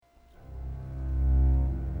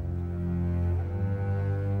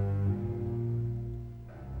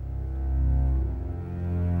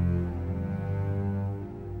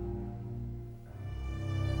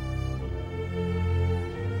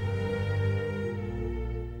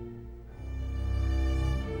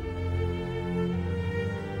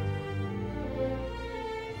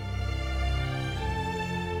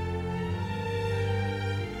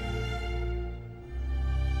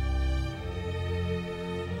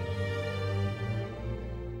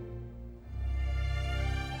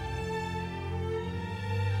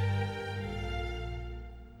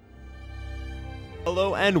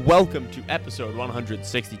Hello and welcome to episode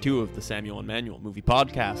 162 of the Samuel and Manuel Movie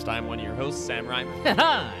Podcast. I'm one of your hosts, Sam Ryman.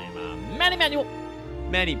 I'm Manny Manuel.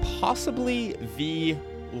 Manny, possibly the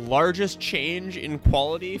largest change in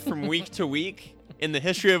quality from week to week in the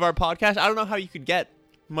history of our podcast. I don't know how you could get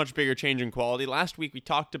much bigger change in quality. Last week we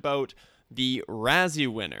talked about the Razzie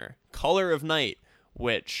winner, Color of Night,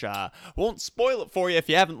 which won't spoil it for you if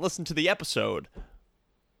you haven't listened to the episode,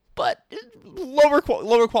 but lower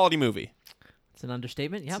quality movie. It's an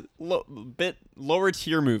understatement, yep. Bit lower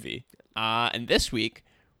tier movie. And this week,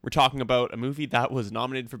 we're talking about a movie that was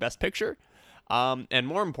nominated for Best Picture. And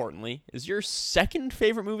more importantly, is your second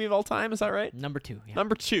favorite movie of all time, is that right? Number 2, yeah.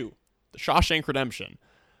 Number 2, The Shawshank Redemption.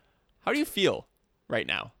 How do you feel right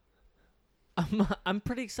now? I'm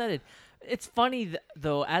pretty excited. It's funny,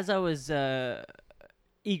 though, as I was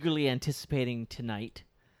eagerly anticipating tonight,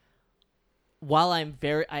 while I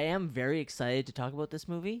am very excited to talk about this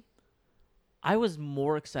movie, I was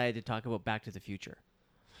more excited to talk about Back to the Future.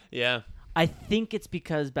 Yeah. I think it's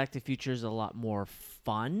because Back to the Future is a lot more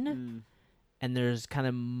fun, and there's kind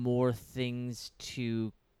of more things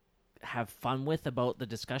to have fun with about the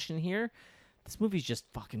discussion here. This movie's just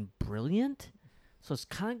fucking brilliant. So it's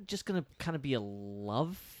kind of just going to be a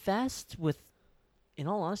love fest with, in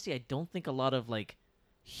all honesty, I don't think a lot of, like,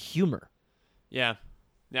 humor. Yeah.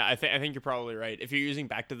 Yeah, I think you're probably right. If you're using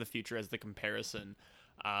Back to the Future as the comparison,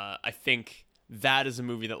 I think that is a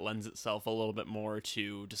movie that lends itself a little bit more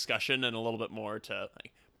to discussion and a little bit more to,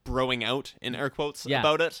 like, broing out, in air quotes,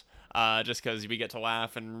 about it. Just because we get to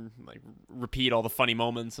laugh and, like, repeat all the funny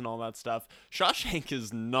moments and all that stuff. Shawshank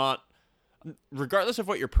is not... Regardless of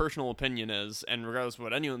what your personal opinion is, and regardless of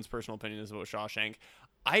what anyone's personal opinion is about Shawshank,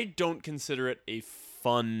 I don't consider it a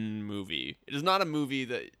fun movie. It is not a movie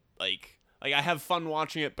that, like I have fun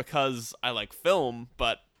watching it because I like film,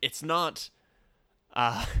 but it's not,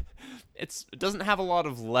 it doesn't have a lot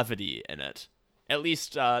of levity in it. At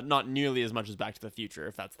least, not nearly as much as Back to the Future,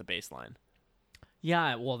 if that's the baseline.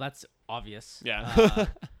 Yeah, well, that's obvious. Yeah.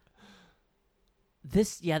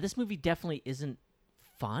 This movie definitely isn't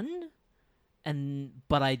fun.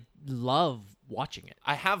 But I love watching it.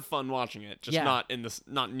 I have fun watching it, just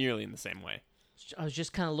not nearly in the same way. I was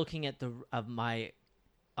just kind of looking at my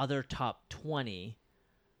other top 20,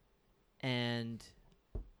 and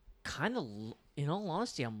kind of, in all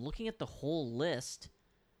honesty, I'm looking at the whole list.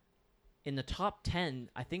 In the top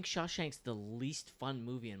 10, I think Shawshank's the least fun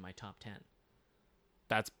movie in my top 10.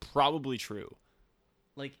 That's probably true.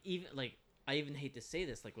 I even hate to say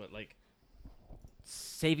this,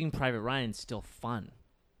 Saving Private Ryan's still fun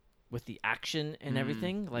with the action and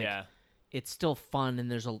everything. It's still fun, and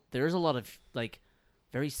there's a lot of, like,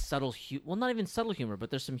 very subtle not even subtle humor,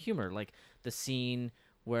 but there's some humor, like the scene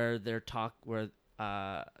where they're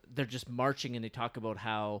just marching and they talk about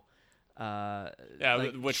how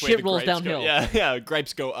which shit way rolls downhill.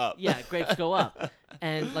 Gripes go up. Yeah, grapes go up,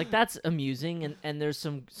 and, like, that's amusing, and there's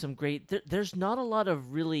some great. There's not a lot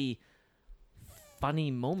of really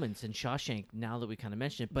funny moments in Shawshank now that we kind of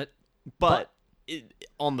mentioned it, but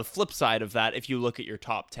on the flip side of that, if you look at your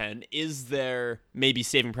top 10, is there, maybe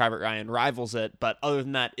Saving Private Ryan rivals it, but other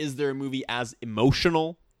than that, is there a movie as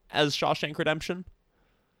emotional as Shawshank Redemption?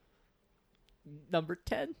 Number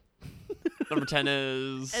 10. Number 10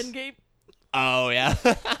 is Endgame. Oh yeah.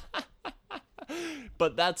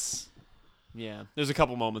 But that's... Yeah, there's a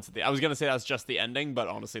couple moments I was gonna say that's just the ending, but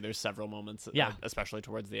honestly, there's several moments, especially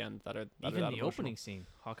towards the end, that are even that the emotional. Opening scene,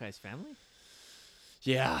 Hawkeye's family.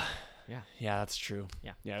 Yeah, that's true.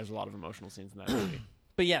 Yeah, there's a lot of emotional scenes in that movie.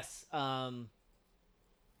 But yes, that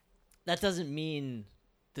doesn't mean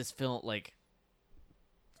this film, like,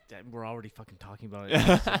 that we're already fucking talking about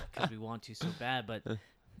it because we want to so bad. But,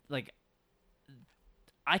 like,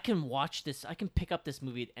 I can watch this. I can pick up this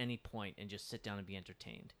movie at any point and just sit down and be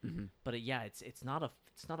entertained. Mm-hmm. But it's not a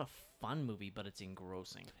fun movie, but it's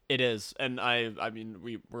engrossing. It is, and I mean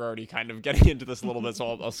we're already kind of getting into this a little bit,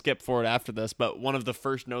 so I'll skip forward after this. But one of the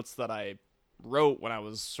first notes that I wrote when I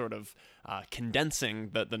was sort of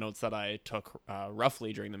condensing the notes that I took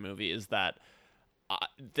roughly during the movie is that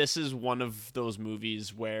this is one of those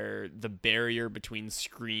movies where the barrier between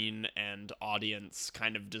screen and audience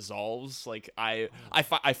kind of dissolves. Like I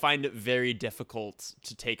find it very difficult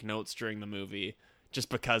to take notes during the movie just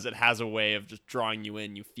because it has a way of just drawing you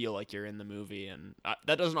in. You feel like you're in the movie, and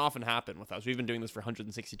that doesn't often happen with us. We've been doing this for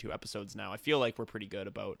 162 episodes now. I feel like we're pretty good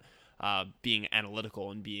about being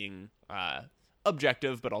analytical and being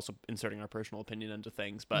objective, but also inserting our personal opinion into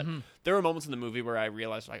things. But there were moments in the movie where I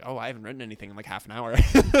realized, like, oh, I haven't written anything in like half an hour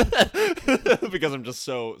because I'm just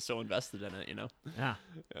so invested in it, you know? Yeah.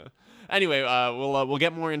 Anyway, we'll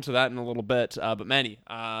get more into that in a little bit. But Manny,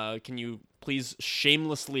 can you please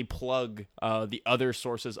shamelessly plug the other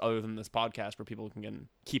sources other than this podcast where people can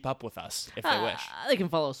keep up with us if they wish. They can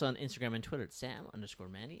follow us on Instagram and Twitter at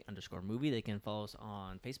Sam_Manny_movie. They can follow us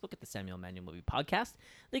on Facebook at the Samuel Manuel Movie Podcast.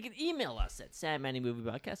 They can email us at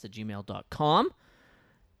sammanymoviepodcast@gmail.com.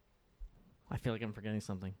 I feel like I'm forgetting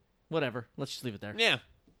something. Whatever. Let's just leave it there. Yeah.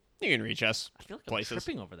 You can reach us. I feel like places. I'm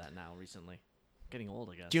tripping over that now recently. Getting old,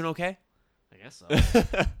 I guess. Doing okay? I guess so.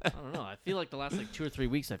 I don't know. I feel like the last 2 or 3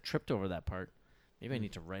 weeks I've tripped over that part. Maybe I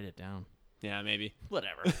need to write it down. Yeah, maybe.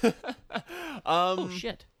 Whatever. Oh,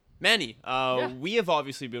 shit. Manny, we have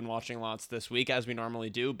obviously been watching lots this week, as we normally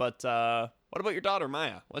do, but what about your daughter,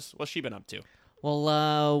 Maya? What's she been up to?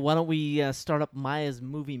 Well, why don't we start up Maya's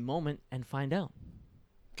movie moment and find out?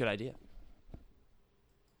 Good idea.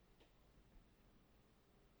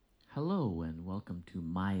 Hello, and welcome to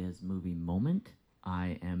Maya's movie moment.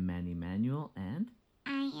 I am Manny Manuel, and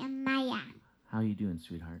I am Maya. how you doing,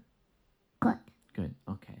 sweetheart? Good. Good.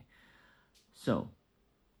 Okay. So,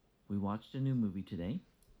 we watched a new movie today.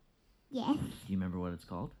 Yes. Do you remember what it's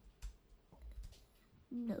called?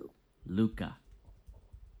 No. Luca.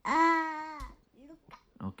 Luca.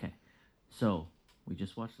 Okay. So, we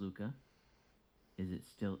just watched Luca. Did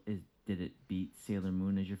it beat Sailor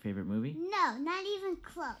Moon as your favorite movie? No, not even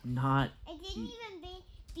close. Not. It didn't even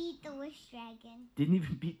beat the Wish Dragon. Didn't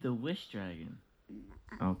even beat the Wish Dragon.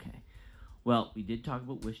 Okay. Well, we did talk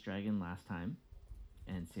about Wish Dragon last time,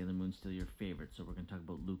 and Sailor Moon's still your favorite, so we're going to talk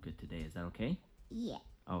about Luca today. Is that okay? Yeah.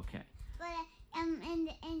 Okay. But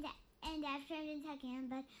and after I'm done talking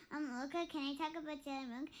about Luca, can I talk about Sailor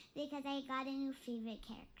Moon because I got a new favorite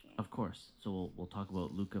character? Of course. So we'll talk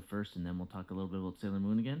about Luca first, and then we'll talk a little bit about Sailor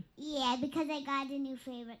Moon again? Yeah, because I got a new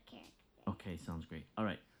favorite character. Okay, sounds great. All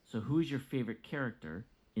right. So who is your favorite character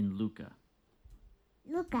in Luca?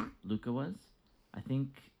 Luca. Luca was? I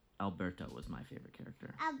think Alberto was my favorite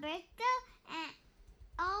character. Alberto and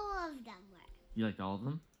all of them were. You liked all of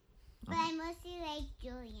them? But I mostly like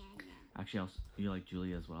Juliana. Actually, you like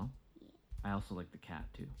Julia as well? Yeah. I also like the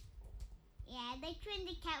cat, too. Yeah, I liked when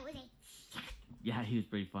the cat was like... Yeah, he was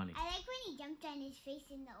pretty funny. I like when he jumped on his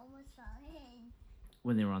face and almost fell in.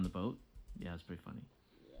 When they were on the boat? Yeah, it was pretty funny.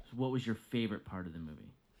 Yeah. So what was your favorite part of the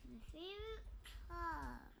movie? My favorite part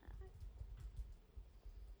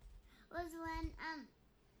was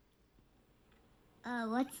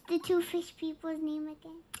when, what's the two fish people's name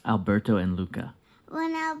again? Alberto and Luca.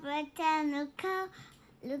 When Alberto and Luca,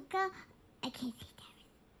 I can't say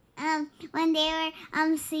that. When they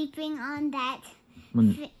were sleeping on that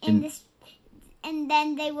and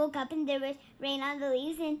then they woke up and there was rain on the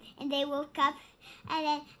leaves and they woke up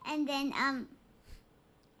and then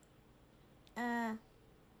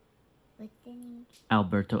what's the name?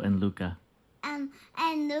 Alberto and Luca. And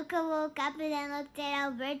Luca woke up and then looked at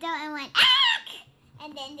Alberto and went "Ack!"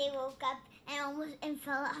 And then they woke up and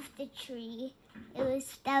fell off the tree.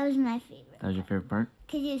 That was my favorite. That was your favorite part?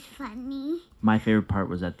 Because it was funny. My favorite part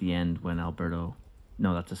was at the end when Alberto...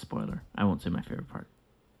 No, that's a spoiler. I won't say my favorite part.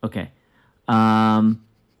 Okay.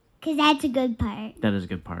 Because that's a good part. That is a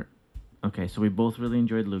good part. Okay, so we both really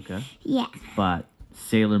enjoyed Luca. Yeah. But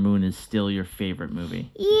Sailor Moon is still your favorite movie.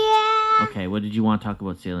 Yeah. Okay, what did you want to talk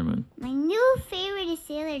about Sailor Moon? My new favorite is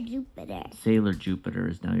Sailor Jupiter. Sailor Jupiter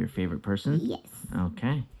is now your favorite person? Yes.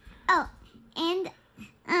 Okay. Oh, and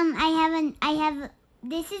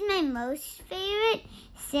this is my most favorite,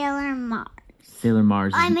 Sailor Mars. Sailor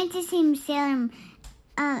Mars. I meant to say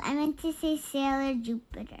Sailor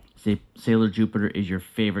Jupiter. Sailor Jupiter is your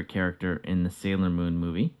favorite character in the Sailor Moon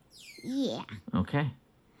movie? Yeah. Okay.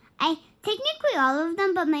 Technically all of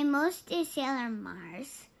them, but my most is Sailor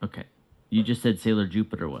Mars. Okay. You just said Sailor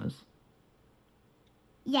Jupiter was.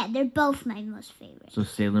 Yeah, they're both my most favorite. So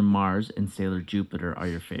Sailor Mars and Sailor Jupiter are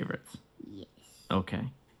your favorites? Yes. Okay.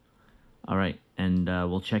 All right. And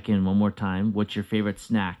we'll check in one more time. What's your favorite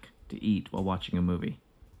snack to eat while watching a movie?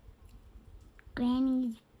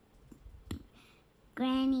 Granny's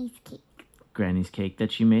cake. Granny's cake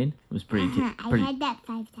that she made? It was pretty... I had that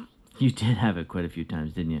 5 times. You did have it quite a few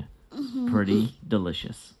times, didn't you? Pretty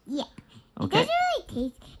delicious. Yeah. Okay. It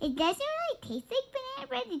doesn't really taste like banana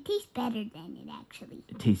bread. It tastes better than it actually.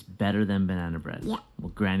 It tastes better than banana bread. Yeah.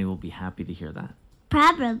 Well, Granny will be happy to hear that.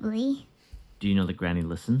 Probably. Do you know that Granny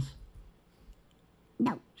listens?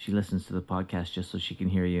 No. She listens to the podcast just so she can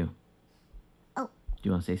hear you. Oh. Do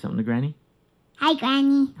you want to say something to Granny? Hi,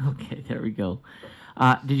 Granny. Okay, there we go.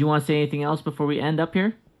 Did you want to say anything else before we end up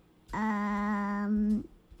here?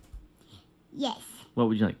 Yes. What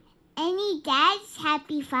would you like? Any dads,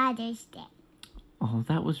 happy Father's Day. Oh,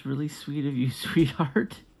 that was really sweet of you,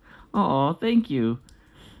 sweetheart. Oh, thank you.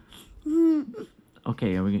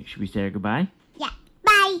 Okay, should we say our goodbye? Yeah.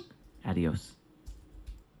 Bye. Adios.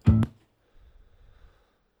 There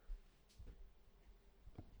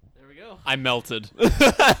we go. I melted.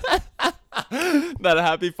 That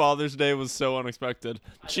Happy Father's Day was so unexpected.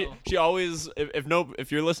 She always,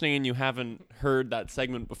 if you're listening and you haven't heard that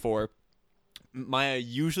segment before, Maya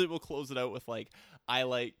usually will close it out with like, I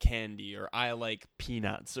like candy or I like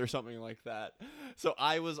peanuts or something like that. So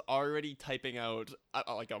I was already typing out,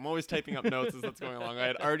 I'm always typing up notes as that's going along. I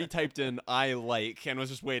had already typed in I like and was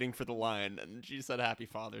just waiting for the line, and she said Happy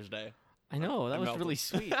Father's Day. I know, that was melted. really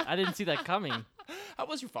sweet. I didn't see that coming. How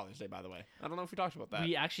was your Father's Day, by the way? I don't know if we talked about that.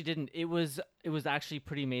 We actually didn't. It was actually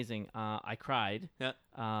pretty amazing. I cried. Yeah.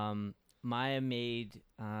 Maya made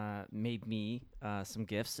me some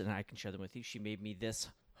gifts, and I can share them with you. She made me this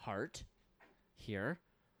heart here.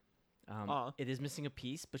 It is missing a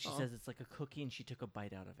piece, but she says it's like a cookie, and she took a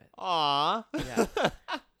bite out of it. Aww.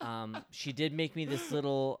 Yeah. She did make me this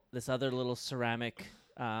other little ceramic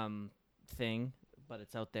thing, but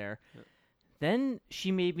it's out there. Yeah. Then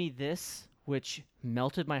she made me this, which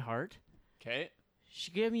melted my heart. Okay.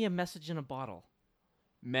 She gave me a message in a bottle.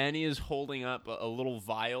 Manny is holding up a little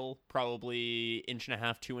vial, probably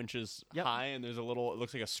 1.5 to 2 inches high, and there's it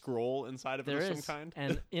looks like a scroll inside of it of some kind.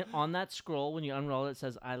 And on that scroll, when you unroll it, it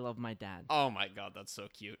says, I love my dad. Oh my God, that's so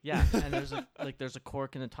cute. Yeah, and there's a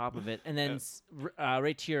cork in the top of it. And then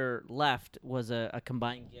right to your left was a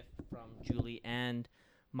combined gift from Julie and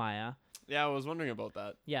Maya. Yeah, I was wondering about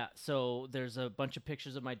that. Yeah, so there's a bunch of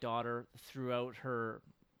pictures of my daughter throughout her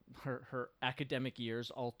academic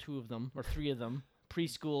years, all 2 of them, or 3 of them.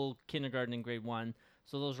 Preschool, kindergarten, and grade 1.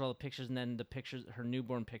 So those are all the pictures, and then the pictures, her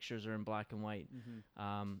newborn pictures, are in black and white.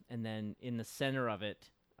 Mm-hmm. And then in the center of it,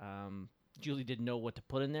 Julie didn't know what to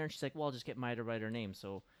put in there, and she's like, "Well, I'll just get Maya to write her name."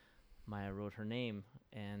 So Maya wrote her name,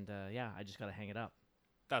 and I just got to hang it up.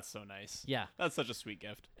 That's so nice. Yeah, that's such a sweet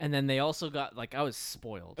gift. And then they also got, I was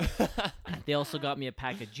spoiled. They also got me a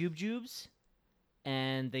pack of Jubes,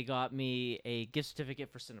 and they got me a gift certificate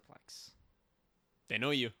for Cineplex. They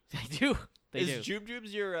know you. They do. Is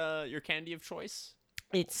Jubes your candy of choice?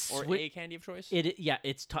 It's a candy of choice.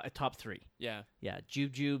 It's top 3. Yeah.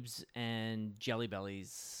 Jubes and Jelly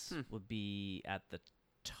Bellies would be at the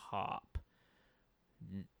top.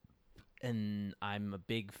 And I'm a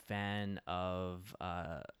big fan of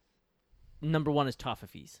number 1 is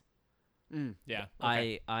Toffees. Yeah.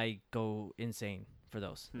 Okay. I go insane for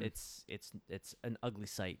those. It's an ugly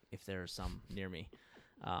sight if there are some near me.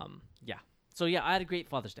 Yeah. So yeah, I had a great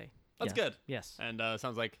Father's Day. That's good. Yes. And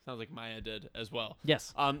sounds like Maya did as well.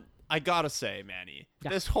 Yes. I gotta say, Manny,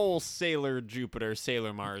 this whole Sailor Jupiter,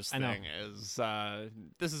 Sailor Mars thing is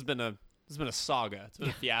this has been a saga. It's been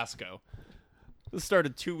a fiasco. This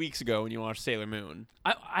started 2 weeks ago when you watched Sailor Moon.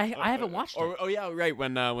 I haven't watched it. Oh yeah, right,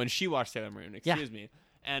 when she watched Sailor Moon. Excuse me.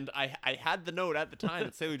 And I had the note at the time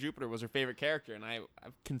that Sailor Jupiter was her favorite character, and I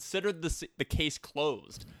considered the case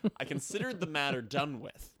closed. I considered the matter done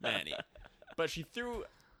with, Manny. But she threw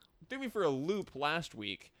me for a loop last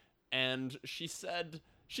week, and she said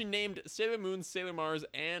she named Sailor Moon, Sailor Mars,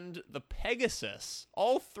 and the Pegasus,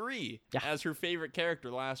 all 3, as her favorite character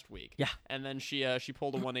last week. Yeah. And then she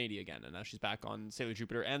pulled a 180 again, and now she's back on Sailor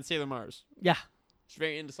Jupiter and Sailor Mars. Yeah. She's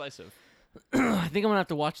very indecisive. I think I'm gonna have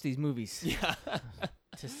to watch these movies. Yeah.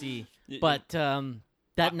 To see. But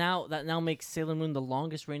that now makes Sailor Moon the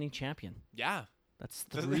longest reigning champion. Yeah. That's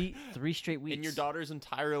three straight weeks. In your daughter's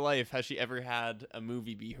entire life, has she ever had a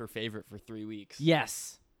movie be her favorite for 3 weeks?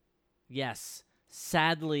 Yes.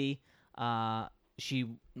 Sadly, she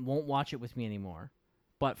won't watch it with me anymore.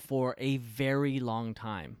 But for a very long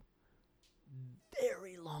time,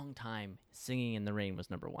 Singing in the Rain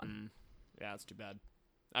was number 1. Yeah, that's too bad.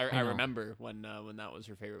 I remember when that was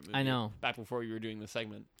her favorite movie. I know. Back before you were doing the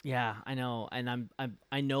segment. Yeah, I know. And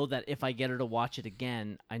I know that if I get her to watch it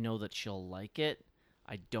again, I know that she'll like it.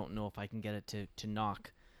 I don't know if I can get it to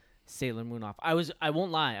knock Sailor Moon off. I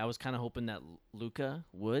won't lie. I was kind of hoping that Luca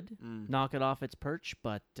would knock it off its perch,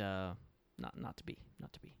 but not to be.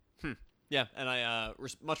 Yeah, and I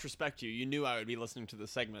much respect to you. You knew I would be listening to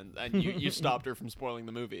this segment, and you stopped her from spoiling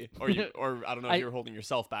the movie, or I don't know if you were holding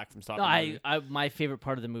yourself back from stopping. The movie. My favorite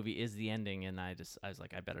part of the movie is the ending, and I was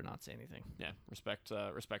like, I better not say anything. Yeah, respect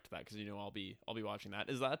to that, because I'll be watching that.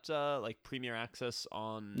 Is that like Premier Access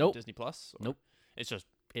on Disney Plus? Nope.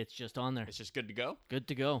 It's just on there. It's just good to go. Good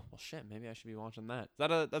to go. Well, shit. Maybe I should be watching that.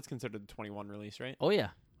 That's considered the 21 release, right? Oh yeah.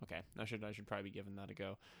 Okay. I should probably be giving that a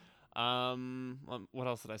go. What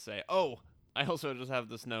else did I say? Oh, I also just have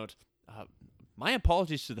this note. My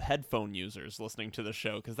apologies to the headphone users listening to the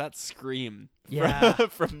show, because that scream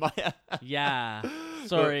from Maya. Yeah.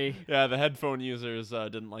 Sorry. Yeah, the headphone users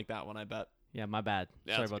didn't like that one, I bet. Yeah, my bad.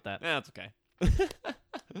 Sorry about that. Yeah, that's okay.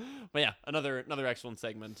 But yeah, another excellent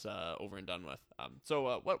segment over and done with.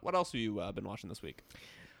 So what else have you been watching this week?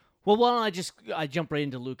 Well, why don't I jump right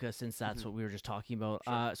into Luca, since that's what we were just talking about.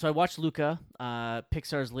 Sure. So I watched Luca,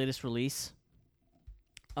 Pixar's latest release.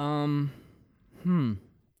 Well,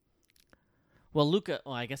 Luca.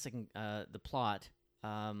 Well, I guess I can. The plot.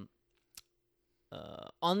 On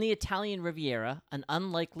the Italian Riviera, an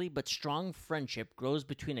unlikely but strong friendship grows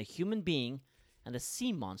between a human being and a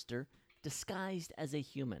sea monster disguised as a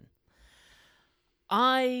human.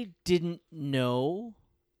 I didn't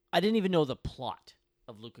even know the plot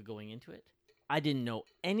of Luca going into it. I didn't know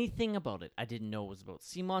anything about it. I didn't know it was about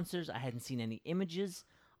sea monsters. I hadn't seen any images.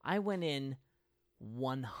 I went in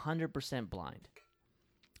 100% blind.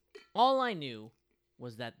 All I knew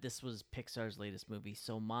was that this was Pixar's latest movie,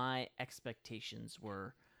 so my expectations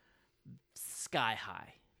were sky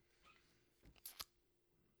high.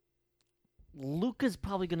 Luca's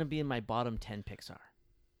probably going to be in my bottom 10 Pixar.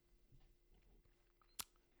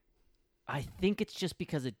 I think it's just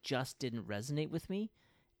because it just didn't resonate with me,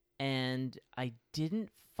 and I didn't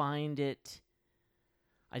find it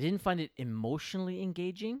emotionally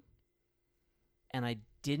engaging, and I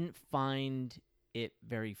didn't find it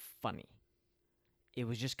very funny. It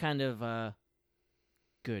was just kind of a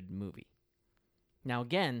good movie. Now,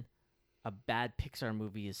 again, a bad Pixar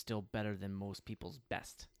movie is still better than most people's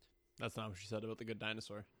best. That's not what she said about The Good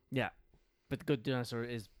Dinosaur. Yeah, but The Good Dinosaur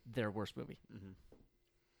is their worst movie. Mm-hmm.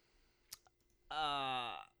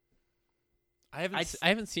 I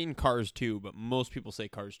haven't seen Cars 2, but most people say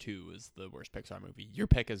Cars 2 is the worst Pixar movie. Your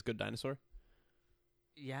pick is Good Dinosaur?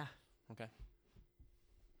 Yeah. Okay.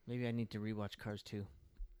 Maybe I need to rewatch Cars 2.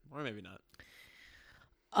 Or maybe not.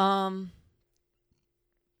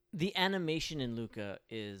 The animation in Luca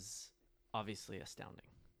is obviously astounding.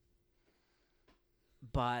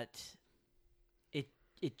 But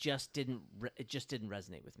it just didn't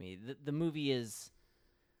resonate with me. The movie it's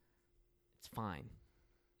fine,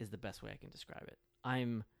 is the best way I can describe it.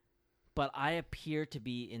 But I appear to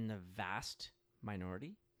be in the vast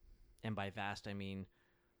minority, and by vast I mean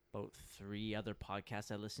about 3 other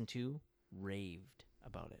podcasts I listened to raved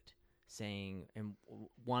about it, saying, and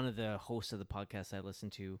one of the hosts of the podcast I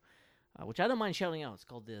listened to, which I don't mind shouting out, it's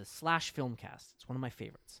called the Slash Filmcast. It's one of my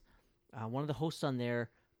favorites. One of the hosts on there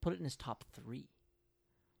put it in his top 3.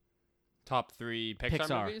 Top 3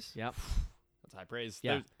 Pixar movies? Yep. That's high praise.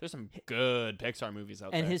 Yeah. There's some good Pixar movies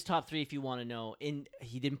out there. And his top 3, if you want to know,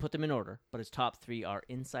 he didn't put them in order, but his top 3 are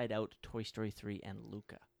Inside Out, Toy Story 3, and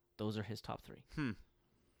Luca. Those are his top 3.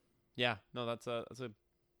 Yeah, no, that's a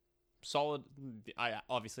solid. I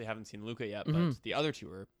obviously haven't seen Luca yet, but the other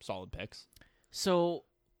 2 are solid picks. So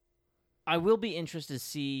I will be interested to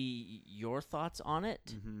see your thoughts on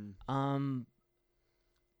it. Mm-hmm.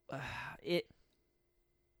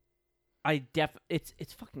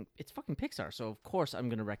 It's fucking Pixar, so of course I'm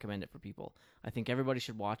gonna recommend it for people. I think everybody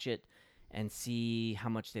should watch it and see how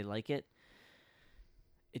much they like it.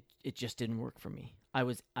 It just didn't work for me. I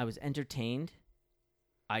was entertained.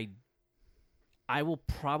 I will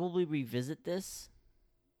probably revisit this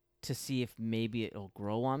to see if maybe it'll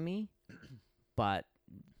grow on me, but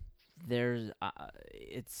there's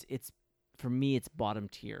it's for me it's bottom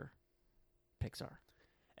tier Pixar.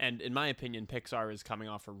 And in my opinion, Pixar is coming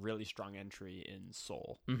off a really strong entry in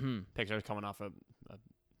Soul. Mm-hmm. Pixar is coming off a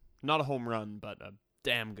not a home run, but a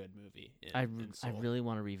damn good movie. In Soul. I really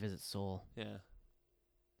want to revisit Soul. Yeah,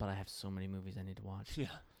 but I have so many movies I need to watch. Yeah.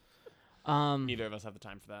 Neither of us have the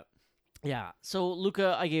time for that. Yeah. So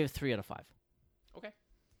Luca, I gave 3 out of 5. Okay.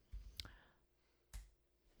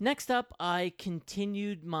 Next up, I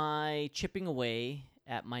continued my chipping away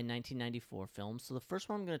at my 1994 films. So the first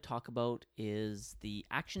one I'm going to talk about is the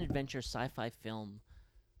action-adventure sci-fi film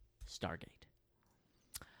Stargate.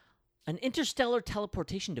 An interstellar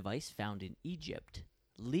teleportation device found in Egypt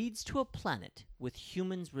leads to a planet with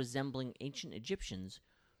humans resembling ancient Egyptians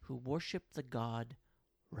who worship the god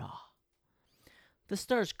Ra. This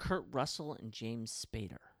stars Kurt Russell and James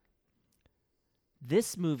Spader.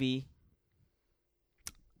 This movie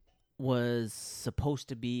was supposed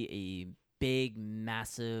to be a big,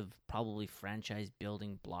 massive, probably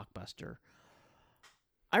franchise-building blockbuster.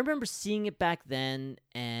 I remember seeing it back then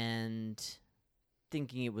and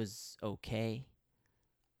thinking it was okay.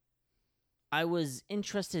 I was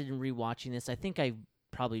interested in rewatching this. I think I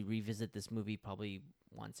probably revisit this movie probably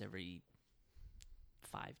once every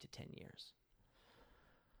 5 to 10 years.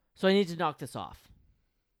 So I need to knock this off.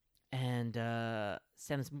 And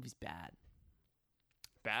Sam, this movie's bad.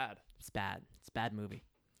 Bad. It's bad. It's a bad movie.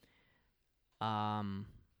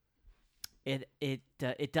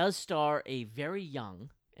 It does star a very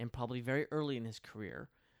young and probably very early in his career,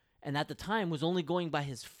 and at the time was only going by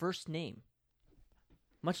his first name,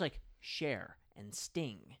 much like Cher and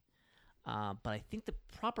Sting. But I think the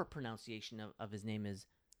proper pronunciation of his name is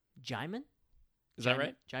Jaimin. Is that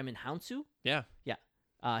right? Jaimin Hounsou? Yeah. Yeah.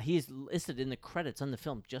 He is listed in the credits on the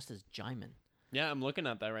film just as Jaimin. Yeah, I'm looking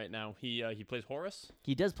at that right now. He plays Horus.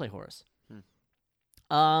 He does play Horus.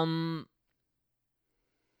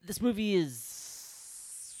 This movie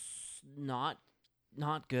is not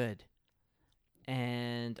good.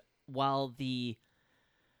 And while the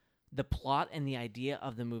plot and the idea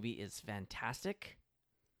of the movie is fantastic,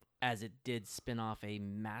 as it did spin off a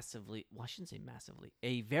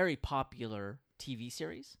very popular TV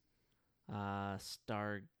series,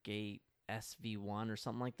 Stargate SV1 or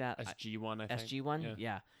something like that. SG1, I think. SG1,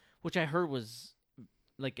 yeah. Which I heard was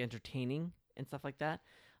like entertaining and stuff like that.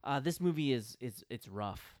 This movie it's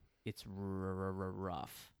rough. It's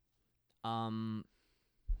rough. I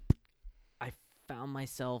found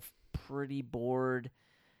myself pretty bored.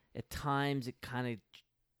 At times, it kind of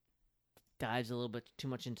dives a little bit too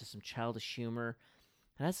much into some childish humor.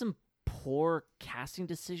 It has some poor casting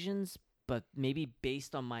decisions, but maybe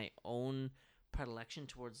based on my own predilection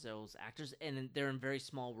towards those actors, and they're in very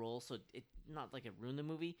small roles, so it not like it ruined the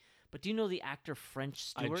movie. But do you know the actor French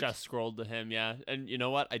Stewart? I just scrolled to him, yeah. And you know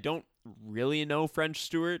what? I don't really know French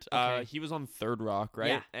Stewart. Okay. He was on Third Rock, right?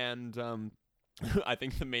 Yeah. And I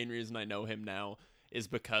think the main reason I know him now is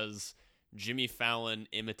because Jimmy Fallon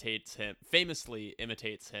famously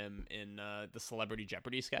imitates him in the Celebrity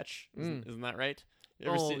Jeopardy sketch. Isn't that right? You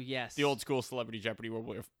ever see yes. the old school Celebrity Jeopardy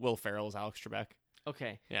where Will Ferrell is Alex Trebek?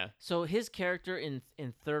 Okay. Yeah. So his character in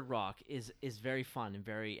Third Rock is very fun and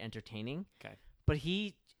very entertaining. Okay. But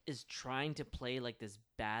he is trying to play like this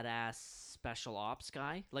badass special ops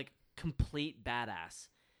guy, like complete badass.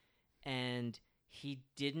 And he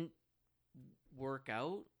didn't work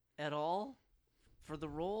out at all for the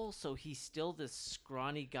role, so he's still this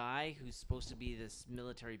scrawny guy who's supposed to be this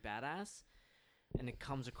military badass, and it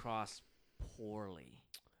comes across poorly.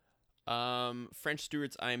 French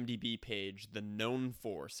Stewart's IMDb page, the known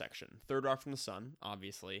for section. Third Rock from the Sun,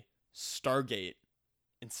 obviously. Stargate,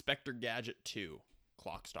 Inspector Gadget 2,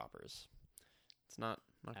 Clock Stoppers. It's not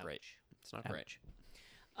great. It's not great.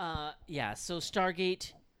 Yeah, so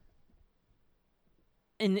Stargate,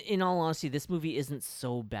 in all honesty, this movie isn't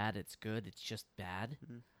so bad it's good. It's just bad.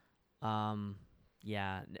 Mm-hmm.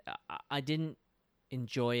 Yeah, I didn't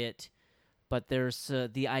enjoy it, but there's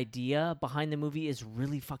the idea behind the movie is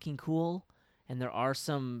really fucking cool, and there are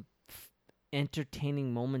some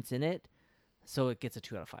entertaining moments in it, so it gets a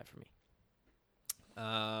 2 out of 5 for me.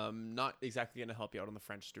 Not exactly going to help you out on the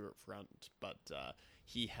French Stewart front, but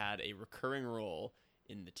he had a recurring role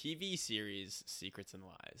in the TV series Secrets and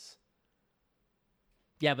Lies.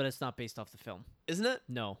 Yeah, but it's not based off the film. Isn't it?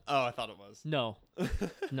 No. Oh, I thought it was. No.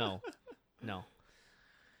 No.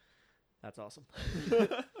 That's awesome.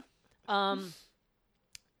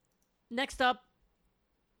 Next up,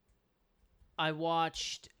 I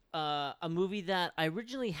watched a movie that I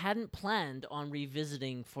originally hadn't planned on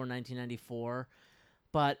revisiting for 1994,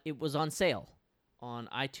 but it was on sale on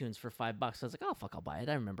iTunes for $5. I was like, oh, fuck, I'll buy it.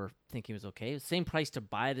 I remember thinking it was okay. Same price to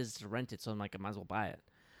buy it as to rent it, so I'm like, I might as well buy it.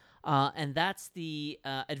 And that's the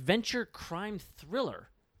adventure crime thriller,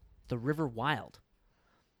 The River Wild,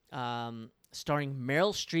 starring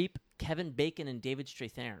Meryl Streep, Kevin Bacon, and David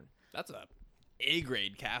Strathairn. That's a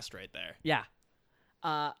A-grade cast right there. Yeah.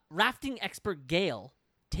 Rafting expert Gail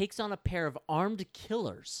takes on a pair of armed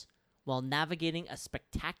killers while navigating a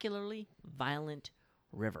spectacularly violent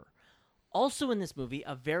river. Also in this movie,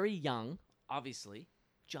 a very young, obviously,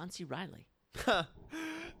 John C. Reilly.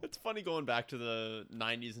 It's funny going back to the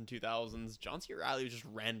 90s and 2000s. John C. Reilly was just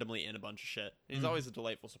randomly in a bunch of shit. He's always a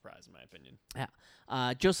delightful surprise, in my opinion.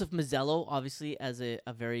 Yeah. Joseph Mazzello, obviously, as a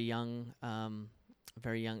very young,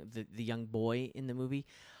 the young boy in the movie.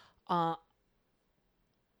 I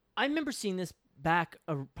remember seeing this back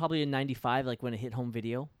probably in 95, like when it hit home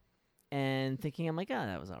video, and thinking, I'm like,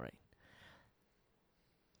 that was all right.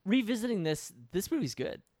 Revisiting this movie's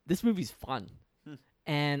good. This movie's fun.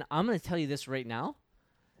 And I'm going to tell you this right now.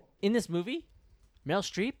 In this movie, Meryl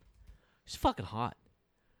Streep, she's fucking hot.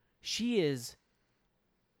 She is,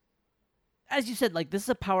 as you said, like, this is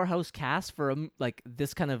a powerhouse cast for like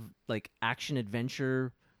this kind of like action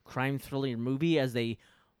adventure crime thriller movie as they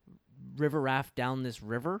river raft down this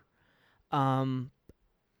river.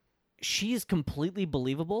 She is completely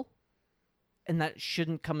believable, and that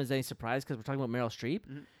shouldn't come as any surprise because we're talking about Meryl Streep.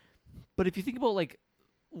 Mm-hmm. But if you think about like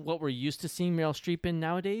what we're used to seeing Meryl Streep in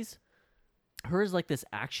nowadays, her is like this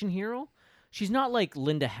action hero. She's not like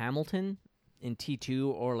Linda Hamilton in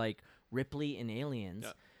T2 or like Ripley in Aliens,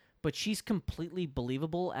 but she's completely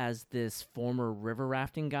believable as this former river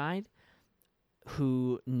rafting guide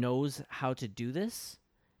who knows how to do this.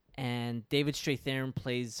 And David Strathairn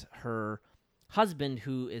plays her husband,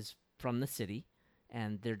 who is from the city,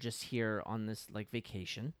 and they're just here on this like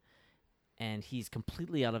vacation. And he's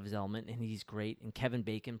completely out of his element, and he's great. And Kevin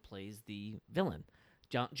Bacon plays the villain.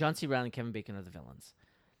 John C. Reilly and Kevin Bacon are the villains.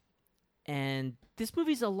 And this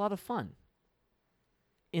movie's a lot of fun.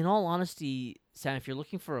 In all honesty, Sam, if you're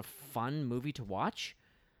looking for a fun movie to watch,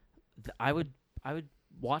 I would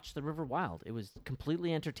watch The River Wild. It was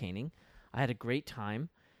completely entertaining. I had a great time.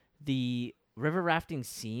 The river rafting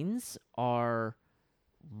scenes are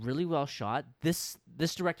really well shot. This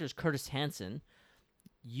director is Curtis Hanson.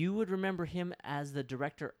 You would remember him as the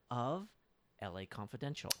director of L.A.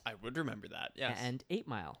 Confidential. I would remember that, yes. And 8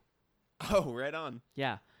 Mile. Oh, right on.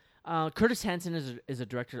 Yeah. Curtis Hanson is a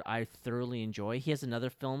director I thoroughly enjoy. He has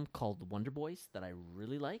another film called Wonder Boys that I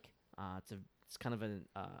really like. It's kind of an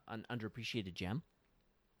underappreciated gem.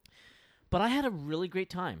 But I had a really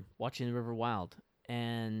great time watching The River Wild.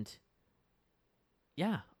 And,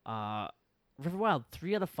 yeah, River Wild,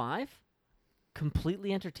 3 out of 5.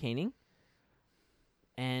 Completely entertaining.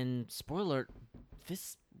 And, spoiler alert,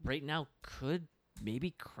 this right now could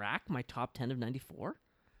maybe crack my top 10 of 94.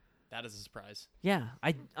 That is a surprise. Yeah,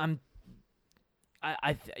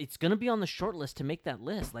 it's gonna be on the short list to make that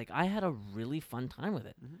list. Like, I had a really fun time with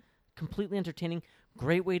it. Mm-hmm. Completely entertaining.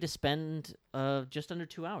 Great way to spend just under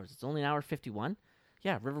 2 hours. It's only an hour 51.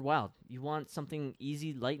 Yeah, River Wild. You want something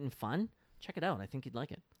easy, light, and fun? Check it out. I think you'd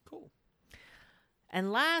like it. Cool.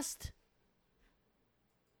 And last,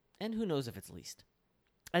 and who knows if it's least,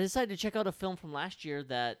 I decided to check out a film from last year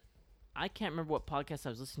that I can't remember what podcast I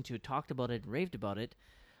was listening to talked about it and raved about it.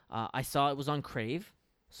 I saw it was on Crave,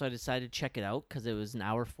 so I decided to check it out because it was an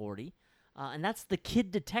hour 40. And that's The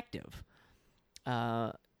Kid Detective.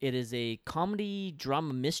 It is a comedy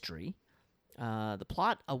drama mystery. The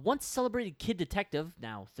plot, a once celebrated kid detective,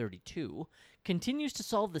 now 32, continues to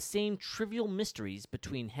solve the same trivial mysteries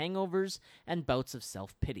between hangovers and bouts of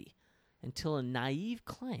self-pity until a naive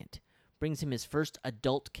client brings him his first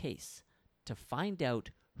adult case to find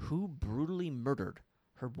out who brutally murdered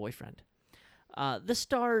her boyfriend. This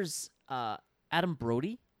stars Adam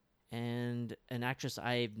Brody and an actress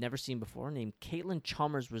I've never seen before named Caitlin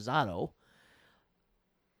Chalmers Rosado.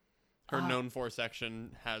 Her known for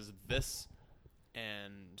section has this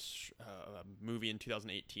and a movie in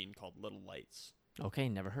 2018 called Little Lights. Okay,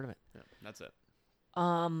 never heard of it. Yeah, that's it.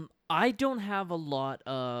 I don't have a lot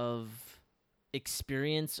of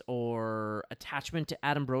experience or attachment to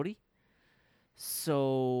Adam Brody,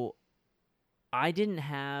 so I didn't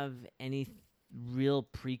have any real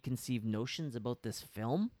preconceived notions about this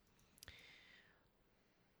film.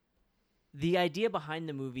 The idea behind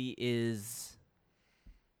the movie is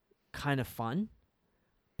kind of fun,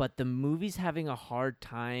 but the movie's having a hard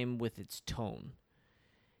time with its tone.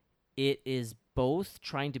 It is both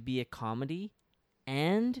trying to be a comedy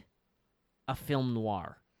and a film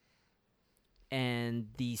noir. And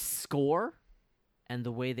the score and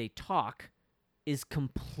the way they talk is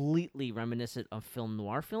completely reminiscent of film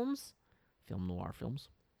noir films.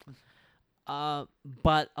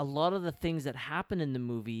 But a lot of the things that happen in the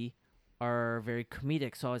movie are very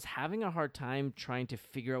comedic. So I was having a hard time trying to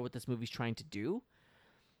figure out what this movie's trying to do.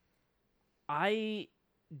 Do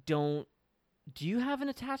you have an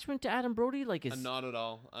attachment to Adam Brody? Not at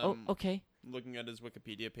all. Okay. Looking at his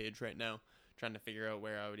Wikipedia page right now, trying to figure out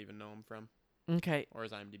where I would even know him from. Okay. Or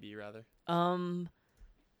his IMDb, rather.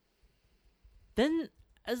 Then,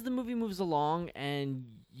 as the movie moves along and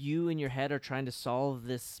you in your head are trying to solve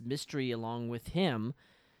this mystery along with him,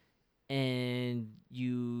 and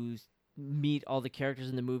you meet all the characters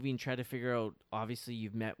in the movie and try to figure out, obviously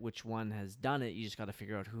you've met which one has done it, you just got to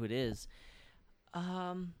figure out who it is.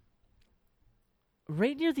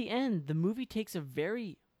 Right near the end, the movie takes a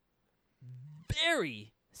very,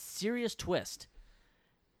 very serious twist.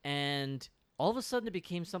 And all of a sudden it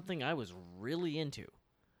became something I was really into.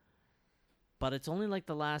 But it's only like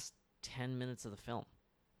the last 10 minutes of the film.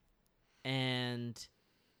 And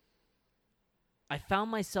I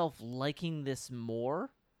found myself liking this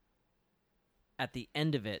more at the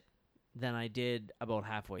end of it than I did about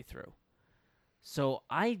halfway through. So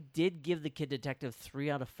I did give The Kid Detective 3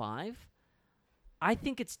 out of 5. I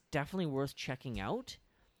think it's definitely worth checking out.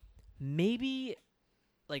 Maybe,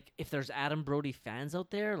 if there's Adam Brody fans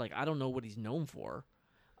out there, I don't know what he's known for.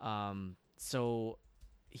 So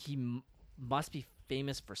he must be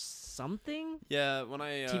famous for something? Yeah, when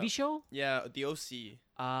I... TV show? Yeah, The OC.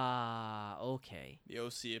 Okay. The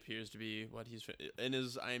OC appears to be what he's... In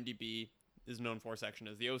his IMDb, his known for section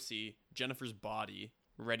is The OC, Jennifer's Body,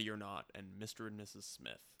 Ready or Not, and Mr. and Mrs.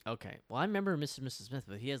 Smith. Okay. Well, I remember Mr. and Mrs. Smith,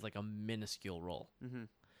 but he has like a minuscule role. Mm-hmm.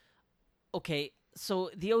 Okay, so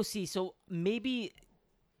the OC. So maybe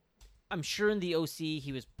I'm sure in the OC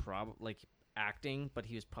he was probably like acting, but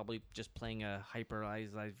he was probably just playing a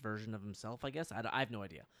hyperized version of himself. I guess I have no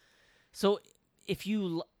idea. So if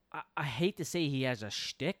you, I hate to say he has a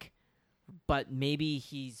shtick, but maybe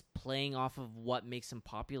he's playing off of what makes him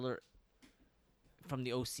popular from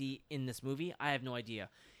the OC in this movie. I have no idea.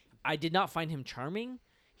 I did not find him charming.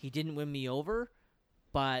 He didn't win me over,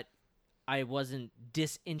 but I wasn't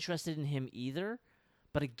disinterested in him either.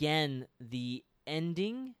 But again, the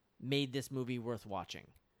ending made this movie worth watching.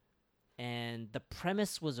 And the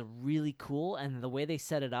premise was really cool, and the way they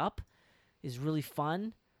set it up is really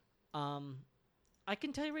fun. I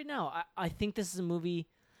can tell you right now, I think this is a movie...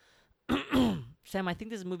 Sam, I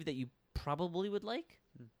think this is a movie that you probably would like.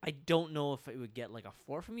 I don't know if it would get like a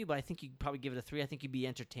 4 from you, but I think you'd probably give it a 3. I think you'd be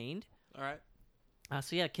entertained. All right.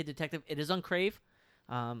 So yeah, Kid Detective. It is on Crave.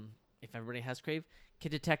 If everybody has Crave. Kid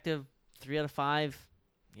Detective, 3 out of 5.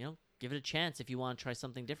 You know, give it a chance if you want to try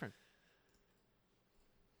something different.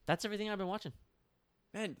 That's everything I've been watching.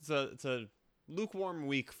 Man, it's a lukewarm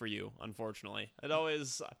week for you, unfortunately.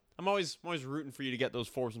 I'm always rooting for you to get those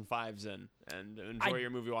 4s and 5s in and enjoy your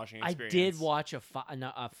movie watching experience. I did watch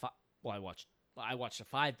I watched a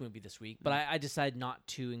 5 movie this week, but I decided not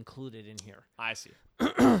to include it in here. I see.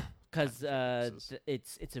 Because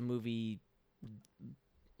it's a movie.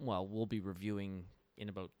 Well, we'll be reviewing in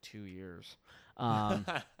about 2 years,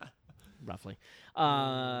 roughly.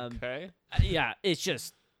 Okay. Yeah, it's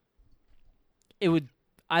just it would.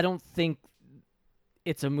 I don't think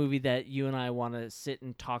it's a movie that you and I want to sit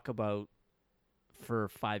and talk about for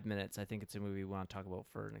 5 minutes. I think it's a movie we want to talk about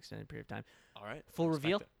for an extended period of time. All right. Full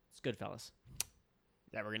reveal. It's Goodfellas.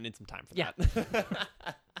 Yeah, we're gonna need some time for that.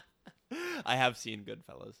 I have seen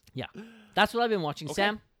Goodfellas. Yeah, that's what I've been watching. Okay.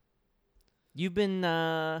 Sam, you've been,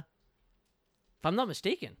 if I'm not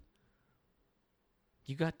mistaken,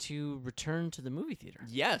 you got to return to the movie theater.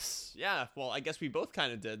 Yes. Yeah. Well, I guess we both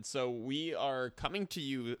kind of did. So we are coming to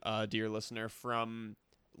you, dear listener, from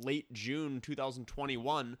late June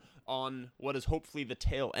 2021 on what is hopefully the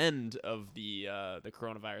tail end of the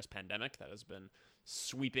coronavirus pandemic that has been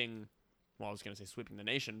sweeping. Well, I was going to say sweeping the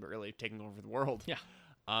nation, but really taking over the world. Yeah.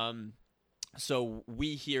 So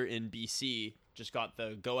we here in BC just got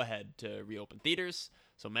the go-ahead to reopen theaters.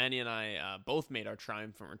 So Manny and I both made our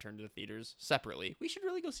triumphant return to the theaters separately. We should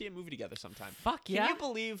really go see a movie together sometime. Fuck yeah. Can you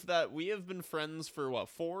believe that we have been friends for,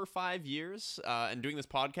 4 or 5 years and doing this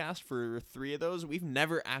podcast for 3 of those? We've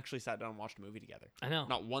never actually sat down and watched a movie together. I know.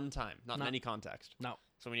 Not one time. Not in any context. No.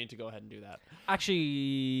 So we need to go ahead and do that.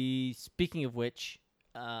 Actually, speaking of which...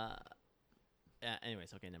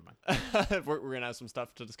 anyways, okay, never mind. we're going to have some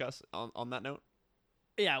stuff to discuss on that note.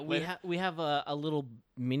 Yeah, we have a little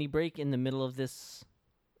mini break in the middle of this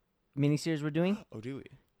mini series we're doing. Oh, do we?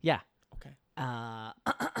 Yeah. Okay.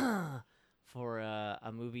 For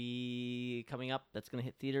a movie coming up that's going to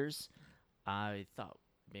hit theaters. I thought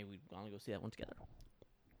maybe we'd want to go see that one together.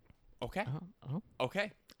 Okay. Uh-huh.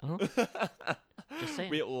 Okay. Uh-huh. Just saying.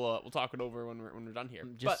 We'll talk it over when we're done here.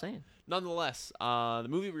 Just saying. Nonetheless, the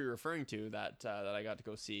movie we were referring to that I got to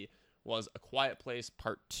go see was A Quiet Place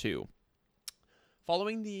Part 2.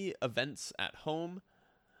 Following the events at home,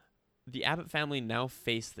 the Abbott family now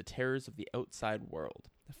face the terrors of the outside world.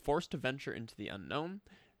 Forced to venture into the unknown,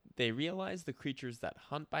 they realize the creatures that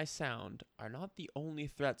hunt by sound are not the only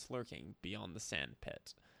threats lurking beyond the sand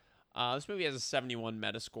pit. This movie has a 71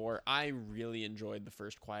 Metascore. I really enjoyed the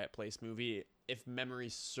first Quiet Place movie. If memory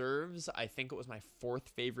serves, I think it was my 4th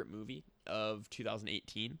favorite movie of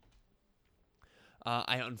 2018.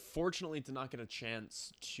 I unfortunately did not get a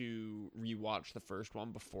chance to rewatch the first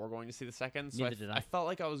one before going to see the second. So Neither did I. I felt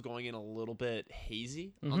like I was going in a little bit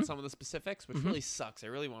hazy on some of the specifics, which really sucks. I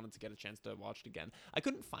really wanted to get a chance to watch it again. I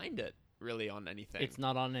couldn't find it really on anything. It's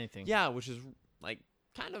not on anything. Yeah, which is like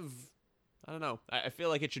kind of... I don't know. I feel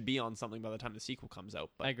like it should be on something by the time the sequel comes out.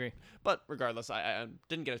 But, I agree. But regardless, I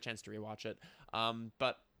didn't get a chance to rewatch it.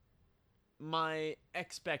 But my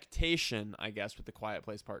expectation, I guess, with The Quiet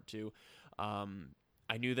Place Part 2,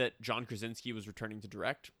 I knew that John Krasinski was returning to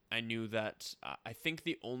direct. I knew that I think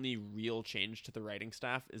the only real change to the writing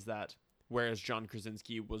staff is that whereas John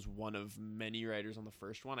Krasinski was one of many writers on the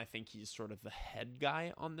first one, I think he's sort of the head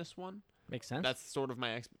guy on this one. Makes sense. That's sort of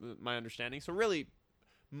my understanding. So really...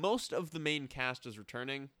 most of the main cast is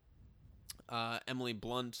returning. Emily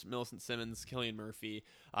Blunt, Millicent Simmons, Cillian Murphy.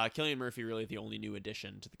 Cillian Murphy really the only new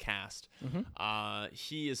addition to the cast.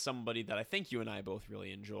 He is somebody that I think you and I both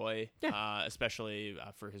really enjoy, especially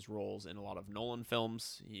for his roles in a lot of Nolan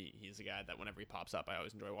films. He's a guy that whenever he pops up, I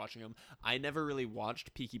always enjoy watching him. I never really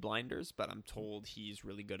watched Peaky Blinders, but I'm told he's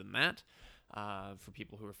really good in that, for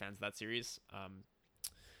people who are fans of that series.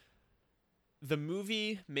 The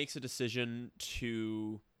movie makes a decision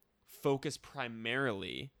to focus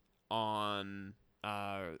primarily on,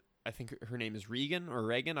 I think her name is Regan or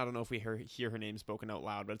Reagan. I don't know if we hear her name spoken out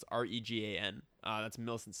loud, but it's Regan. That's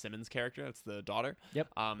Millicent Simmons' character. That's the daughter. Yep.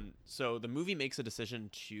 So the movie makes a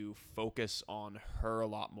decision to focus on her a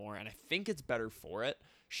lot more, and I think it's better for it.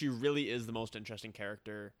 She really is the most interesting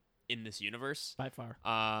character in this universe. By far.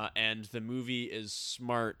 And the movie is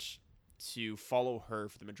smart to follow her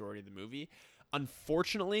for the majority of the movie.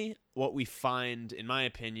 Unfortunately, what we find, in my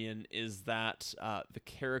opinion, is that the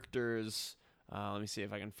characters... let me see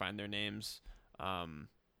if I can find their names. I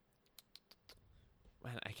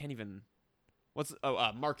can't even...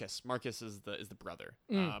 Marcus. Marcus is the brother,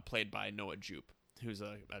 played by Noah Jupe, who's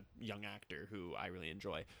a young actor who I really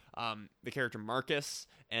enjoy. The character Marcus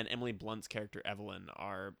and Emily Blunt's character Evelyn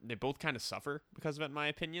they both kind of suffer because of it, in my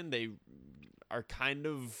opinion. They are kind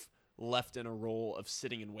of left in a role of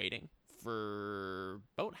sitting and waiting for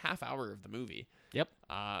about half hour of the movie. Yep.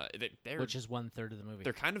 Which is 1/3 of the movie.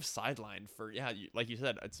 They're kind of sidelined for, like you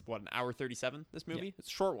said, it's an hour 37, this movie? Yeah. It's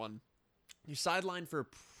a short one. You're sidelined for a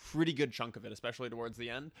pretty good chunk of it, especially towards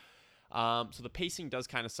the end. So the pacing does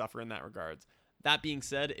kind of suffer in that regards. That being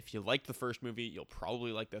said, if you liked the first movie, you'll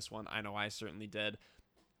probably like this one. I know I certainly did.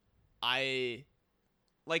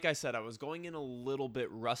 Like I said, I was going in a little bit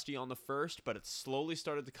rusty on the first, but it slowly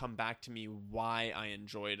started to come back to me why I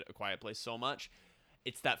enjoyed A Quiet Place so much.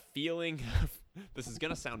 It's that feeling of, this is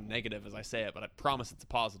going to sound negative as I say it, but I promise it's a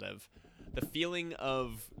positive. The feeling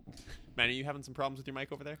of, Manny, are you having some problems with your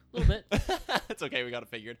mic over there? A little bit. It's okay, we got it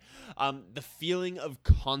figured. The feeling of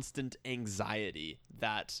constant anxiety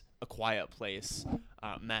that A Quiet Place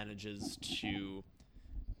manages to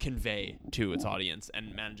convey to its audience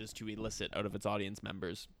and manages to elicit out of its audience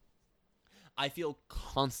members. I feel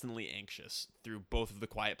constantly anxious through both of the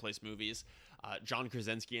Quiet Place movies. John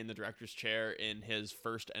Krasinski in the director's chair in his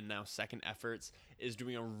first and now second efforts is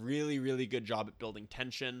doing a really, really good job at building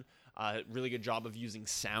tension, really good job of using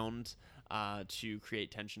sound to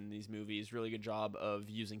create tension in these movies, really good job of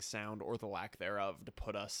using sound or the lack thereof to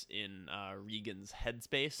put us in Regan's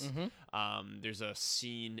headspace. There's a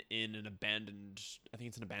scene in an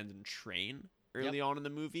abandoned train early on in the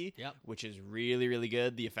movie, which is really, really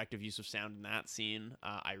good. The effective use of sound in that scene,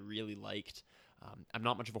 I really liked. I'm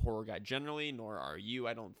not much of a horror guy generally, nor are you,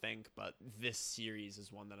 I don't think, but this series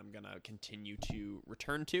is one that I'm going to continue to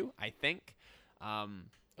return to, I think.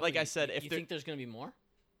 Like I said, if you think there's going to be more?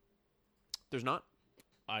 There's not?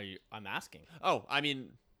 I'm asking. Oh, I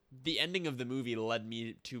mean, the ending of the movie led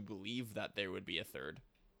me to believe that there would be a third.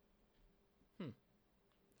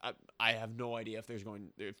 I have no idea if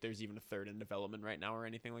there's even a third in development right now or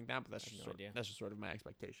anything like that, but that's just sort of my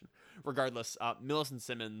expectation. Regardless, Millicent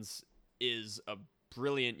Simmons is a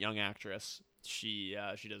brilliant young actress. She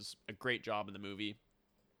does a great job in the movie.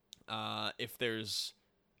 If there's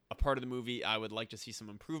a part of the movie I would like to see some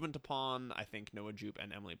improvement upon, I think Noah Jupe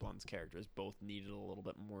and Emily Blunt's characters both needed a little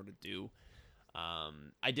bit more to do.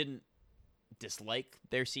 I didn't dislike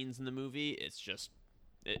their scenes in the movie. It just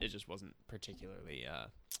wasn't particularly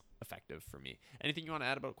effective for me. Anything you want to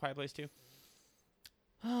add about Quiet Place 2?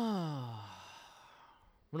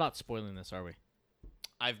 We're not spoiling this, are we?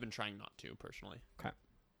 I've been trying not to, personally. Okay.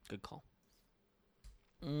 Good call.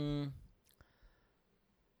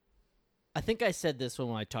 I think I said this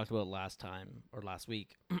when I talked about it last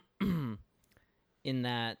week, in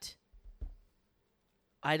that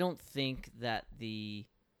I don't think that the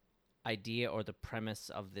idea or the premise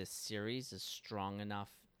of this series is strong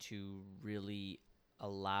enough to really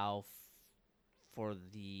allow for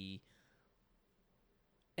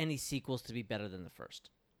any sequels to be better than the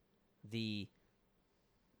first.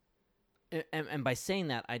 And by saying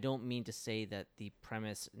that, I don't mean to say that the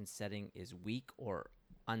premise and setting is weak or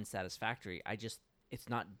unsatisfactory. It's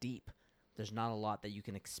not deep. There's not a lot that you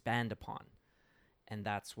can expand upon. And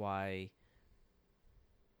that's why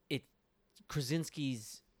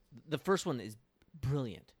Krasinski's, the first one is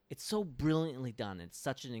brilliant. It's so brilliantly done. It's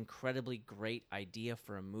such an incredibly great idea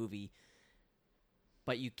for a movie,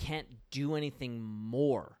 but you can't do anything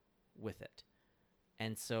more with it.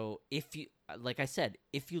 And so if you, like I said,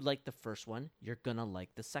 if you like the first one, you're going to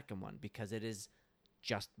like the second one because it is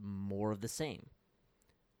just more of the same.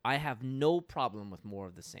 I have no problem with more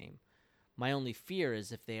of the same, My only fear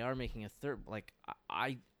is if they are making a third, like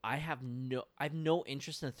I have no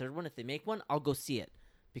interest in a third one. If they make one, I'll go see it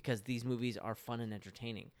because these movies are fun and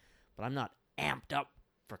entertaining. But I'm not amped up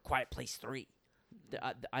for Quiet Place 3.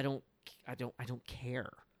 I don't care.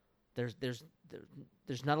 There's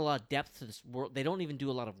not a lot of depth to this world. They don't even do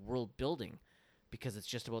a lot of world building because it's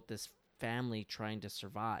just about this family trying to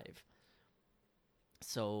survive.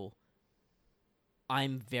 So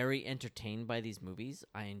I'm very entertained by these movies.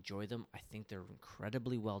 I enjoy them. I think they're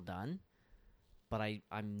incredibly well done. But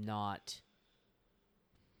I'm not.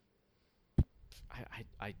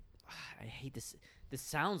 I hate this. This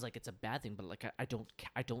sounds like it's a bad thing, but like I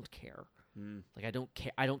don't care. Like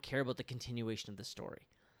I don't care about the continuation of the story.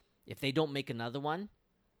 If they don't make another one,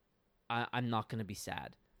 I'm not going to be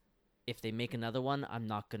sad. If they make another one, I'm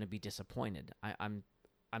not going to be disappointed. I'm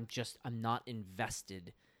not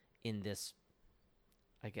invested in this.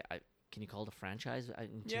 Can you call it a franchise?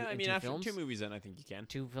 After films? 2 movies in, I think you can.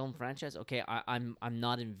 2-film franchise. Okay, I'm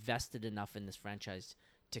not invested enough in this franchise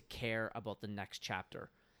to care about the next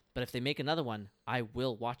chapter. But if they make another one, I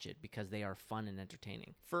will watch it because they are fun and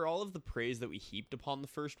entertaining. For all of the praise that we heaped upon the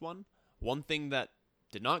first one thing that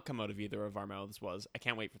did not come out of either of our mouths was, I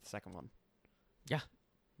can't wait for the second one. Yeah.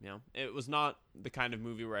 You know, it was not the kind of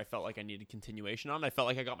movie where I felt like I needed continuation on. I felt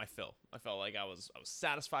like I got my fill. I felt like I was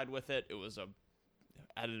satisfied with it. It was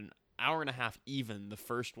at an hour and a half even. The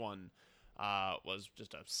first one was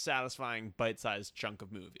just a satisfying bite-sized chunk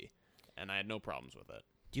of movie, and I had no problems with it.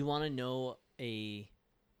 Do you want to know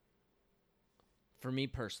for me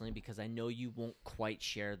personally, because I know you won't quite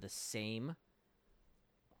share the same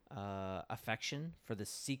affection for the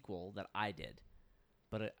sequel that I did,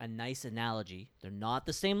 but a nice analogy. They're not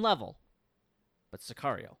the same level, but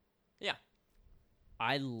Sicario. Yeah.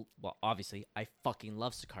 Obviously, I fucking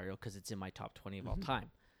love Sicario because it's in my top 20 of all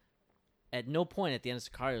time. At no point at the end of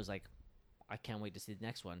Sicario was like, I can't wait to see the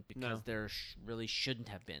next one because there really shouldn't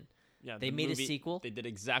have been. Yeah, they made a sequel. They did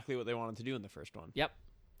exactly what they wanted to do in the first one. Yep.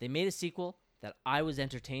 They made a sequel that I was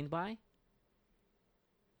entertained by,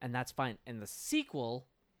 and that's fine. And the sequel,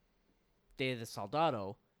 Day of the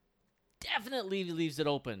Soldado, definitely leaves it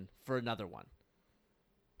open for another one.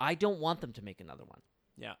 I don't want them to make another one.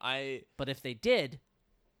 Yeah, But if they did,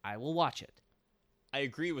 I will watch it. I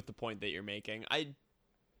agree with the point that you're making.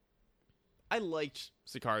 I liked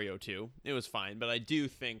Sicario 2. It was fine, but I do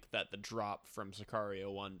think that the drop from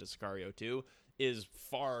Sicario 1 to Sicario 2 is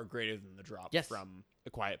far greater than the drop from A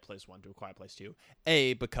Quiet Place 1 to A Quiet Place 2.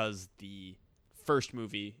 A, because the first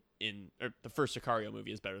the first Sicario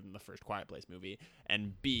movie is better than the first Quiet Place movie,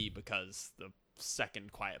 and B, because the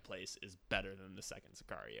second Quiet Place is better than the second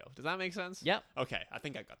Sicario. Does that make sense? Yep. Okay, I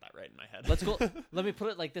think I got that right in my head. Let's go. Let me put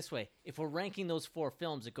it like this way. If we're ranking those 4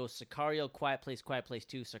 films, it goes Sicario, Quiet Place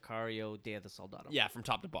 2, Sicario, Day of the Soldado. Yeah, from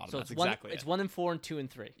top to bottom. So that's exactly it. It's 1 and 4 and 2 and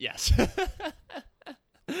 3. Yes.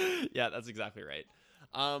 Yeah, that's exactly right.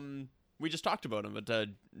 We just talked about him, but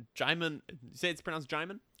Jaimin, say it's pronounced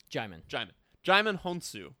Jaimin? Jaimin. Jaimin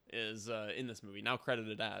Honsu is in this movie, now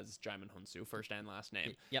credited as Jaimin Honsu, first and last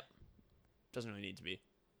name. Yep. Doesn't really need to be.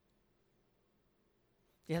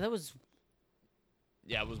 Yeah, that was...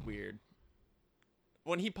 Yeah, it was weird.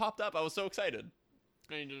 When he popped up, I was so excited.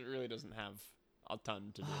 And he really doesn't have a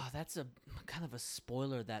ton to do. Oh, that's a kind of a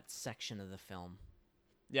spoiler, that section of the film.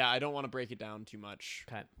 Yeah, I don't want to break it down too much.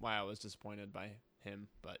 Okay. Why I was disappointed by him,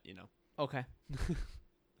 but you know. Okay.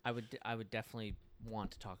 I would definitely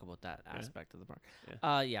want to talk about that aspect of the part.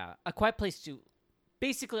 Yeah. A Quiet Place 2.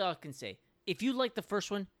 Basically, all I can say, if you like the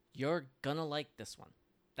first one, you're gonna like this one.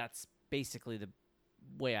 That's basically the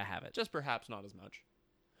way I have it. Just perhaps not as much.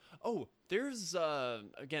 Oh, there's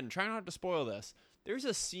again, try not to spoil this. There's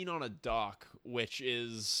a scene on a dock which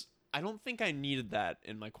is, I don't think I needed that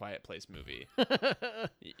in my Quiet Place movie.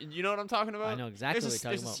 You know what I'm talking about? I know exactly what you're talking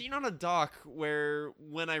about. There's a scene on a dock where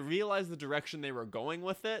when I realized the direction they were going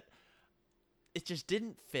with it, it just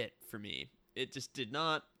didn't fit for me. It just didn't.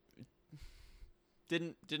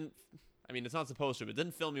 I mean, it's not supposed to, but it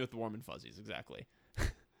didn't fill me with the warm and fuzzies exactly.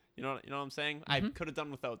 You know what I'm saying? Mm-hmm. I could have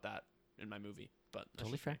done without that in my movie, but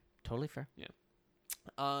totally fair. Yeah.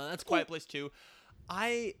 That's Quiet Place 2.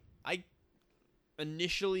 I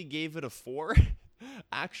initially gave it a 4,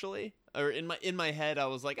 actually. Or in my head, I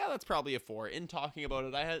was like, oh, that's probably a 4. In talking about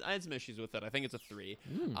it, I had some issues with it. I think it's a 3.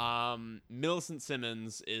 Millicent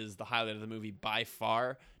Simmons is the highlight of the movie by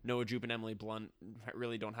far. Noah Jupe and Emily Blunt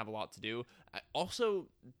really don't have a lot to do. I also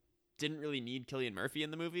didn't really need Cillian Murphy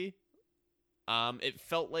in the movie. It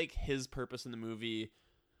felt like his purpose in the movie,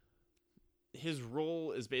 his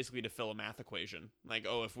role is basically to fill a math equation. Like,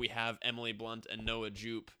 oh, if we have Emily Blunt and Noah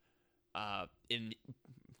Jupe in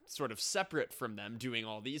sort of separate from them doing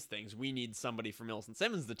all these things. We need somebody from Millicent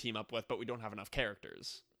Simmons to team up with, but we don't have enough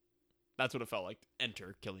characters. That's what it felt like.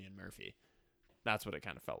 Enter Cillian Murphy. That's what it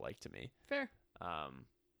kind of felt like to me. Fair. But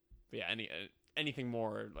yeah, anything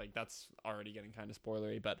more, like, that's already getting kind of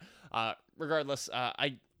spoilery. But regardless,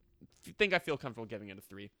 I think I feel comfortable giving it a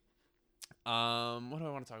 3. What do I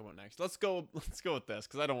want to talk about next? Let's go with this,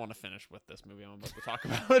 because I don't want to finish with this movie I'm about to talk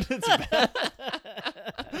about. It's bad.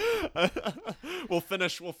 We'll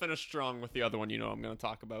finish strong with the other one I'm going to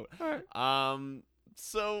talk about. All right.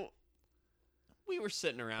 So we were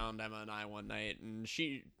sitting around, Emma and I, one night, and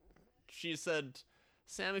she said,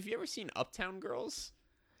 "Sam, have you ever seen Uptown Girls?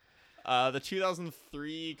 The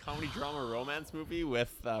 2003 comedy drama romance movie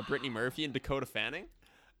with Brittany Murphy and Dakota Fanning?"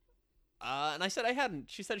 And I said I hadn't.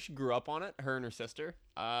 She said she grew up on it, her and her sister.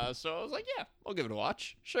 So I was like, yeah, I'll give it a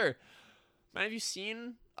watch. Sure. Man, have you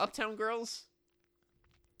seen Uptown Girls?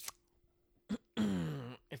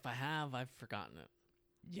 If I have, I've forgotten it.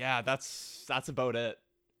 Yeah, that's about it.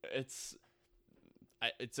 It's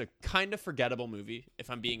a kind of forgettable movie, if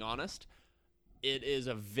I'm being honest. It is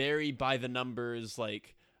a very by the numbers,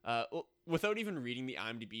 like, without even reading the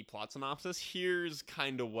IMDb plot synopsis, here's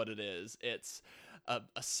kind of what it is. It's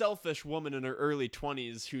a selfish woman in her early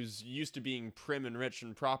 20s who's used to being prim and rich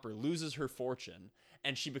and proper, loses her fortune,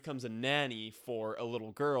 and she becomes a nanny for a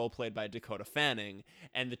little girl played by Dakota Fanning,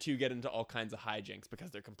 and the two get into all kinds of hijinks because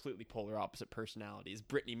they're completely polar opposite personalities.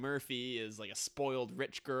 Brittany Murphy is like a spoiled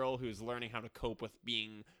rich girl who's learning how to cope with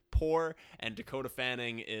being poor, and Dakota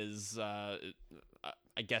Fanning is, I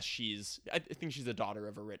think she's a daughter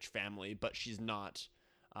of a rich family, but she's not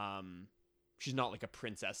like a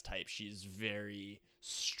princess type. She's very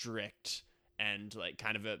strict and like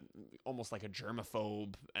kind of almost like a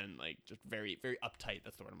germaphobe and like just very, very uptight.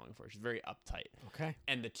 That's the word I'm looking for. She's very uptight. Okay.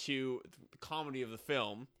 And the comedy of the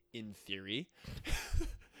film, in theory,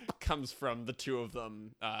 comes from the two of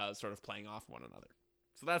them sort of playing off one another.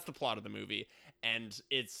 So that's the plot of the movie, and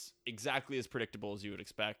it's exactly as predictable as you would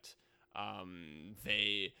expect.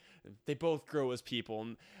 They both grow as people,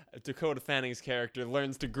 and Dakota Fanning's character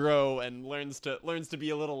learns to grow and learns to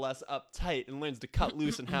be a little less uptight and learns to cut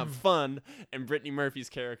loose and have fun, and Brittany Murphy's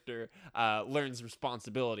character learns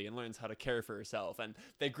responsibility and learns how to care for herself, and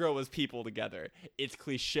they grow as people together. It's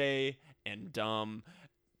cliche and dumb,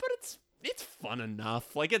 but it's fun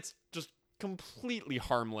enough. Like, it's just completely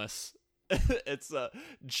harmless. It's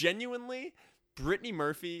genuinely, Brittany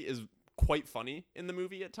Murphy is quite funny in the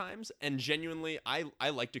movie at times, and genuinely I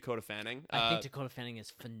like Dakota Fanning. I think Dakota Fanning is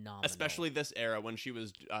phenomenal, especially this era when she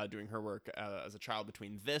was doing her work as a child.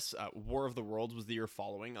 Between this, War of the Worlds was the year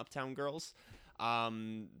following Uptown Girls.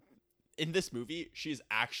 In this movie, she's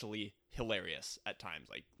actually hilarious at times,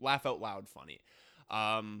 like laugh out loud funny.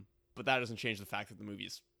 But that doesn't change the fact that the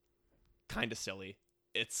movie's kind of silly.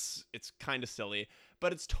 It's kind of silly,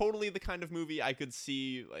 but it's totally the kind of movie I could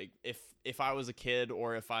see, like, if I was a kid,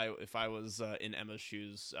 or if I was in Emma's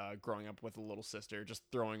shoes, growing up with a little sister, just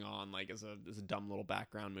throwing on like as a dumb little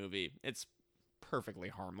background movie. It's perfectly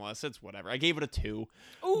harmless. It's whatever. I gave it a 2.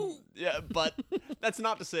 Ooh, yeah, but that's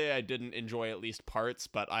not to say I didn't enjoy at least parts.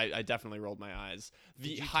 But I definitely rolled my eyes.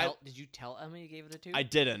 Did you tell Emma you gave it a 2? I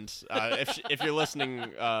didn't. If you're listening,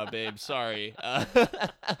 babe, sorry.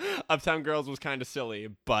 Uptown Girls was kind of silly,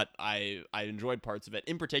 but I enjoyed parts of it.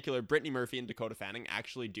 In particular, Brittany Murphy and Dakota Fanning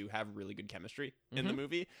actually do have really good chemistry in the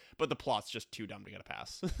movie, but the plot's just too dumb to get a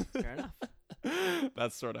pass. Fair enough.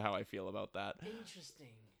 That's sort of how I feel about that. Interesting.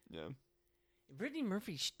 Yeah. Brittany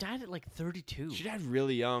Murphy, she died at like 32. She died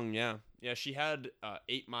really young, yeah. Yeah, she had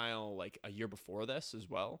 8 Mile like a year before this as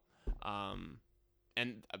well.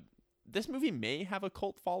 And this movie may have a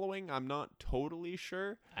cult following. I'm not totally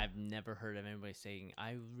sure. I've never heard of anybody saying,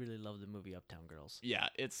 I really love the movie Uptown Girls. Yeah,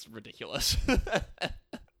 it's ridiculous.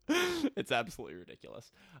 It's absolutely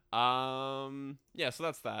ridiculous. Yeah, so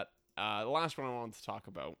that's that. The last one I wanted to talk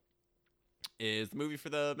about is the movie for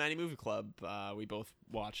the Manny Movie Club. We both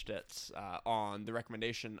watched it on the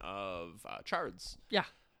recommendation of Chard's. Yeah.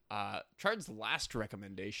 Chard's last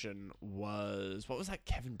recommendation was, what was that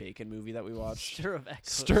Kevin Bacon movie that we watched? Stir of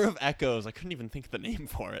Echoes. Stir of Echoes. I couldn't even think of the name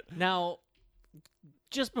for it. Now,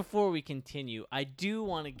 just before we continue, I do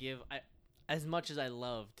want to give, as much as I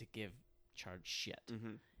love to give Chard shit,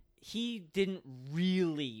 he didn't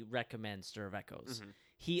really recommend Stir of Echoes.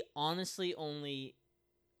 He honestly only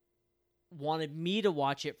wanted me to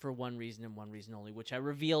watch it for one reason and one reason only, which I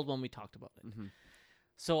revealed when we talked about it.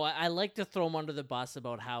 So I like to throw him under the bus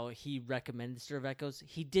about how he recommended Stir of Echoes.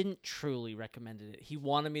 He didn't truly recommend it. He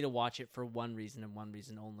wanted me to watch it for one reason and one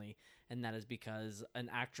reason only, and that is because an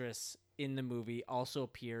actress in the movie also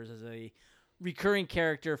appears as a recurring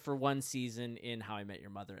character for one season in How I Met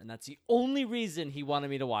Your Mother, and that's the only reason he wanted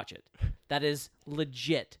me to watch it. That is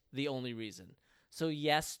legit the only reason. So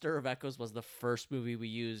yes, Stir of Echoes was the first movie we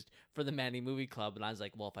used for the Manny Movie Club, and I was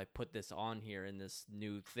like, well, if I put this on here in this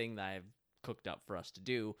new thing that I've cooked up for us to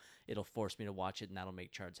do, it'll force me to watch it, and that'll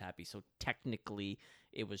make Chards happy. So technically,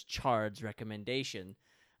 it was Chards' recommendation,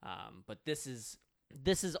 but this is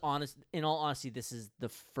honest. In all honesty, this is the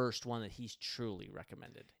first one that he's truly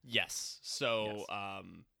recommended. Yes. So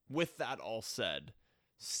with that all said,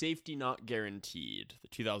 Safety Not Guaranteed, the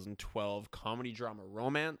 2012 comedy drama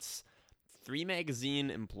romance. 3 magazine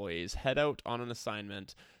employees head out on an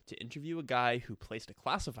assignment to interview a guy who placed a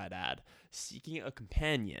classified ad seeking a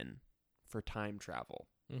companion for time travel.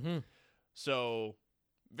 Mm-hmm. So,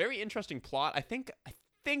 very interesting plot. I think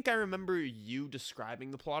I remember you describing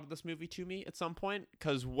the plot of this movie to me at some point,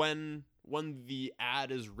 because when the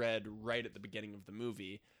ad is read right at the beginning of the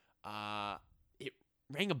movie, it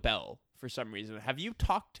rang a bell for some reason. Have you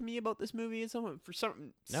talked to me about this movie at some point?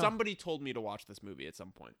 No. Somebody told me to watch this movie at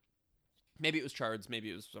some point. Maybe it was Chards, maybe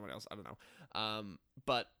it was someone else. I don't know.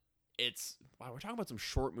 But we're talking about some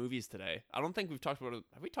short movies today. I don't think have we talked about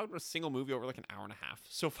a single movie over like an hour and a half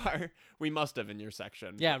so far? We must have in your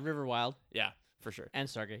section. Yeah, River Wild. Yeah, for sure. And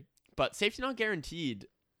Stargate. But Safety Not Guaranteed,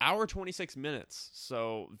 hour 26 minutes.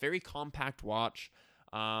 So very compact watch.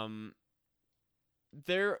 There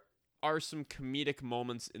are some comedic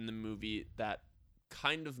moments in the movie that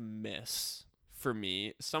kind of miss for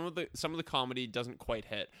me. Some of the comedy doesn't quite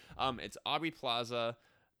hit. It's Aubrey Plaza,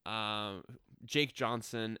 Jake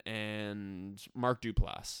Johnson, and Mark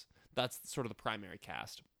Duplass. That's sort of the primary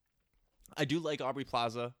cast. I do like Aubrey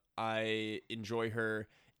Plaza. I enjoy her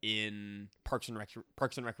in Parks and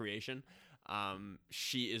Recreation.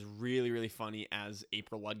 She is really, really funny as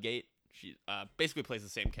April Ludgate. She basically plays the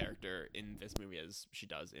same character in this movie as she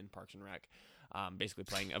does in Parks and Rec, basically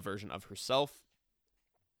playing a version of herself.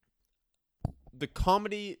 The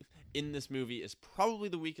comedy in this movie is probably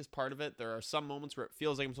the weakest part of it. There are some moments where it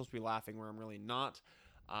feels like I'm supposed to be laughing where I'm really not.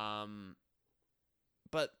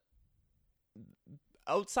 But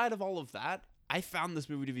outside of all of that, I found this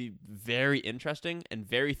movie to be very interesting and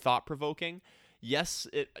very thought-provoking. Yes,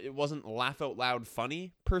 it wasn't laugh out loud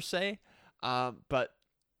funny per se, but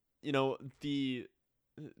you know, the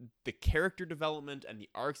character development and the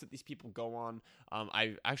arcs that these people go on.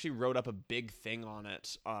 I actually wrote up a big thing on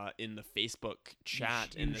it in the Facebook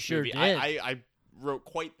chat in this movie. Did. I wrote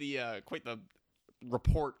quite the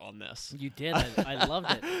report on this. You did. I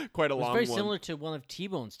loved it. Quite a long one. It's very similar to one of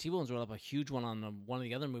T-Bone's. T-Bone's wrote up a huge one on one of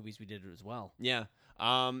the other movies we did as well. Yeah.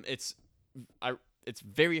 It's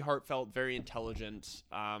very heartfelt, very intelligent.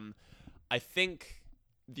 I think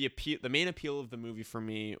the main appeal of the movie for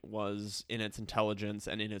me was in its intelligence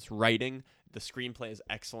and in its writing. The screenplay is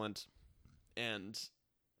excellent, and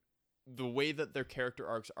the way that their character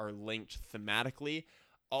arcs are linked thematically.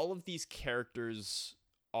 All of these characters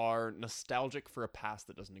are nostalgic for a past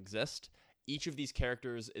that doesn't exist. Each of these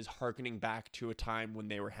characters is hearkening back to a time when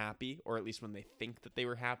they were happy, or at least when they think that they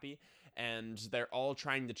were happy, and they're all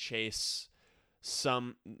trying to chase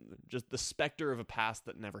just the specter of a past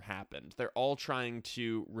that never happened. They're all trying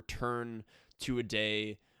to return to a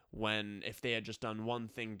day when, if they had just done one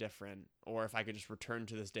thing different, or if I could just return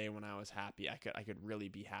to this day when I was happy, I could really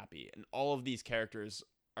be happy. And all of these characters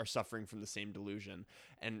are suffering from the same delusion.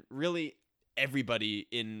 And really, everybody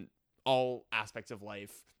in all aspects of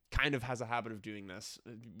life kind of has a habit of doing this.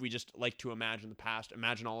 We just like to imagine the past,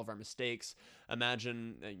 imagine all of our mistakes,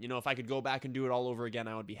 imagine, if I could go back and do it all over again,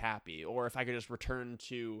 I would be happy. Or if I could just return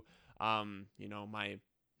to, my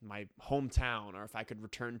hometown, or if I could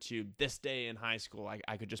return to this day in high school,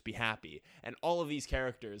 I could just be happy. And all of these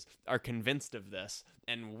characters are convinced of this.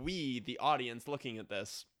 And we, the audience looking at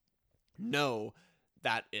this, know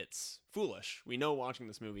that it's foolish. We know watching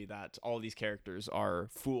this movie that all these characters are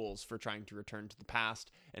fools for trying to return to the past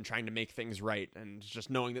and trying to make things right, and just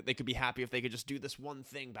knowing that they could be happy if they could just do this one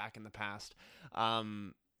thing back in the past.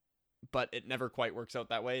 But it never quite works out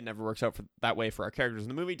that way. It never works out that way for our characters in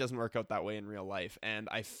the movie. It doesn't work out that way in real life. And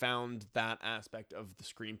I found that aspect of the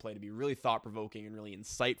screenplay to be really thought-provoking and really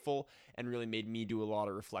insightful, and really made me do a lot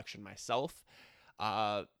of reflection myself.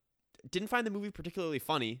 Didn't find the movie particularly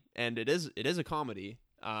funny, and it is a comedy,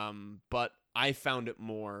 but I found it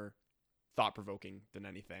more thought-provoking than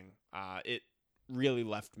anything. It really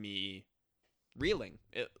left me reeling.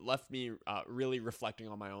 It left me really reflecting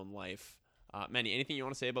on my own life. Manny, anything you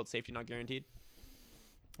want to say about Safety Not Guaranteed?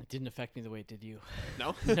 It didn't affect me the way it did you.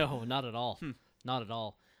 No? No, not at all. Not at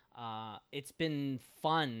all. It's been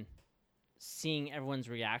fun seeing everyone's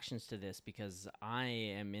reactions to this, because I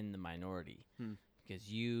am in the minority. because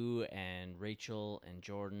you and Rachel and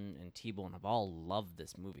Jordan and T-Bone have all loved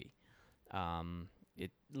this movie.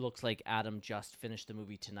 It looks like Adam just finished the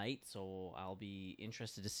movie tonight, so I'll be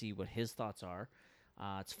interested to see what his thoughts are.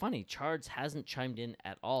 It's funny, Chards hasn't chimed in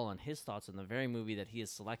at all on his thoughts on the very movie that he has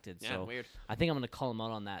selected. Yeah, so weird. I think I'm going to call him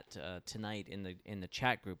out on that tonight in the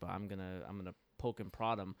chat group. I'm gonna poke and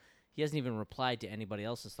prod him. He hasn't even replied to anybody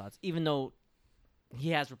else's thoughts, even though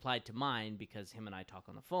he has replied to mine because him and I talk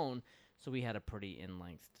on the phone. So we had a pretty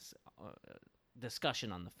in-length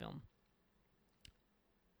discussion on the film.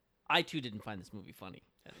 I too didn't find this movie funny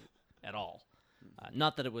at all.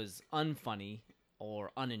 Not that it was unfunny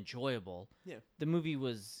or unenjoyable. Yeah. The movie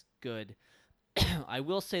was good. I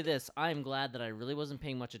will say this. I'm glad that I really wasn't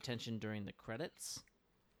paying much attention during the credits.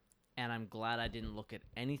 And I'm glad I didn't look at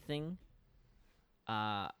anything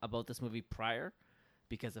about this movie prior.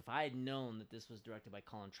 Because if I had known that this was directed by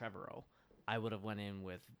Colin Trevorrow, I would have went in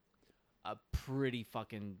with I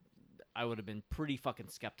would have been pretty fucking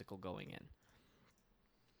skeptical going in.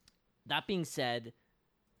 That being said,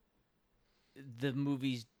 the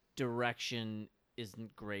movie's direction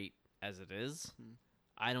isn't great as it is.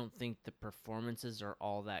 I don't think the performances are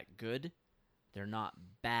all that good. They're not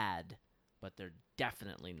bad, but they're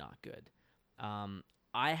definitely not good.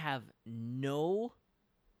 I have no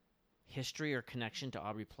history or connection to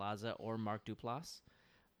Aubrey Plaza or Mark Duplass.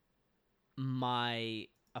 My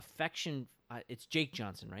affection, it's Jake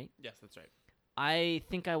Johnson, right? Yes, that's right. I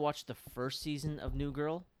think I watched the first season of New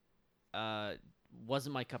Girl.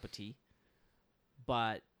 Wasn't my cup of tea,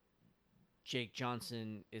 but Jake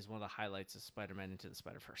Johnson is one of the highlights of Spider-Man Into the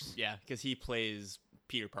Spider-Verse. Yeah, because he plays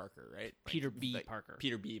Peter Parker, right? Peter B. Parker.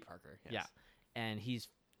 Peter B. Parker, yes. Yeah, and he's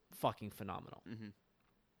fucking phenomenal. Mm-hmm.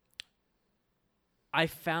 I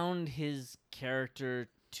found his character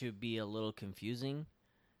to be a little confusing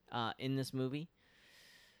in this movie.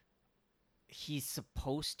 He's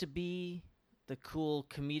supposed to be the cool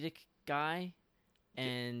comedic guy,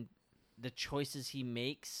 and the choices he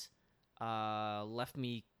makes left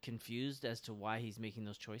me confused as to why he's making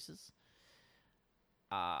those choices.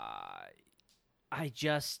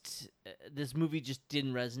 This movie just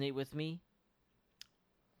didn't resonate with me.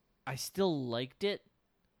 I still liked it,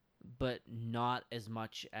 but not as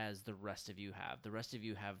much as the rest of you have. The rest of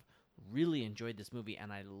you have really enjoyed this movie,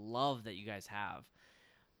 and I love that you guys have.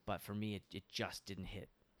 But for me, it just didn't hit.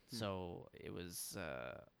 So it was...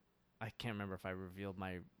 I can't remember if I revealed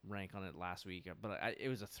my rank on it last week, but it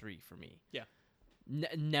was a 3 for me. Yeah.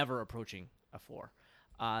 Never approaching a 4.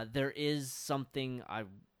 There is something I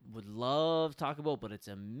would love to talk about, but it's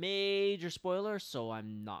a major spoiler, so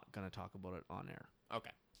I'm not going to talk about it on air. Okay.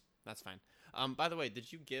 That's fine. By the way,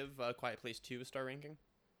 did you give Quiet Place 2 a star ranking?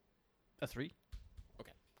 A 3?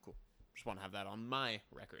 Okay, cool. Just want to have that on my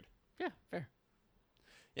record. Yeah, fair.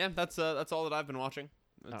 Yeah, that's all that I've been watching.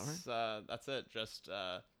 That's right. That's it. Just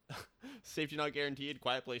Safety Not Guaranteed,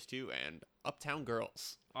 Quiet Place 2, and Uptown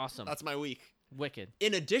Girls. Awesome. That's my week. Wicked.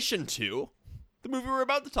 In addition to the movie we're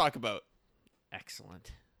about to talk about.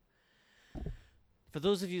 Excellent. For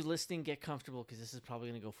those of you listening, get comfortable because this is probably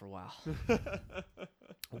going to go for a while.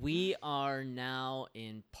 We are now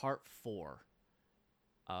in part 4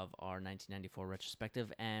 of our 1994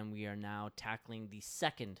 retrospective, and we are now tackling the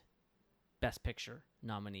second Best Picture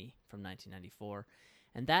nominee from 1994,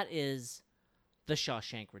 and that is The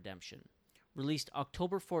Shawshank Redemption. Released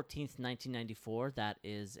October 14th, 1994. That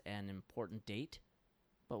is an important date,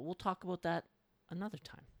 but we'll talk about that another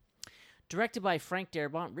time. Directed by Frank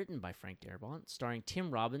Darabont, written by Frank Darabont, starring Tim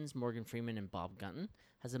Robbins, Morgan Freeman, and Bob Gunton,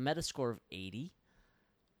 has a Metascore of 80.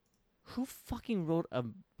 Who fucking wrote a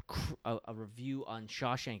review on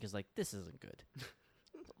Shawshank is like, this isn't good?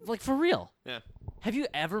 Like, for real. Yeah. Have you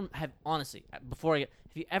ever met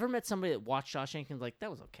somebody that watched Shawshank and was like, that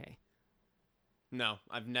was okay? No,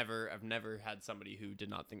 I've never had somebody who did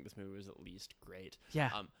not think this movie was at least great. Yeah.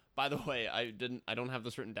 By the way, I don't have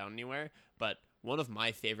this written down anywhere, but one of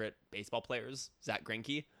my favorite baseball players, Zach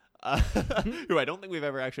Greinke, who I don't think we've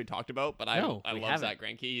ever actually talked about, but I love Zach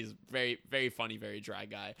Greinke. He's very, very funny, very dry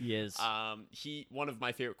guy. He is. One of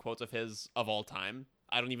my favorite quotes of his of all time.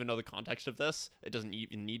 I don't even know the context of this. It doesn't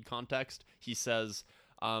even need context. He says,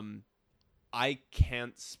 I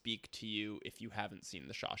can't speak to you if you haven't seen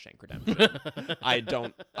The Shawshank Redemption. I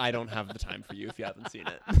don't have the time for you if you haven't seen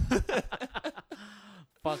it.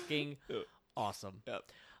 Fucking awesome.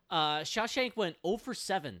 Yep. Shawshank went 0 for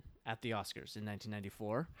 7 at the Oscars in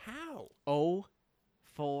 1994. How? 0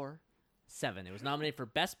 for 7. It was nominated for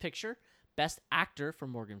Best Picture, Best Actor for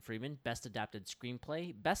Morgan Freeman, Best Adapted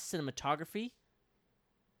Screenplay, Best Cinematography.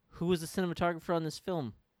 Who was the cinematographer on this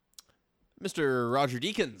film? Mr. Roger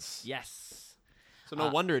Deakins. Yes. So no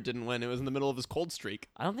wonder it didn't win. It was in the middle of his cold streak.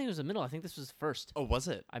 I don't think it was the middle. I think this was first. Oh, was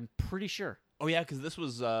it? I'm pretty sure. Oh yeah, because this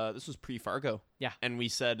was pre-Fargo. Yeah. And we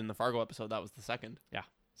said in the Fargo episode that was the second. Yeah.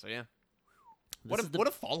 So yeah. What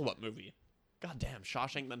a follow-up movie. God damn,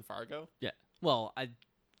 Shawshank then Fargo? Yeah. Well,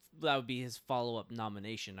 that would be his follow-up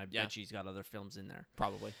nomination. I bet you he's got other films in there.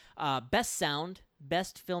 Probably. Best sound,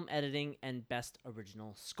 best film editing, and best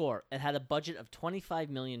original score. It had a budget of $25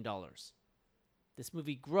 million. This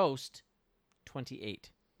movie grossed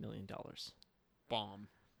 $28 million. Bomb.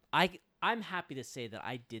 I'm happy to say that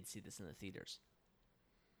I did see this in the theaters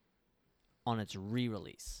on its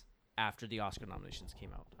re-release after the Oscar nominations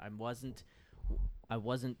came out. I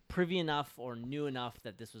wasn't privy enough or knew enough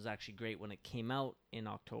that this was actually great when it came out in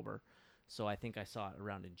October. So I think I saw it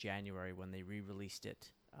around in January when they re-released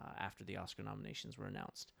it after the Oscar nominations were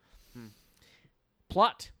announced.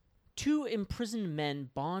 Plot. 2 imprisoned men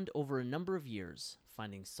bond over a number of years,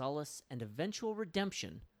 finding solace and eventual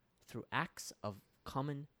redemption through acts of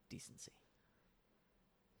common decency.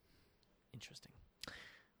 Interesting.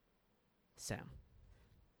 Sam,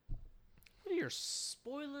 what are your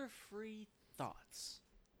spoiler-free thoughts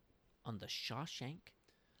on the Shawshank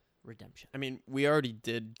Redemption? I mean, we already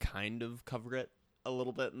did kind of cover it a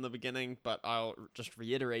little bit in the beginning, but I'll just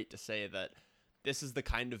reiterate to say that this is the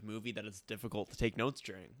kind of movie that it's difficult to take notes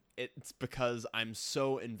during. It's because I'm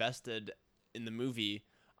so invested in the movie.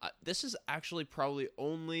 This is actually probably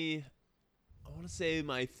only, I want to say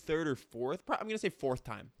my third or fourth. I'm going to say fourth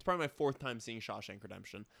time. It's probably my fourth time seeing Shawshank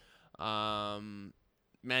Redemption.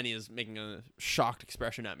 Manny is making a shocked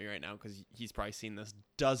expression at me right now because he's probably seen this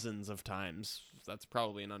dozens of times. That's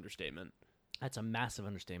probably an understatement. That's a massive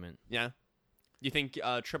understatement. Yeah? You think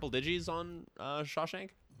triple digits on Shawshank?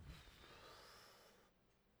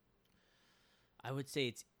 I would say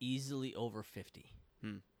it's easily over 50.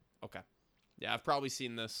 Okay. Yeah, I've probably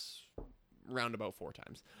seen this round about 4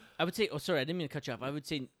 times. I would say, oh, sorry, I didn't mean to cut you off. I would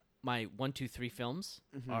say my 1, 2, 3 films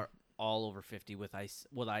are all over 50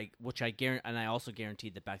 which I guarantee, and I also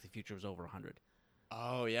guaranteed that Back to the Future was over 100.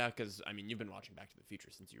 Oh, yeah, because, I mean, you've been watching Back to the Future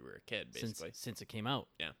since you were a kid, basically. Since it came out.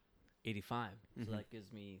 Yeah. 85. So that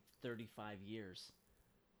gives me 35 years.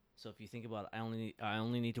 So if you think about it, I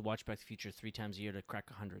only need to watch Back to the Future 3 times a year to crack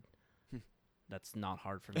 100. That's not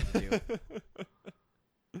hard for me to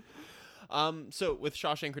do. So with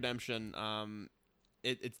Shawshank Redemption,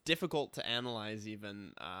 it's difficult to analyze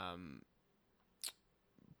even,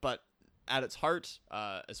 but at its heart,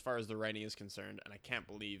 as far as the writing is concerned, and I can't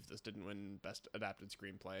believe this didn't win Best Adapted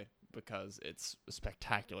Screenplay because it's a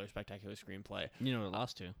spectacular, spectacular screenplay. You know what it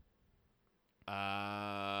lost to?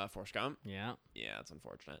 Forrest Gump? Yeah. Yeah, it's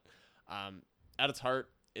unfortunate. At its heart,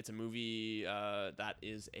 it's a movie that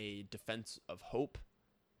is a defense of hope.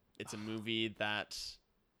 It's a movie that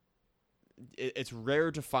it's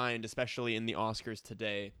rare to find, especially in the Oscars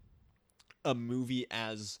today, a movie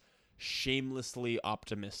as shamelessly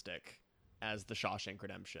optimistic as The Shawshank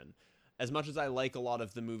Redemption. As much as I like a lot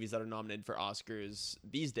of the movies that are nominated for Oscars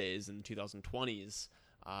these days in 2020s,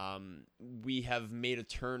 we have made a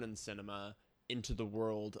turn in cinema into the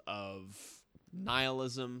world of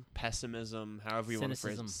nihilism, pessimism, however you want to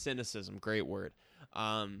phrase it. Cynicism, great word.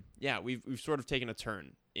 Yeah, we've sort of taken a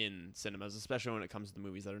turn in cinemas, especially when it comes to the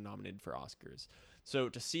movies that are nominated for Oscars. So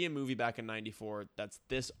to see a movie back in '94 that's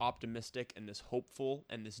this optimistic and this hopeful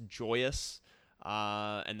and this joyous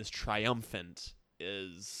and this triumphant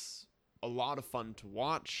is a lot of fun to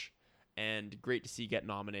watch and great to see get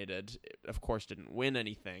nominated. It, of course, didn't win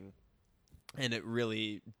anything, and it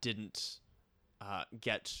really didn't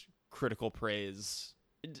get critical praise.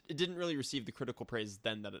 It didn't really receive the critical praise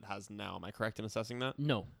then that it has now. Am I correct in assessing that?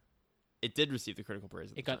 No. It did receive the critical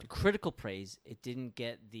praise. It got the critical praise. It didn't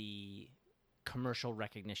get the commercial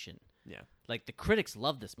recognition. Yeah. Like, the critics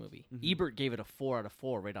loved this movie. Ebert gave it a 4 out of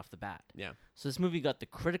 4 right off the bat. Yeah. So this movie got the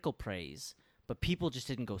critical praise, but people just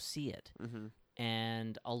didn't go see it.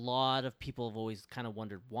 And a lot of people have always kind of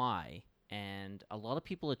wondered why. And a lot of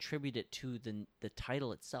people attribute it to the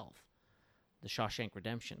title itself, The Shawshank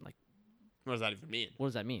Redemption. Like, what does that even mean? what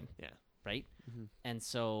does that mean? Yeah. Right? And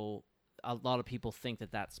so a lot of people think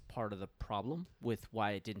that that's part of the problem with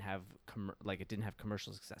why it didn't have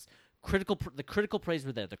commercial success. The critical praise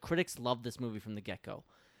were there. The critics loved this movie from the get-go.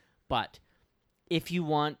 But if you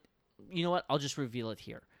want, you know what? I'll just reveal it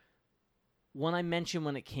here. When I mentioned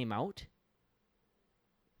when it came out,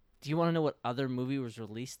 do you want to know what other movie was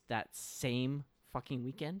released that same fucking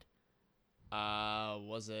weekend?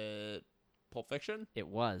 Was it Pulp Fiction? It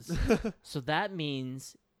was. So that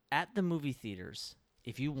means at the movie theaters,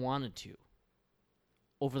 if you wanted to,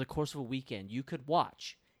 over the course of a weekend, you could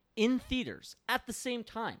watch in theaters at the same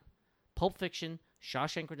time Pulp Fiction,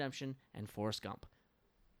 Shawshank Redemption, and Forrest Gump.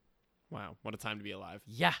 Wow, what a time to be alive.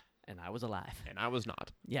 Yeah, and I was alive. And I was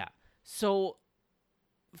not. Yeah. So,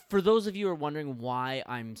 for those of you who are wondering why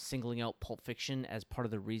I'm singling out Pulp Fiction as part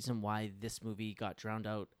of the reason why this movie got drowned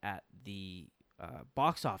out at the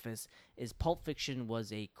box office, is Pulp Fiction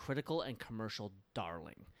was a critical and commercial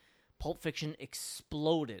darling. Pulp Fiction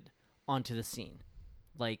exploded onto the scene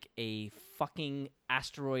like a fucking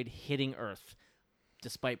asteroid hitting Earth,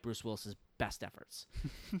 despite Bruce Willis's best efforts.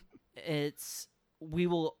 We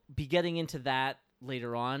will be getting into that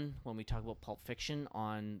later on when we talk about Pulp Fiction,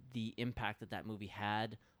 on the impact that movie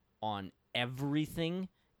had on everything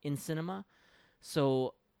in cinema.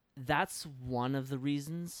 So that's one of the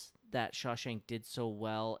reasons that Shawshank did so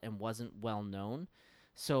well and wasn't well known.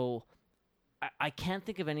 So I can't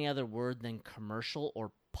think of any other word than commercial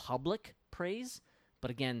or public praise.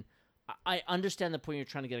 But again, I understand the point you're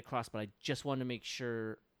trying to get across, but I just want to make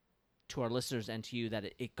sure to our listeners and to you that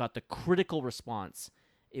it got the critical response.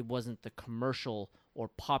 It wasn't the commercial or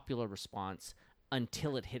popular response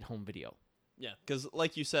until it hit home video. Yeah, because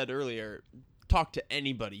like you said earlier, talk to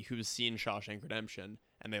anybody who's seen Shawshank Redemption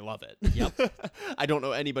and they love it. Yep. I don't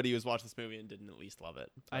know anybody who's watched this movie and didn't at least love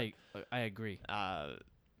it. I agree.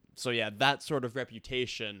 So yeah, that sort of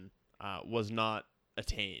reputation was not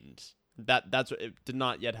attained. That's what it did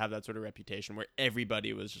not yet have, that sort of reputation where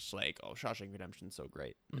everybody was just like, "Oh, Shawshank Redemption's so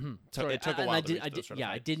great." Mm-hmm. It took a while.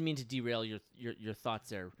 I didn't mean to derail your thoughts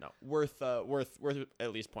there. No, worth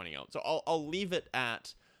at least pointing out. So I'll leave it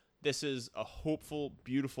at, this is a hopeful,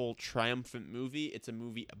 beautiful, triumphant movie. It's a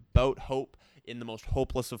movie about hope in the most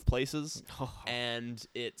hopeless of places, and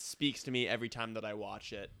it speaks to me every time that I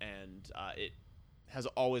watch it, and it has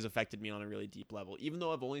always affected me on a really deep level. Even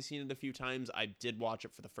though I've only seen it a few times, I did watch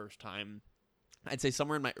it for the first time, I'd say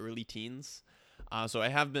somewhere in my early teens. So I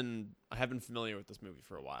have been familiar with this movie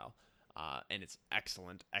for a while, and it's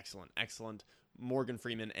excellent. Morgan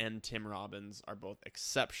Freeman and Tim Robbins are both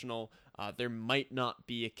exceptional. There might not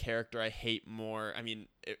be a character I hate more. I mean,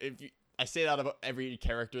 I say that about every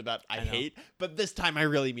character that I hate, but this time I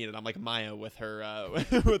really mean it. I'm like Maya with her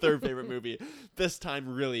with her favorite movie. This time,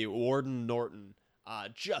 really, Warden Norton.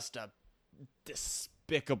 Just a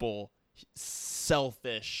despicable,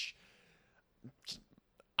 selfish,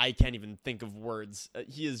 I can't even think of words.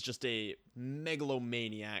 He is just a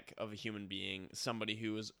megalomaniac of a human being, somebody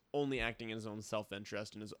who is only acting in his own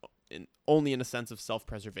self-interest and is only in a sense of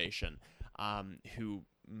self-preservation, who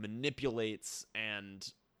manipulates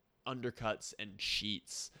and undercuts and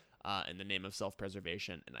cheats in the name of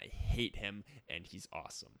self-preservation, and I hate him, and he's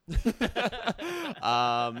awesome.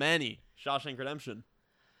 Manny, Shawshank Redemption.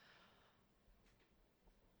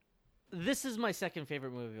 This is my second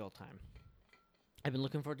favorite movie of all time. I've been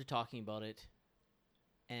looking forward to talking about it,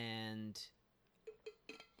 and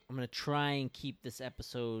I'm going to try and keep this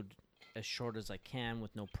episode as short as I can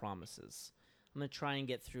with no promises. I'm going to try and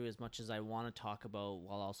get through as much as I want to talk about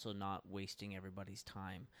while also not wasting everybody's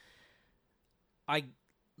time.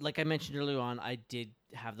 Like I mentioned earlier on, I did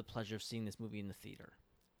have the pleasure of seeing this movie in the theater.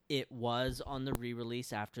 It was on the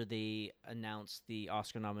re-release after they announced the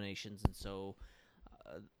Oscar nominations, and so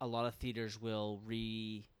a lot of theaters will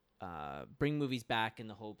bring movies back in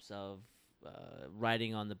the hopes of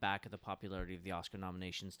riding on the back of the popularity of the Oscar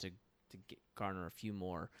nominations to garner a few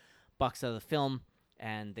more bucks out of the film,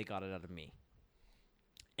 and they got it out of me.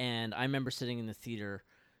 And I remember sitting in the theater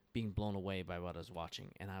being blown away by what I was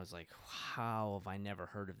watching, and I was like, how have I never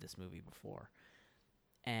heard of this movie before?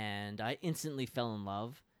 And I instantly fell in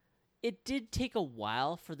love. It did take a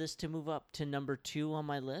while for this to move up to number 2 on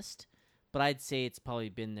my list, but I'd say it's probably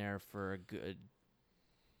been there for a good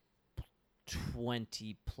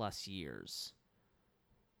 20 plus years.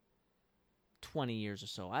 20 years or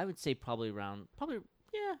so. I would say probably about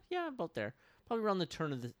there. Probably around the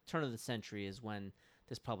turn of the century is when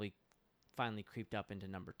this probably finally creeped up into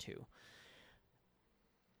number 2.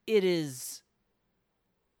 It is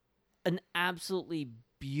an absolutely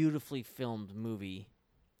beautifully filmed movie,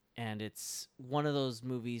 and it's one of those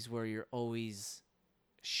movies where you're always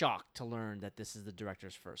shocked to learn that this is the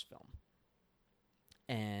director's first film.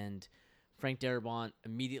 And Frank Darabont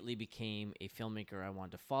immediately became a filmmaker I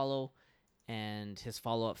wanted to follow, and his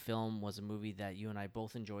follow-up film was a movie that you and I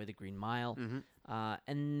both enjoy, The Green Mile,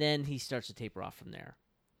 and then he starts to taper off from there.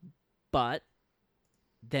 But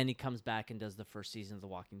then he comes back and does the first season of The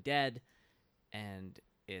Walking Dead, and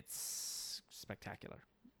it's spectacular.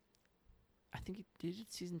 I think he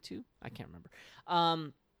did season 2. I can't remember.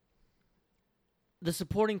 The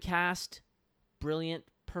supporting cast, brilliant,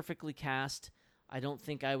 perfectly cast. I don't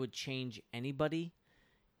think I would change anybody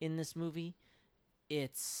in this movie.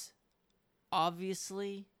 It's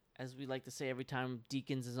obviously, as we like to say every time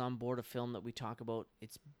Deakins is on board a film that we talk about,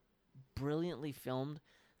 it's brilliantly filmed.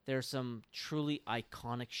 There's some truly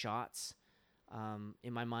iconic shots.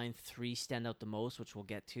 In my mind, 3 stand out the most, which we'll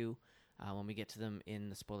get to when we get to them in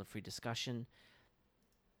the spoiler-free discussion.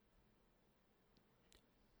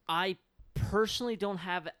 I personally don't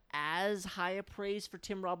have as high a praise for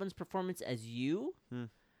Tim Robbins' performance as you,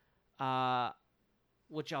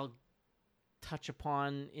 which I'll touch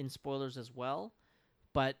upon in spoilers as well.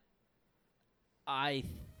 But I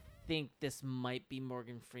think this might be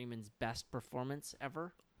Morgan Freeman's best performance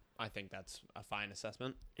ever. I think that's a fine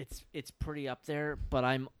assessment. It's pretty up there, but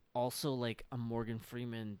I'm also like a Morgan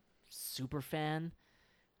Freeman super fan.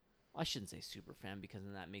 I shouldn't say super fan because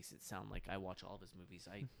then that makes it sound like I watch all of his movies.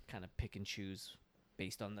 I kind of pick and choose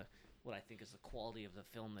based on what I think is the quality of the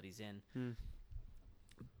film that he's in.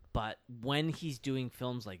 But when he's doing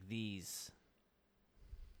films like these,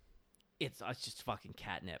 it's just fucking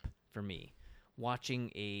catnip for me.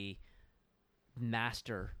 Watching a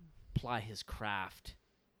master ply his craft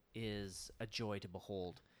is a joy to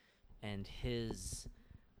behold, and his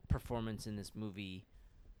performance in this movie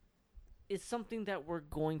is something that we're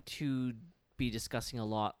going to be discussing a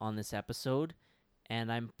lot on this episode,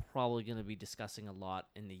 and I'm probably going to be discussing a lot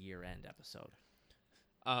in the year-end episode.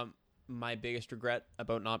 My biggest regret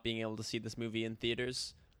about not being able to see this movie in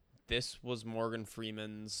theaters, this was Morgan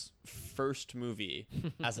Freeman's first movie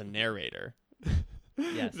as a narrator.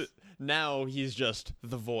 Yes. Now he's just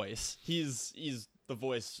the voice. He's the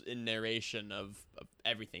voice in narration of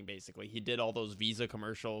everything, basically. He did all those Visa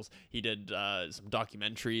commercials. He did some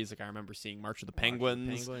documentaries. Like I remember seeing March of the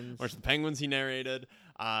Penguins. March of the Penguins he narrated.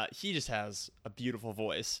 He just has a beautiful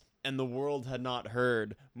voice. And the world had not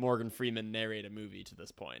heard Morgan Freeman narrate a movie to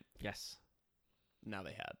this point. Yes. Now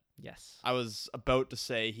they had. Yes. I was about to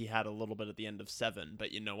say he had a little bit at the end of 7,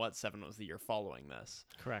 but you know what? 7 was the year following this.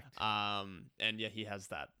 Correct. And yeah, he has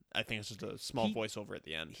that. I think it's just a small voiceover at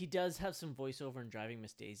the end. He does have some voiceover in Driving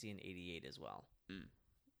Miss Daisy in 88 as well.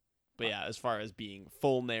 But yeah, as far as being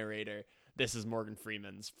full narrator, this is Morgan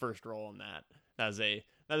Freeman's first role in that.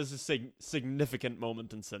 That is a significant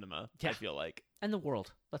moment in cinema, I feel like. And the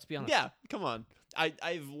world, let's be honest. Yeah, come on.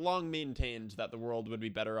 I've long maintained that the world would be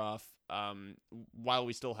better off while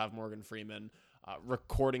we still have Morgan Freeman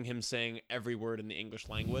recording him saying every word in the English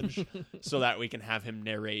language so that we can have him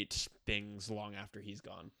narrate things long after he's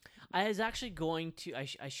gone. I was actually going to...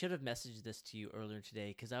 I should have messaged this to you earlier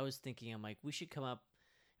today because I was thinking, I'm like, we should come up...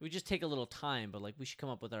 We just take a little time, but like we should come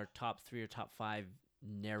up with our top 3 or top 5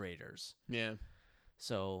 narrators. Yeah.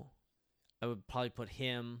 So I would probably put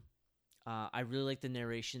him... I really like the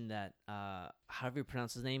narration that, however you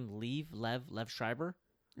pronounce his name, Lev Schreiber.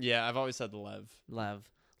 Yeah, I've always said the Lev.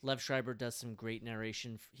 Lev Schreiber does some great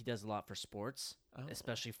narration. He does a lot for sports,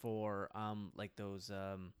 especially for like those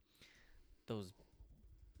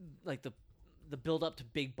like the build up to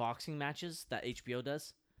big boxing matches that HBO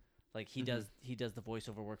does. Like he does the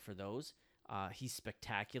voiceover work for those. He's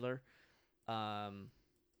spectacular.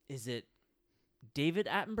 Is it David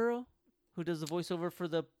Attenborough who does the voiceover for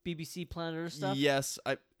the BBC Planet Earth stuff? Yes,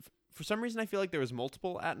 for some reason I feel like there was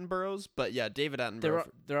multiple Attenboroughs, but yeah, David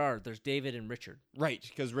Attenborough. There's David and Richard. Right,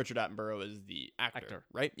 because Richard Attenborough is the actor.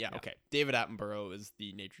 Right? Yeah, okay. David Attenborough is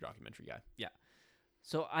the nature documentary guy. Yeah.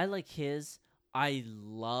 So I like his. I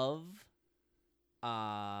love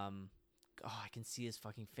I can see his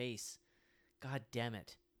fucking face. God damn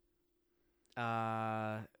it.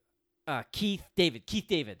 Keith David.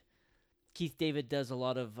 Keith David does a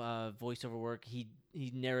lot of voiceover work. He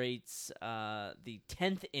narrates the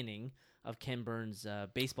 10th inning of Ken Burns'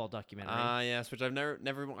 baseball documentary. Yes, which I've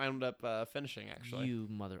never wound up finishing, actually. You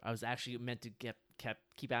mother. I was actually meant to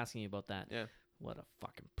keep asking you about that. Yeah. What a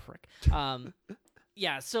fucking prick.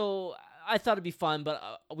 Yeah, so I thought it'd be fun, but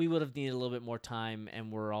we would have needed a little bit more time, and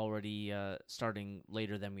we're already starting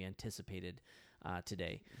later than we anticipated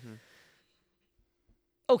today. Mm-hmm.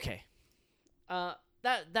 Okay.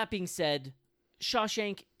 That being said,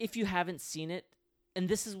 Shawshank, if you haven't seen it, and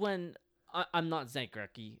this is when I'm not Zach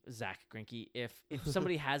Greinke. If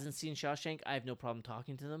somebody hasn't seen Shawshank, I have no problem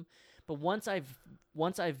talking to them. But once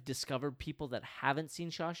I've discovered people that haven't seen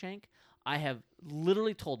Shawshank, I have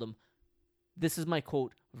literally told them, this is my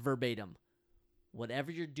quote verbatim: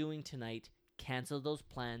 whatever you're doing tonight, cancel those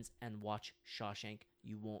plans and watch Shawshank.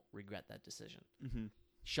 You won't regret that decision. Mm-hmm.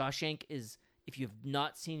 Shawshank is... If you have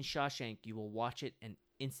not seen Shawshank, you will watch it and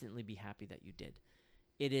instantly be happy that you did.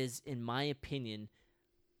 It is, in my opinion,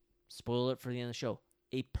 spoiler it for the end of the show,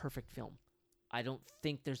 a perfect film. I don't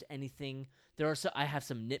think there's anything... I have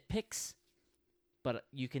some nitpicks, but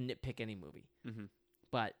you can nitpick any movie. Mm-hmm.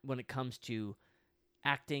 But when it comes to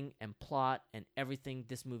acting and plot and everything,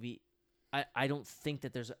 this movie, I don't think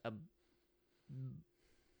that there's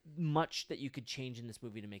much that you could change in this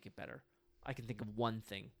movie to make it better. I can think of one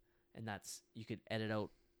thing, and that's you could edit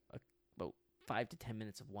out about 5 to 10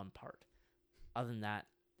 minutes of one part. Other than that,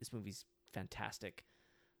 this movie's fantastic.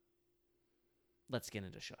 Let's get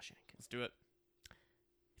into Shawshank. Let's do it.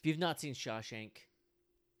 If you've not seen Shawshank,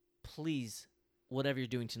 please, whatever you're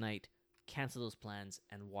doing tonight, cancel those plans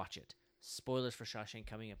and watch it. Spoilers for Shawshank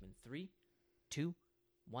coming up in 3, 2,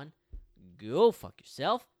 1. Go fuck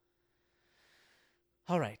yourself.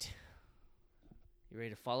 All right. You ready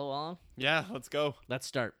to follow along? Yeah, let's go. Let's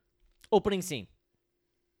start. Opening scene.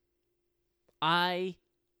 I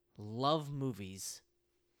love movies.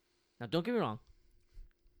 Now, don't get me wrong.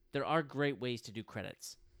 There are great ways to do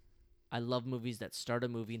credits. I love movies that start a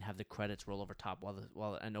movie and have the credits roll over top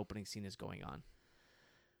while an opening scene is going on.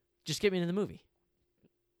 Just get me into the movie.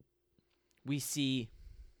 We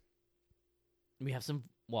have some,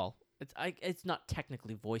 well, it's not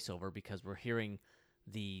technically voiceover because we're hearing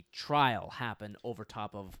the trial happen over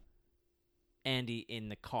top of Andy in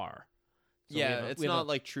the car. So it's not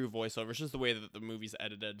like true voiceover. It's just the way that the movie's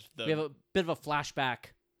edited. We have a bit of a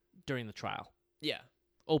flashback during the trial. Yeah.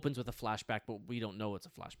 Opens with a flashback, but we don't know it's a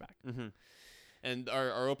flashback. Mm-hmm. And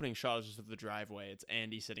our opening shot is just of the driveway. It's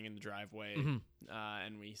Andy sitting in the driveway,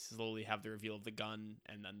 and we slowly have the reveal of the gun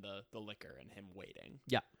and then the liquor and him waiting.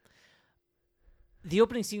 Yeah. The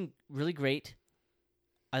opening scene, really great.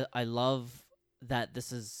 I love that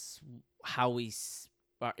this is how we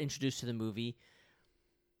are introduced to the movie.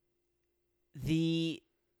 The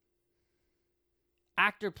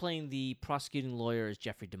actor playing the prosecuting lawyer is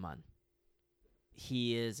Jeffrey DeMunn.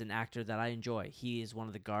 He is an actor that I enjoy. He is one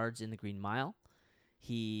of the guards in the Green Mile.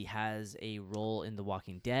 He has a role in The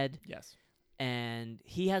Walking Dead. Yes. And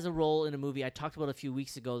he has a role in a movie I talked about a few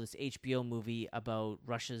weeks ago, this HBO movie about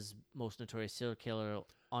Russia's most notorious serial killer,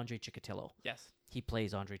 Andrei Chikatilo. Yes. He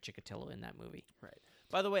plays Andrei Chikatilo in that movie. Right.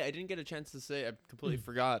 By the way, I didn't get a chance to say, I completely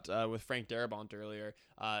forgot, with Frank Darabont earlier,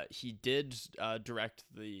 he did direct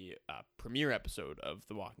the premiere episode of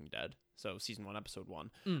The Walking Dead, so season 1, episode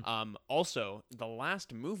 1. Also, the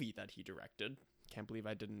last movie that he directed, can't believe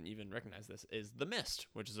I didn't even recognize this, is The Mist,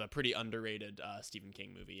 which is a pretty underrated Stephen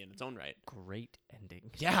King movie in its own right. Great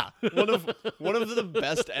ending. Yeah, one of the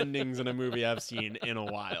best endings in a movie I've seen in a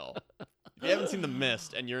while. If you haven't seen The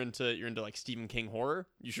Mist and you're into like Stephen King horror,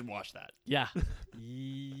 you should watch that. Yeah.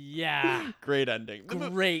 Yeah. Great ending.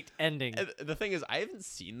 Great ending. The thing is, I haven't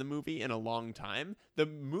seen the movie in a long time.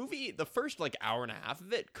 The first like hour and a half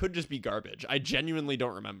of it could just be garbage. I genuinely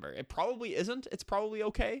don't remember. It probably isn't. It's probably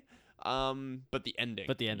okay. But the ending.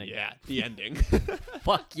 Yeah, the ending.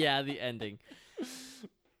 Fuck yeah, the ending.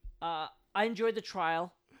 I enjoyed the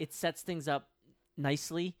trial. It sets things up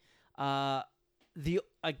nicely. I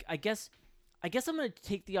guess I'm going to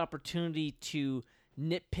take the opportunity to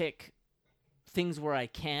nitpick things where I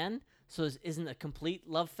can, so this isn't a complete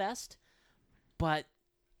love fest. But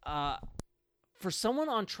for someone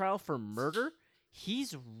on trial for murder,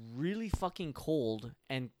 he's really fucking cold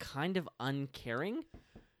and kind of uncaring.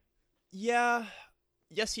 Yeah.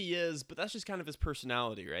 Yes, he is, but that's just kind of his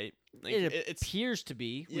personality, right? Like, it appears to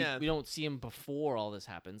be. Yeah. We don't see him before all this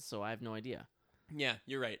happens, so I have no idea. Yeah,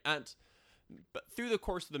 you're right. But through the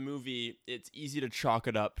course of the movie, it's easy to chalk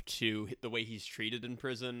it up to the way he's treated in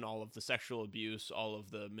prison, all of the sexual abuse, all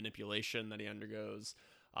of the manipulation that he undergoes.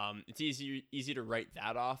 It's easy to write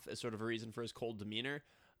that off as sort of a reason for his cold demeanor,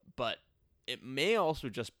 but it may also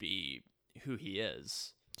just be who he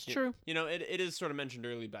is. It's true. You know, it is sort of mentioned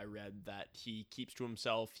early by Red that he keeps to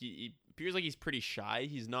himself. He appears like he's pretty shy.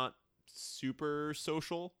 He's not super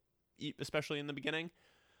social, especially in the beginning,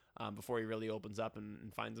 before he really opens up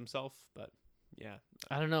and finds himself. But yeah.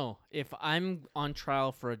 I don't know. If I'm on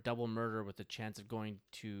trial for a double murder with a chance of going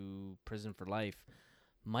to prison for life,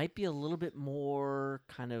 might be a little bit more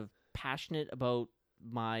kind of passionate about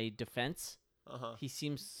my defense. He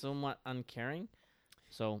seems somewhat uncaring.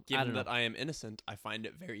 So, given that I am innocent, I find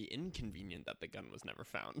it very inconvenient that the gun was never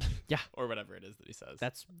found. Yeah. Or whatever it is that he says.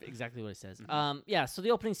 That's exactly what he says. Yeah, so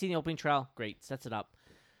the opening scene, the opening trial, great. Sets it up.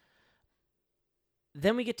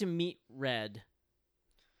 Then we get to meet Red.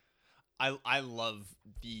 I love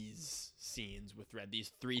these scenes with Red.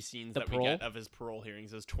 These 3 scenes The that parole? we get of his parole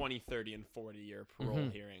hearings, his 20, 30, and 40-year parole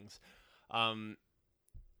hearings. And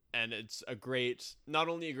it's not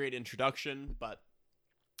only a great introduction, but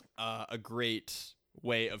a great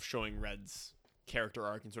way of showing Red's character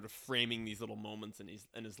arc and sort of framing these little moments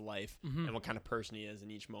in his life and what kind of person he is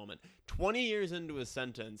in each moment. 20 years into his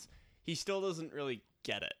sentence, he still doesn't really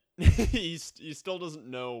get it. he still doesn't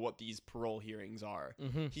know what these parole hearings are.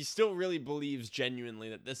 Mm-hmm. He still really believes genuinely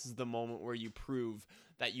that this is the moment where you prove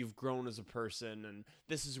that you've grown as a person, and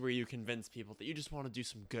this is where you convince people that you just want to do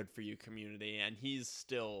some good for your community. And he's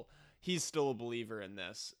still a believer in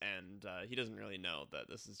this, and he doesn't really know that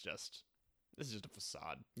this is just a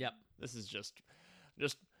facade. Yep. This is just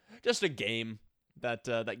a game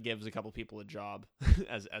that gives a couple people a job,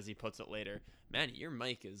 as he puts it later. Manny, your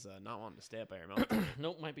mic is not wanting to stay up by your mouth.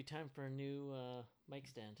 Nope, might be time for a new mic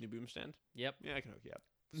stand. New boom stand? Yep. Yeah, I can hook you up.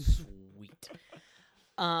 Sweet.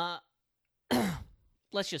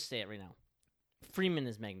 Let's just say it right now. Freeman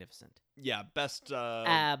is magnificent. Yeah, best.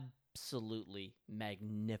 Absolutely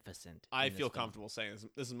magnificent. I in this feel film. comfortable saying this.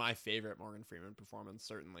 This is my favorite Morgan Freeman performance,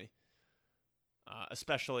 certainly.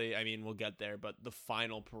 Especially, I mean, we'll get there, but the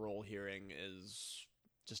final parole hearing is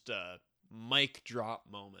just a mic drop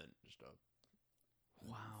moment. Just a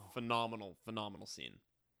phenomenal scene.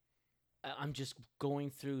 I'm just going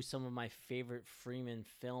through some of my favorite Freeman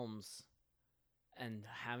films, and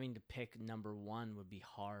having to pick number one would be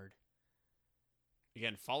hard.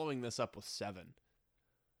 Again, following this up with 7.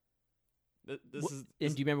 And do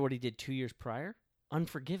you remember what he did 2 years prior?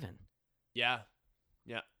 Unforgiven. Yeah.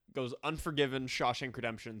 Goes Unforgiven, Shawshank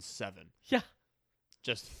Redemption, 7. Yeah.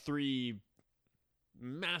 Just 3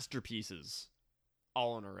 masterpieces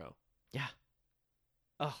all in a row. Yeah.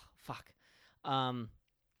 Oh, fuck.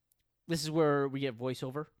 This is where we get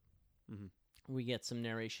voiceover. Mm-hmm. We get some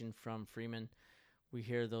narration from Freeman. We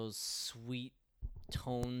hear those sweet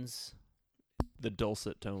tones. The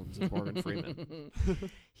dulcet tones of Morgan Freeman.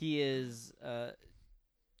 He is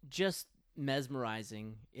just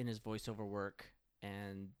mesmerizing in his voiceover work,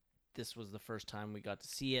 and this was the first time we got to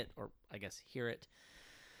see it, or I guess hear it.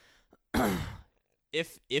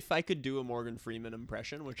 If I could do a Morgan Freeman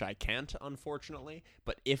impression, which I can't, unfortunately,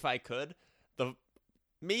 but if I could,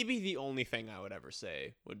 maybe the only thing I would ever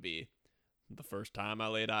say would be, the first time I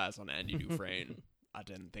laid eyes on Andy Dufresne, I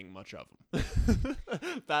didn't think much of him.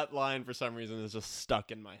 That line, for some reason, is just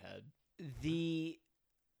stuck in my head. The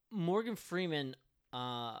Morgan Freeman,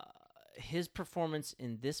 his performance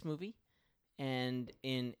in this movie, and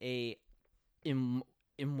in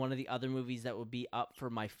one of the other movies that would be up for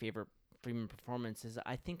my favorite Freeman performance, is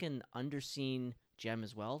I think an underseen gem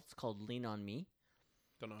as well. It's called Lean on Me.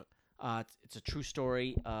 Don't know it. It's a true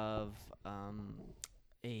story of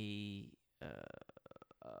a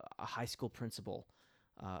high school principal,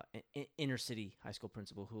 inner city high school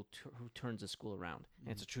principal who turns the school around. Mm-hmm.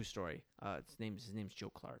 And it's a true story. His name's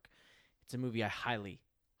Joe Clark. It's a movie I highly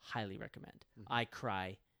recommend. Mm-hmm. I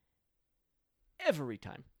cry every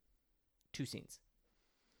time. 2 scenes,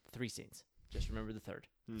 3 scenes. Just remember the third.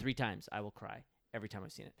 3 times I will cry every time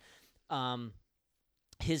I've seen it.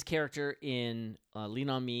 His character in Lean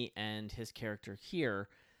on Me and his character here,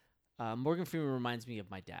 Morgan Freeman reminds me of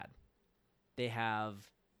my dad. They have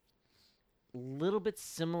a little bit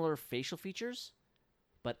similar facial features,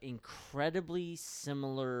 but incredibly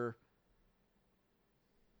similar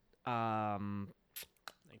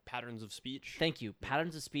like patterns of speech. Thank you.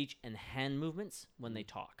 Patterns of speech and hand movements when they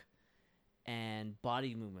talk, and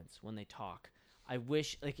body movements when they talk. I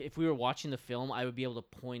wish, like, if we were watching the film, I would be able to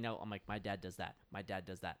point out, I'm like, my dad does that. My dad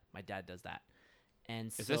does that. My dad does that.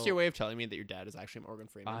 And is this your way of telling me that your dad is actually Morgan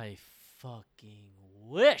Freeman? I fucking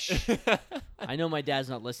wish. I know my dad's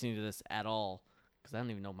not listening to this at all, because I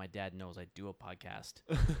don't even know if my dad knows I do a podcast,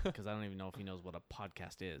 because I don't even know if he knows what a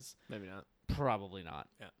podcast is. Maybe not. Probably not.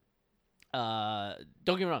 Yeah.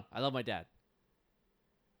 Don't get me wrong. I love my dad.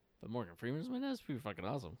 But Morgan Freeman's my dad is pretty fucking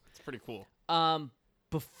awesome. It's pretty cool.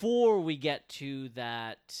 Before we get to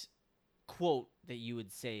that quote that you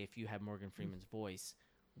would say if you had Morgan Freeman's voice,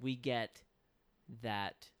 we get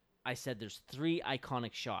that I said there's 3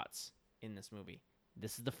 iconic shots in this movie.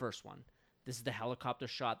 This is the first one. This is the helicopter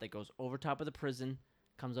shot that goes over top of the prison,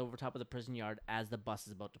 comes over top of the prison yard as the bus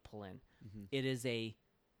is about to pull in. Mm-hmm. It is a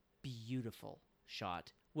beautiful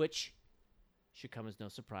shot, which should come as no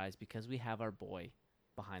surprise because we have our boy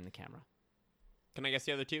behind the camera. Can I guess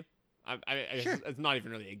the other 2? I sure. It's not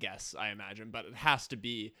even really a guess, I imagine, but it has to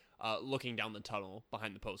be looking down the tunnel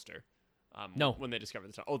behind the poster. No. When they discover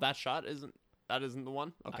the tunnel. Oh, that shot isn't the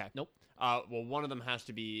one? Okay. Nope. Well, one of them has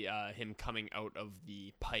to be him coming out of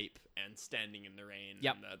the pipe and standing in the rain.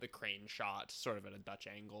 Yep. And the crane shot, sort of at a Dutch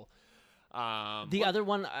angle. The other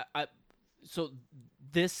one, so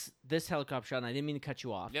this helicopter shot, and I didn't mean to cut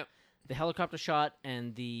you off. Yep. The helicopter shot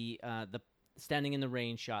and the standing in the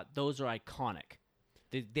rain shot, those are iconic.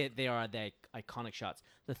 They are the iconic shots.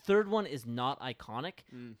 The third one is not iconic.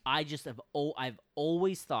 I just I've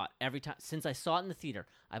always thought, every time since I saw it in the theater,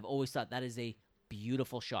 I've always thought that is a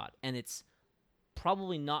beautiful shot, and it's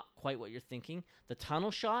probably not quite what you're thinking. The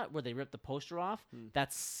tunnel shot where they rip the poster off,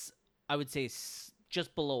 that's, I would say,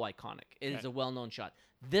 just below iconic. It is a well-known shot.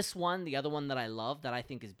 This one, the other one that I love, that I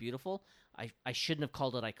think is beautiful, I shouldn't have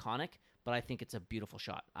called it iconic, but I think it's a beautiful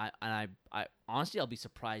shot. I honestly, I'll be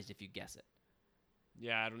surprised if you guess it.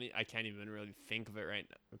 Yeah, I can't even really think of it right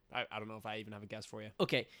now. I don't know if I even have a guess for you.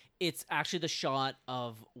 Okay, it's actually the shot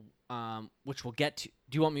of, which we'll get to.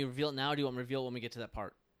 Do you want me to reveal it now, or do you want me to reveal it when we get to that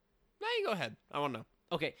part? No, you go ahead. I want to know.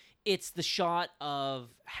 Okay, it's the shot of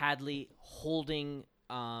Hadley holding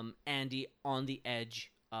Andy on the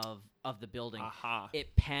edge of the building. Aha.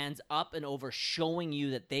 It pans up and over, showing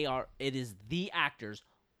you that it is the actors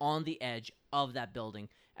on the edge of that building.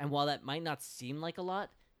 And while that might not seem like a lot,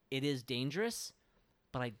 it is dangerous.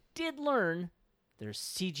 But I did learn there's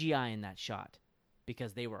CGI in that shot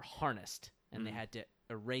because they were harnessed and they had to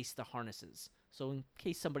erase the harnesses. So in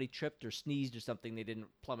case somebody tripped or sneezed or something, they didn't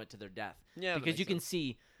plummet to their death. Yeah, because you can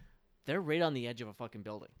see they're right on the edge of a fucking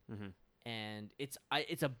building. Mm-hmm. And it's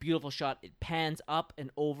a beautiful shot. It pans up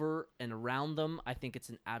and over and around them. I think it's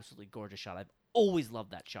an absolutely gorgeous shot. I've always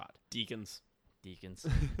loved that shot. Deacons.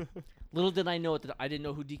 Little did I know it, that I didn't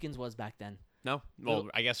know who Deacons was back then. No? Well,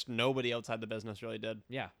 I guess nobody outside the business really did.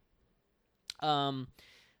 Yeah.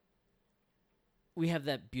 We have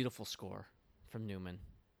that beautiful score from Newman.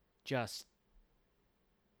 Just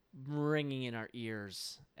ringing in our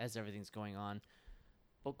ears as everything's going on.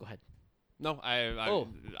 Oh, go ahead. No,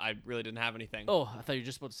 I really didn't have anything. Oh, I thought you were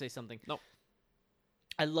just about to say something. No.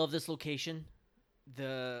 I love this location.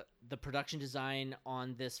 The production design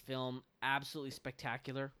on this film, absolutely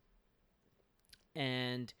spectacular.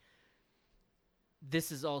 And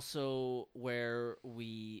this is also where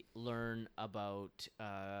we learn about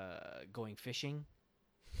going fishing.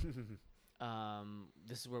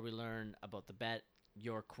 This is where we learn about the bet.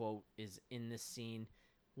 Your quote is in this scene.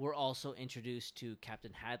 We're also introduced to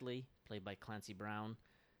Captain Hadley, played by Clancy Brown.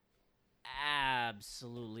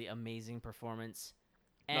 Absolutely amazing performance.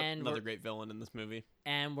 And another great villain in this movie.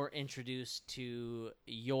 And we're introduced to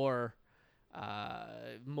your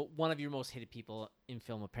one of your most hated people in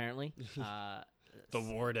film, apparently. The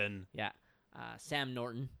Warden. Yeah. Sam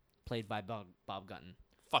Norton, played by Bob Gunton.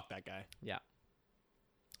 Fuck that guy. Yeah.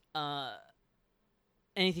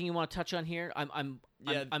 Anything you want to touch on here? I'm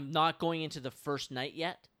not going into the first night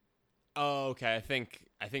yet. Oh, okay. I think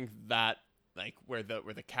that, like, where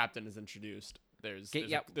the captain is introduced, there's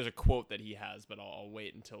a quote that he has, but I'll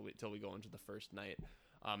wait until we go into the first night.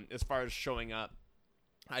 As far as showing up,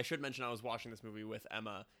 I should mention I was watching this movie with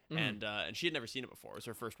Emma, and she had never seen it before. It was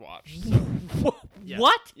her first watch. So, yeah.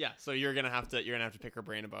 What? Yeah. So you're gonna have to pick her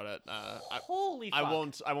brain about it. Holy fuck.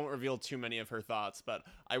 I won't reveal too many of her thoughts, but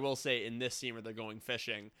I will say in this scene where they're going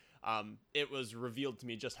fishing, it was revealed to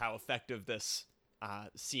me just how effective this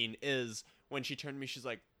scene is. When she turned to me, she's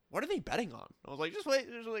like, "What are they betting on?" I was like, "Just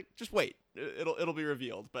wait. It'll be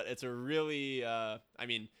revealed." But it's a really,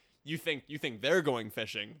 you think they're going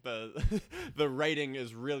fishing. The writing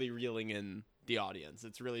is really reeling in the audience.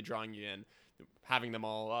 It's really drawing you in, having them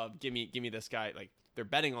all give me this guy. Like, they're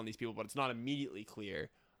betting on these people, but it's not immediately clear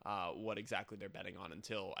what exactly they're betting on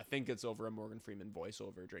until I think it's over a Morgan Freeman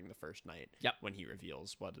voiceover during the first night. Yep. When he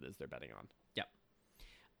reveals what it is they're betting on. Yep.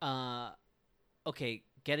 Okay,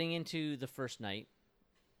 getting into the first night.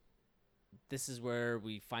 This is where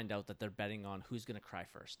we find out that they're betting on who's going to cry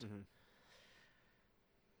first. Mm-hmm.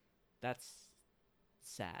 That's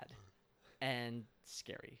sad and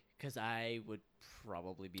scary because I would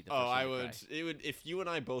probably be the first. Oh, I one to would. cry. It would if you and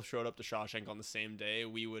I both showed up to Shawshank on the same day.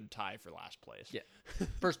 We would tie for last place. Yeah,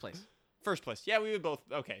 first place. First place. Yeah, we would both.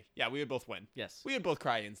 Okay. Yeah, we would both win. Yes. We would both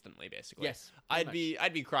cry instantly, basically. Yes. I'd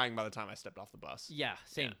be crying by the time I stepped off the bus. Yeah.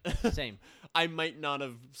 Same. Yeah. Same. I might not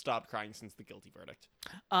have stopped crying since the guilty verdict.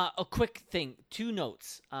 A quick thing. 2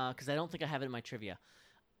 notes. Because I don't think I have it in my trivia.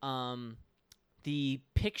 The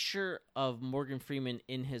picture of Morgan Freeman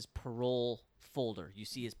in his parole folder. You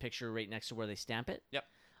see his picture right next to where they stamp it. Yep.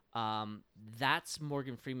 That's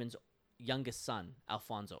Morgan Freeman's youngest son,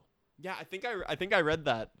 Alfonso. Yeah, I think I read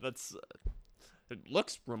that. That's it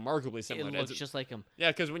looks remarkably similar. It looks just like him. Yeah,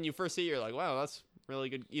 because when you first see it, you're like, wow, that's really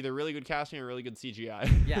good. Either really good casting or really good CGI.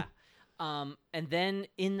 Yeah. And then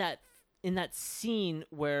in that scene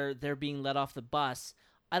where they're being let off the bus,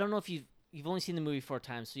 I don't know if you've only seen the movie 4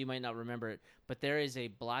 times, so you might not remember it, but there is a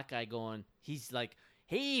black guy going, he's like,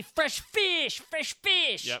 "Hey, fresh fish, fresh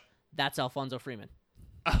fish." Yep. That's Alfonso Freeman.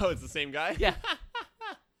 Oh, it's the same guy? Yeah.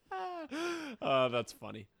 Oh, that's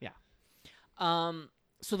funny. Yeah.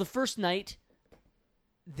 So the first night,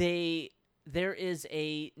 there is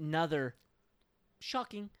another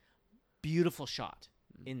shocking, beautiful shot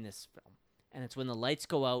in this film. And it's when the lights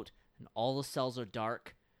go out and all the cells are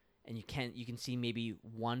dark, and you can see maybe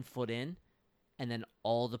 1 foot in, and then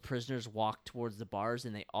all the prisoners walk towards the bars,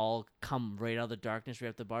 and they all come right out of the darkness, right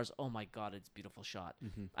up the bars. Oh my God, it's a beautiful shot.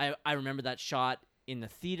 Mm-hmm. I remember that shot in the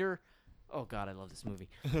theater. Oh God, I love this movie.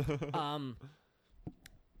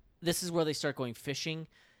 This is where they start going fishing.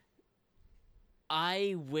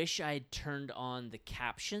 I wish I had turned on the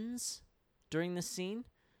captions during this scene,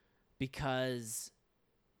 because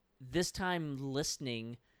this time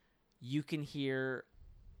listening, you can hear,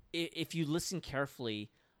 if you listen carefully,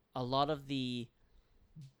 a lot of the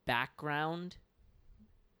background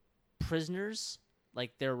prisoners,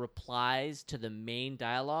 like their replies to the main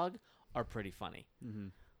dialogue, are pretty funny. Mm-hmm.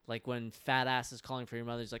 Like when Fat Ass is calling for your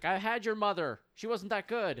mother, he's like, I had your mother. She wasn't that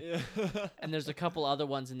good. Yeah. And there's a couple other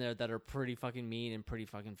ones in there that are pretty fucking mean and pretty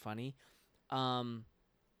fucking funny. Fat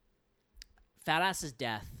Ass's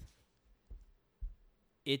death,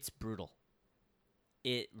 it's brutal.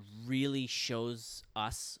 It really shows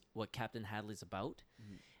us what Captain Hadley's about.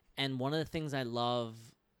 Mm-hmm. And one of the things I love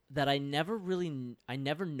that I never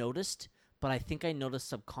noticed, but I think I noticed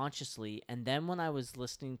subconsciously, and then when I was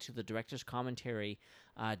listening to the director's commentary,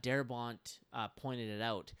 Darabont pointed it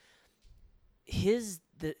out. His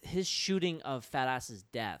shooting of Fat Ass's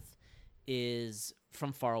death is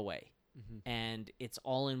from far away, mm-hmm. and it's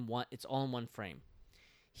all in one frame.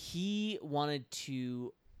 He wanted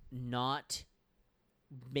to not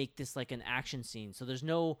make this like an action scene, so there's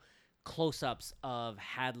no close-ups of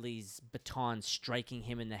Hadley's baton striking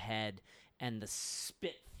him in the head and the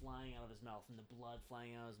spit flying out of his mouth and the blood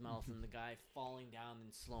flying out of his mouth and the guy falling down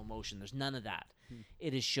in slow motion. There's none of that.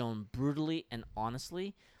 It is shown brutally and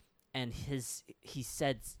honestly, and he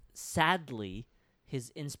said sadly his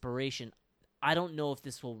inspiration, I don't know if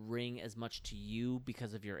this will ring as much to you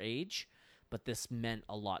because of your age, but this meant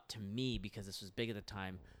a lot to me because this was big at the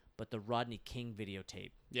time. But the Rodney King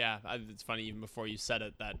videotape. Yeah, it's funny, even before you said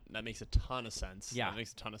it, that makes a ton of sense. Yeah. That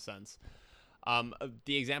makes a ton of sense.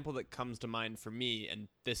 The example that comes to mind for me, and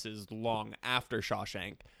this is long after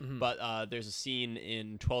Shawshank, mm-hmm. but there's a scene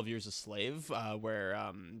in 12 Years a Slave where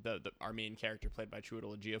our main character, played by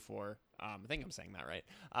Chiwetel Ejiofor, I think I'm saying that right,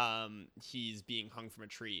 he's being hung from a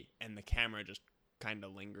tree, and the camera just kind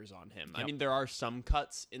of lingers on him. Yep. I mean, there are some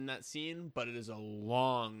cuts in that scene, but it is a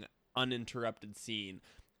long, uninterrupted scene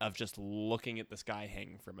of just looking at this guy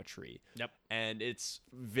hanging from a tree. Yep. And it's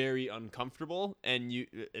very uncomfortable, and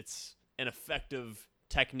it's an effective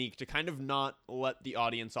technique to kind of not let the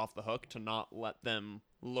audience off the hook, to not let them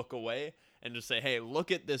look away, and just say, hey, look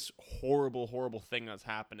at this horrible, horrible thing that's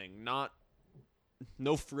happening.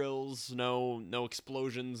 No frills, no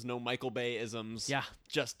explosions, no Michael Bay isms. Yeah.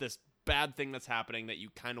 Just this bad thing that's happening that you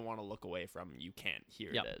kind of want to look away from. You can't. Here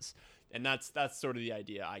yep. it is. And that's sort of the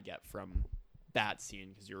idea I get from that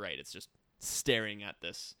scene, because you're right, it's just staring at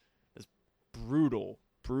this brutal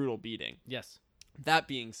beating. Yes. That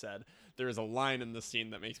being said, there is a line in this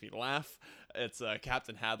scene that makes me laugh. It's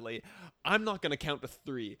Captain Hadley. I'm not going to count to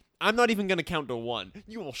 3. I'm not even going to count to 1.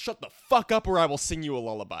 You will shut the fuck up or I will sing you a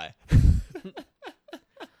lullaby.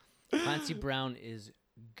 Clancy Brown is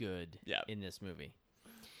good in this movie.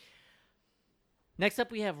 Next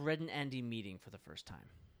up, we have Red and Andy meeting for the first time.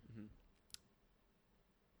 Mm-hmm.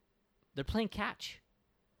 They're playing catch.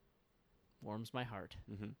 Warms my heart.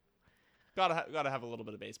 Mm-hmm. Gotta have a little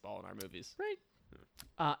bit of baseball in our movies. Right.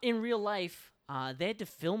 In real life, they had to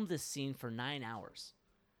film this scene for 9 hours.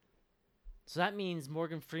 So that means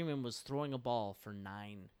Morgan Freeman was throwing a ball for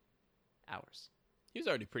 9 hours. He was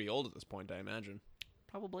already pretty old at this point, I imagine.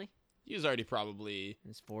 Probably. He was already probably in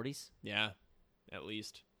his 40s. Yeah, at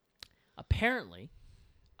least. Apparently,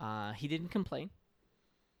 he didn't complain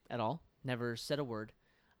at all. Never said a word.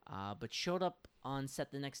 But showed up on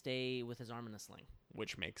set the next day with his arm in a sling.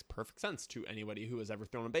 Which makes perfect sense to anybody who has ever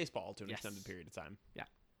thrown a baseball to an extended period of time. Yeah.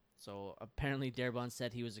 So apparently Darabont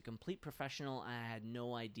said he was a complete professional. I had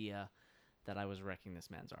no idea that I was wrecking this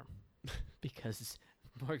man's arm. Because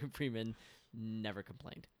Morgan Freeman never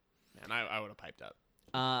complained. And I would have piped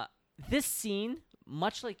up. This scene,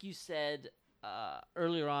 much like you said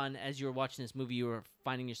earlier on, as you were watching this movie, you were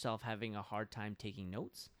finding yourself having a hard time taking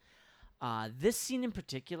notes. This scene in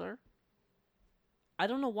particular, I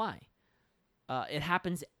don't know why. It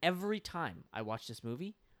happens every time I watch this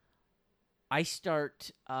movie. I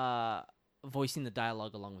start voicing the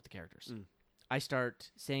dialogue along with the characters. Mm. I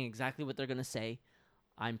start saying exactly what they're going to say.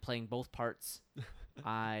 I'm playing both parts.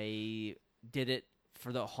 I did it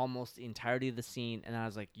for almost the entirety of the scene, and I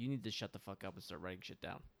was like, you need to shut the fuck up and start writing shit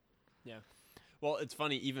down. Yeah. Well, it's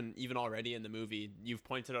funny, even already in the movie, you've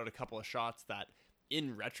pointed out a couple of shots that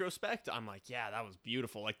in retrospect, I'm like, yeah, that was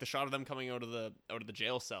beautiful. Like the shot of them coming out of the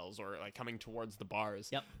jail cells or like coming towards the bars.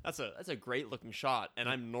 Yep. That's a great looking shot. And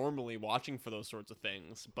I'm normally watching for those sorts of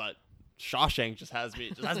things, but Shawshank just has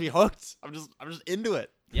me hooked. I'm just into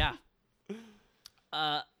it. Yeah.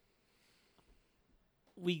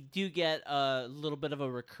 We do get a little bit of a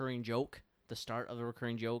recurring joke, the start of a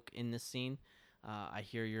recurring joke in this scene. I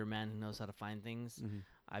hear you're a man who knows how to find things. Mm-hmm.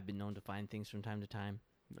 I've been known to find things from time to time.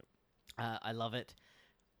 Yep. I love it.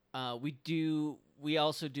 We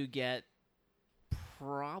also do get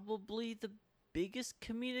probably the biggest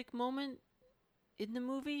comedic moment in the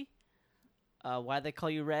movie. Why they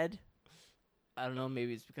call you Red? I don't know.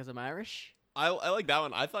 Maybe it's because I'm Irish. I like that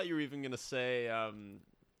one. I thought you were even gonna say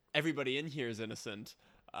everybody in here is innocent,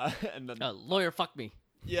 and then lawyer, fuck me.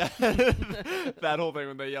 Yeah, that whole thing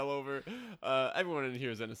when they yell over, everyone in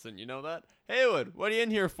here is innocent. You know that? Haywood, what are you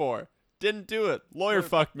in here for? Didn't do it. Lawyer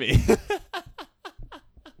fucked me.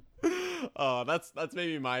 Oh, that's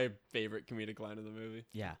maybe my favorite comedic line in the movie.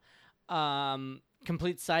 Yeah.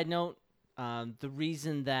 Complete side note, the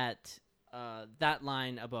reason that that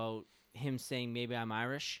line about him saying maybe I'm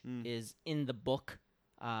Irish is in the book.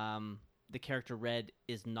 The character Red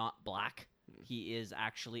is not black. He is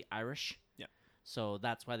actually Irish. Yeah. So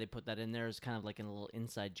that's why they put that in there as kind of like a little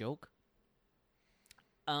inside joke.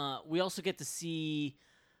 We also get to see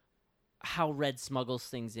how Red smuggles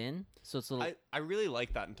things in. So it's a little... I really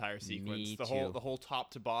like that entire sequence. Me the too. whole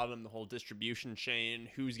top to bottom, the whole distribution chain,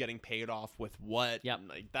 who's getting paid off with what. Yep. And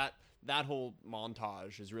like that whole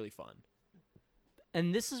montage is really fun.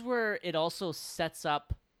 And this is where it also sets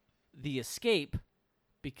up the escape,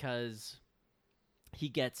 because he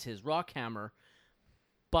gets his rock hammer,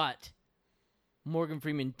 but Morgan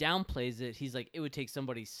Freeman downplays it. He's like, it would take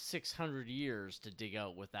somebody 600 years to dig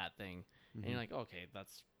out with that thing. And you're like, okay,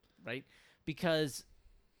 that's right. Because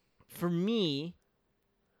for me,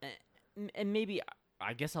 and maybe,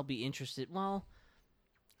 I guess I'll be interested. Well,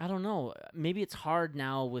 I don't know. Maybe it's hard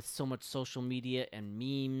now with so much social media and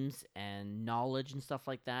memes and knowledge and stuff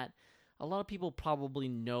like that. A lot of people probably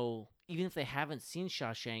know, even if they haven't seen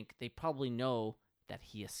Shawshank, they probably know that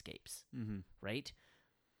he escapes, right?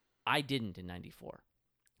 I didn't in 94.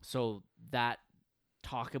 So that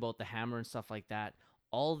talk about the hammer and stuff like that,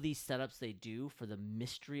 all these setups they do for the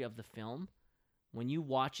mystery of the film, when you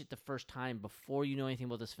watch it the first time before you know anything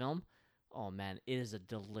about this film, oh man, it is a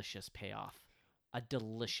delicious payoff. A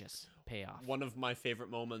delicious payoff. One of my favorite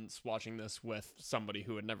moments watching this with somebody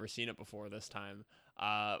who had never seen it before this time,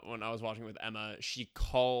 when I was watching with Emma, she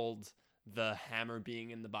called the hammer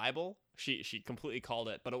being in the Bible. She completely called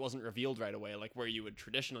it, but it wasn't revealed right away, like where you would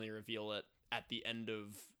traditionally reveal it at the end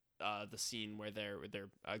of the scene where they're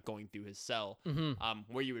going through his cell.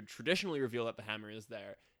 Where you would traditionally reveal that the hammer is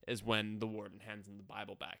there is when the warden hands him the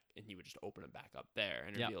Bible back, and he would just open it back up there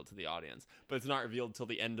and reveal it to the audience. But it's not revealed till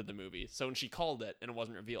the end of the movie. So when she called it and it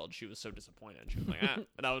wasn't revealed, she was so disappointed. She was like, ah.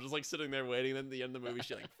 And I was just like sitting there waiting. Then at the end of the movie,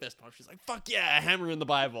 she like fist pumped. She's like, fuck yeah, a hammer in the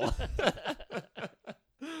Bible.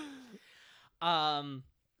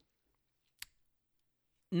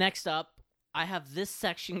 Next up, I have this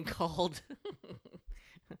section called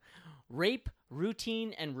Rape,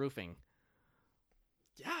 Routine, and Roofing.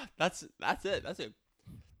 Yeah, that's it. That's a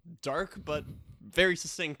dark but very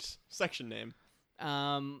succinct section name.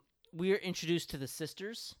 We are introduced to the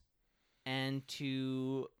sisters and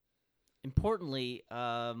to, importantly,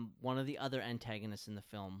 one of the other antagonists in the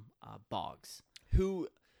film, Boggs. Who,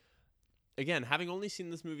 again, having only seen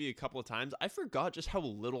this movie a couple of times, I forgot just how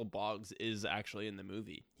little Boggs is actually in the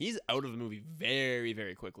movie. He's out of the movie very,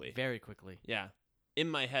 very quickly. Very quickly. Yeah. In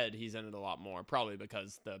my head, he's in it a lot more, probably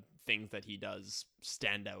because the things that he does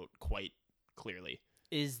stand out quite clearly.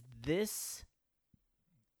 Is this,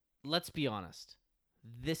 let's be honest,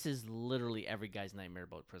 this is literally every guy's nightmare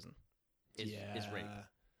about prison. Is rape.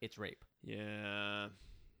 It's rape. Yeah.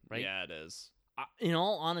 Right? Yeah, it is. In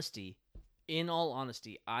all honesty,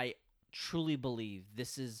 I truly believe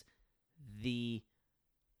this is the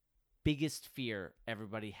biggest fear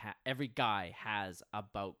every guy has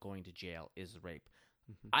about going to jail is rape.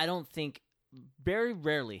 I don't think, very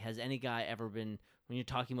rarely has any guy ever been, when you're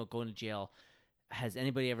talking about going to jail, has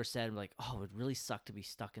anybody ever said, like, oh, it would really suck to be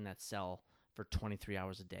stuck in that cell for 23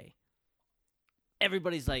 hours a day?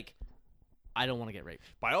 Everybody's like, I don't want to get raped.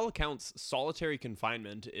 By all accounts, solitary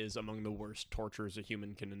confinement is among the worst tortures a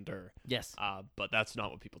human can endure. Yes. But that's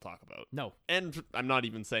not what people talk about. No. And I'm not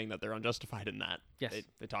even saying that they're unjustified in that. Yes.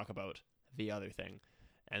 They talk about the other thing.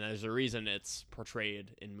 And there's a reason it's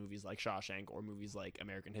portrayed in movies like Shawshank or movies like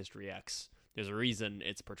American History X. There's a reason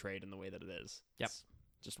it's portrayed in the way that it is. Yep. It's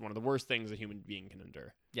just one of the worst things a human being can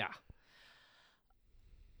endure. Yeah.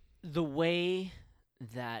 The way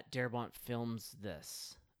that Darabont films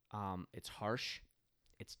this. It's harsh,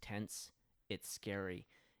 it's tense, it's scary,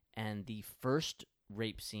 and the first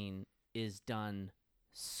rape scene is done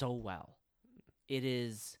so well. It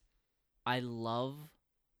is, actually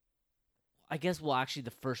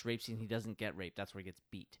the first rape scene, he doesn't get raped. That's where he gets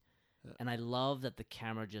beat. Yeah. And I love that the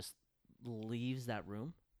camera just leaves that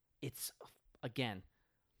room. It's, again,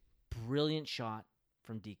 brilliant shot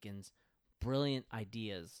from Deakins, brilliant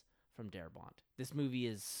ideas from Darabont. This movie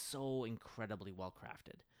is so incredibly well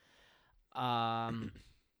crafted.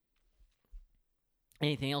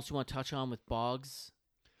 Anything else you want to touch on with Boggs?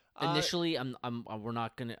 Initially, we're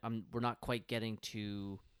not quite getting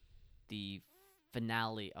to the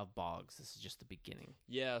finale of Boggs. This is just the beginning.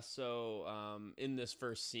 Yeah. So, in this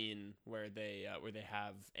first scene where they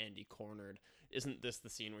have Andy cornered, isn't this the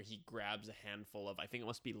scene where he grabs a handful of, I think it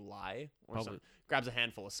must be lye or something, grabs a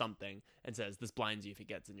handful of something and says, "This blinds you if it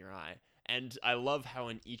gets in your eye." And I love how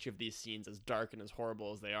in each of these scenes, as dark and as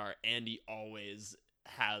horrible as they are, Andy always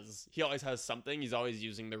has something. He's always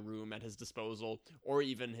using the room at his disposal, or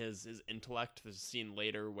even his intellect. There's a scene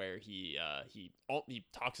later where he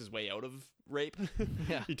talks his way out of rape.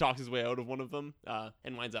 Yeah. He talks his way out of one of them,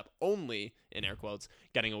 and winds up only, in air quotes,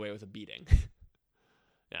 getting away with a beating.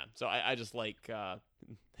 Yeah, so I just like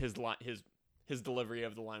his delivery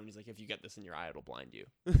of the line when he's like, "If you get this in your eye, it'll blind you."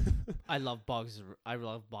 I love Boggs'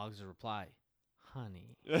 reply,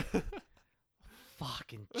 "Honey."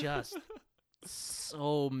 Fucking just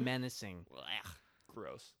so menacing.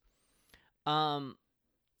 Gross.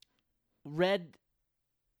 Red,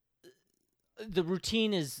 the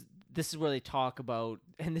routine is, this is where they talk about,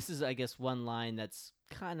 and this is, I guess, one line that's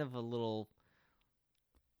kind of a little,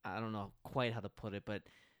 I don't know quite how to put it, but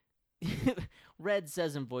Red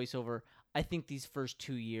says in voiceover, "I think these first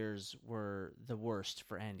 2 years were the worst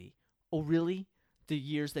for Andy." Oh, really? The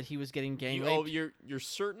years that he was getting gang raped? Oh, you're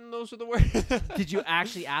certain those are the worst? Did you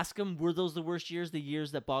actually ask him, were those the worst years? The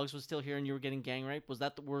years that Boggs was still here and you were getting gang raped? Was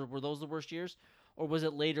that were those the worst years? Or was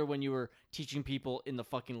it later when you were teaching people in the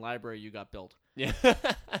fucking library you got built? Yeah.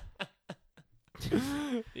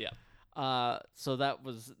 Yeah. So that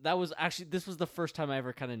was actually, this was the first time I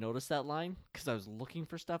ever kind of noticed that line, because I was looking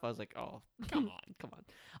for stuff. I was like, oh, come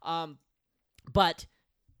on. But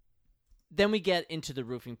then we get into the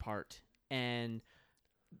roofing part, and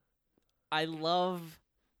I love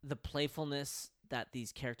the playfulness that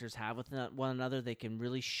these characters have with one another. They can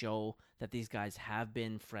really show that these guys have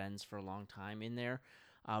been friends for a long time in there.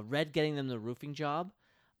 Red getting them the roofing job.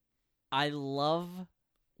 I love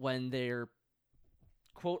when they're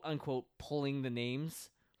quote unquote pulling the names.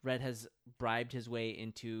 Red has bribed his way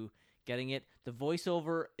into getting it. The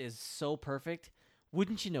voiceover is so perfect.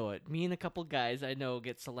 Wouldn't you know it? Me and a couple guys I know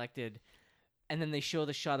get selected, and then they show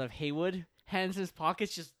the shot of Haywood, hands in his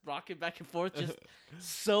pockets, just rocking back and forth, just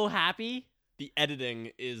so happy. The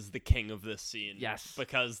editing is the king of this scene. Yes.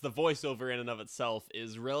 Because the voiceover in and of itself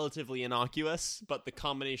is relatively innocuous, but the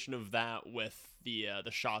combination of that with the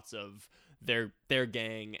shots of their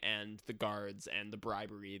gang and the guards and the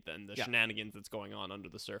bribery and the shenanigans that's going on under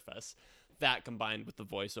the surface, that combined with the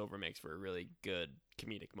voiceover makes for a really good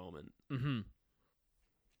comedic moment. Mm-hmm.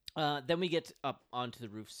 Then we get up onto the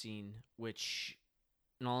roof scene, which,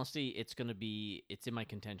 in honesty, it's in my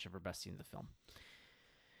contention for best scene of the film.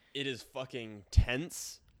 It is fucking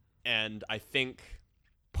tense, and I think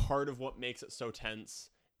part of what makes it so tense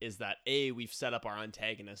is that we've set up our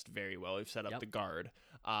antagonist very well. We've set up the guard,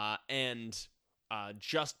 and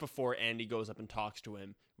just before Andy goes up and talks to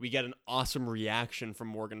him, we get an awesome reaction from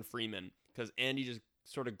Morgan Freeman, because Andy just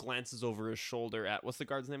sort of glances over his shoulder at, what's the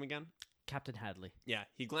guard's name again? Captain Hadley. Yeah,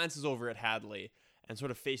 he glances over at Hadley and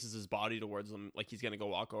sort of faces his body towards him like he's gonna go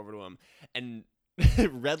walk over to him, and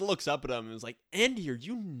Red looks up at him and is like, "Andy, are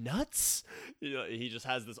you nuts?" You know, he just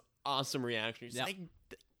has this awesome reaction. He's like,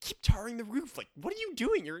 "Keep tarring the roof. Like, what are you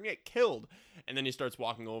doing? You're gonna get killed." And then he starts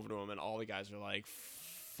walking over to him, and all the guys are like,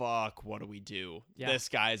 "Fuck, what do we do? Yeah. This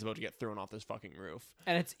guy is about to get thrown off this fucking roof."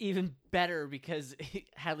 And it's even better because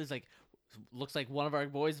Hadley's like, "Looks like one of our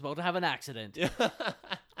boys is about to have an accident."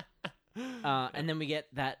 And then we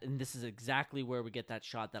get that, and this is exactly where we get that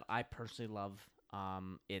shot that I personally love.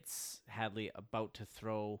 It's Hadley about to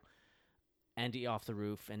throw Andy off the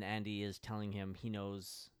roof, and Andy is telling him he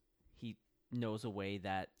knows a way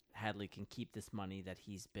that Hadley can keep this money that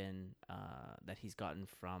he's gotten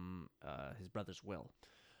from his brother's will.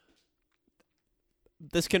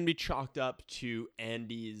 This can be chalked up to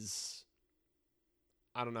Andy's,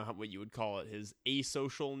 I don't know what you would call it, his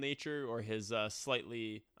asocial nature, or his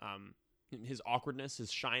slightly his awkwardness, his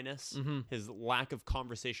shyness, his lack of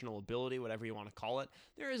conversational ability, whatever you want to call it.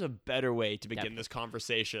 There is a better way to begin this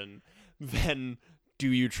conversation than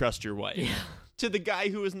do you trust your wife? Yeah. To the guy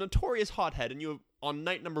who is a notorious hothead, and on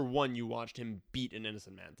night number 1, you watched him beat an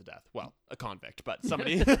innocent man to death. Well, a convict, but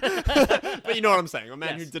somebody. But you know what I'm saying. A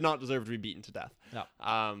man who did not deserve to be beaten to death. No.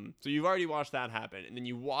 So you've already watched that happen, and then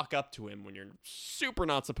you walk up to him when you're super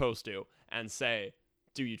not supposed to and say,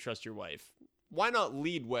 do you trust your wife? Why not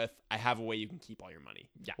lead with, I have a way you can keep all your money?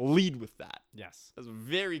 Yeah. Lead with that. Yes. That's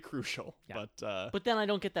very crucial. Yeah. But then I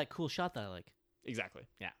don't get that cool shot that I like. Exactly.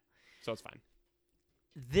 Yeah. So it's fine.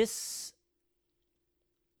 This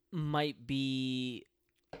might be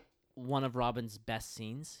one of Robin's best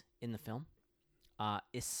scenes in the film,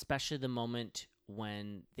 especially the moment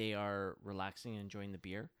when they are relaxing and enjoying the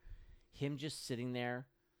beer. Him just sitting there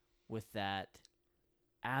with that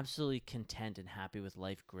absolutely content and happy with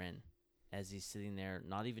life grin as he's sitting there,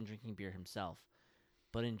 not even drinking beer himself,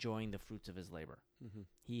 but enjoying the fruits of his labor. Mm-hmm.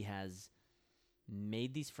 He has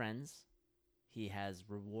made these friends. He has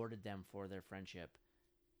rewarded them for their friendship,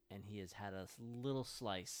 and he has had a little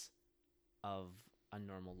slice of a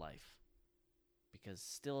normal life. Because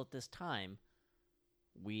still at this time,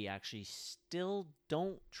 we actually still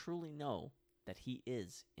don't truly know that he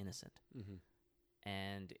is innocent. Mm-hmm.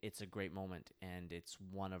 And it's a great moment, and it's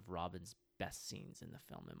one of Robin's best scenes in the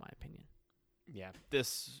film, in my opinion. Yeah,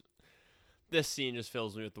 this scene just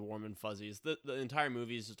fills me with the warm and fuzzies. The entire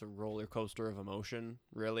movie is just a roller coaster of emotion,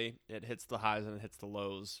 really. It hits the highs and it hits the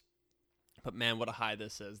lows. But man, what a high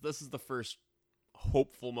this is. This is the first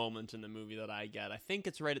hopeful moment in the movie that I get. I think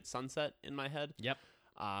it's right at sunset in my head. Yep.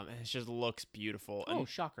 And it just looks beautiful. Oh, and,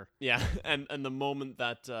 shocker. Yeah, and the moment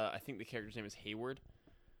that, I think the character's name is Hayward.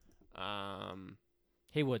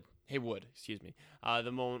 Haywood, excuse me.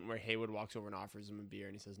 The moment where Haywood walks over and offers him a beer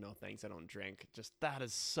and he says, no thanks, I don't drink. Just that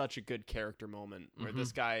is such a good character moment where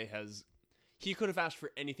this guy he could have asked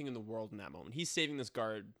for anything in the world in that moment. He's saving this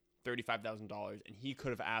guard $35,000 and he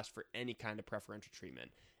could have asked for any kind of preferential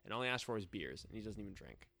treatment and all he asked for was beers and he doesn't even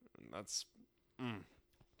drink. That's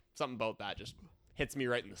something about that just hits me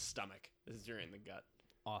right in the stomach. This is right in the gut.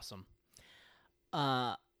 Awesome.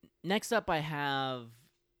 Next up I have...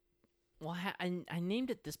 Well, I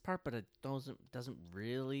named it this part, but it doesn't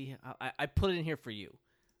really... I put it in here for you.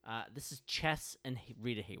 This is Chess and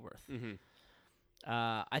Rita Hayworth. Mm-hmm.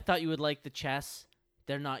 I thought you would like the chess.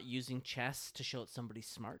 They're not using chess to show that somebody's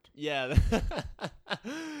smart. Yeah.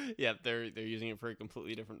 Yeah, they're using it for a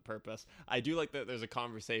completely different purpose. I do like that there's a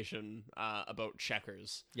conversation about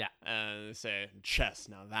checkers. Yeah. And they say, chess,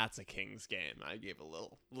 now that's a king's game. I gave a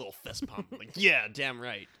little fist pump. Like, yeah, damn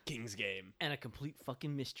right, king's game. And a complete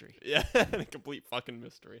fucking mystery. Yeah, and a complete fucking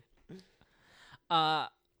mystery.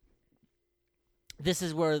 This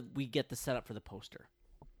is where we get the setup for the poster.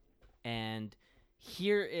 And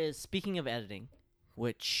here is, speaking of editing,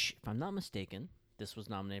 which, if I'm not mistaken, this was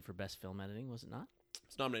nominated for Best Film Editing, was it not?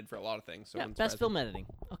 It's nominated for a lot of things. So yeah, Best Film Editing.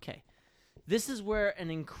 Okay. This is where an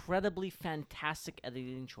incredibly fantastic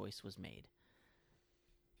editing choice was made.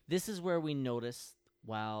 This is where we notice,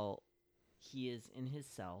 while he is in his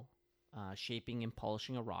cell, shaping and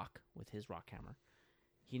polishing a rock with his rock hammer,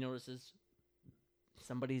 he notices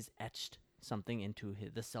somebody's etched something into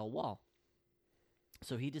the cell wall.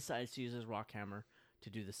 So he decides to use his rock hammer to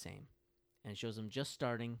do the same. And it shows him just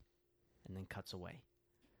starting and then cuts away.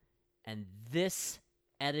 And this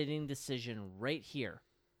editing decision right here,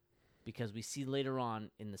 because we see later on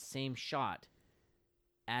in the same shot,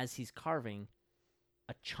 as he's carving,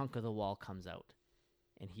 a chunk of the wall comes out.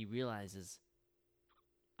 And he realizes,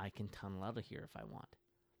 I can tunnel out of here if I want.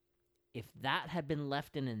 If that had been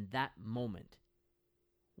left in that moment,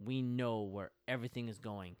 we know where everything is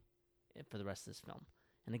going for the rest of this film.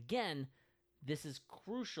 And again, this is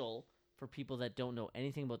crucial for people that don't know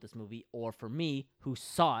anything about this movie, or for me, who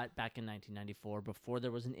saw it back in 1994, before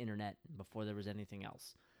there was an internet, before there was anything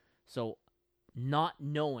else. So not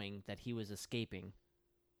knowing that he was escaping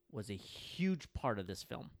was a huge part of this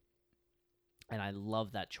film. And I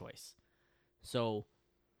love that choice. So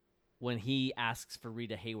when he asks for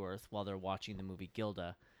Rita Hayworth while they're watching the movie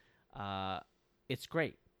Gilda, it's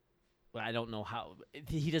great. But I don't know how.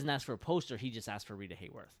 He doesn't ask for a poster. He just asks for Rita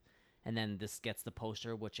Hayworth. And then this gets the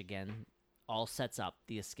poster, which, again, all sets up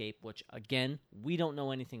the escape, which, again, we don't know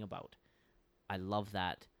anything about. I love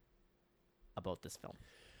that about this film.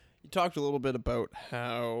 You talked a little bit about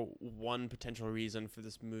how one potential reason for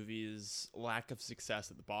this movie's lack of success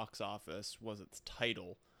at the box office was its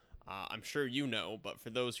title. I'm sure you know, but for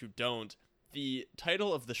those who don't, the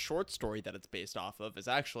title of the short story that it's based off of is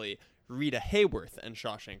actually Rita Hayworth and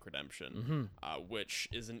Shawshank Redemption, which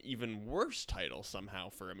is an even worse title somehow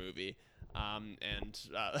for a movie.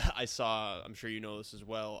 I saw, I'm sure you know this as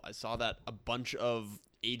well, I saw that a bunch of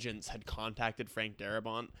agents had contacted Frank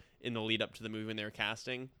Darabont in the lead up to the movie when they were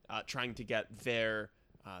casting, trying to get the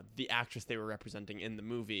actress they were representing in the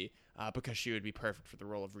movie, because she would be perfect for the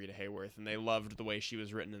role of Rita Hayworth, and they loved the way she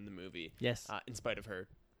was written in the movie. Yes. In spite of her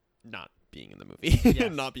not being in the movie,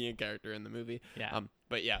 Yes. not being a character in the movie. Yeah.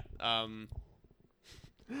 But yeah,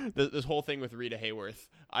 this whole thing with Rita Hayworth,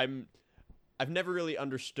 I've never really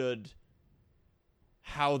understood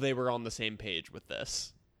how they were on the same page with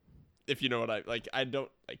this. If you know what I don't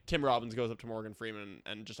like. Tim Robbins goes up to Morgan Freeman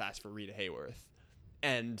and just asks for Rita Hayworth,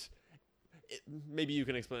 and maybe you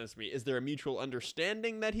can explain this to me. Is there a mutual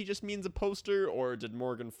understanding that he just means a poster, or did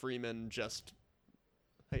Morgan Freeman just?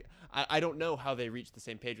 I don't know how they reached the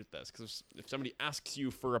same page with this, because if somebody asks you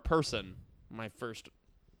for a person, my first,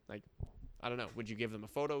 I don't know, would you give them a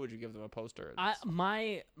photo? Would you give them a poster?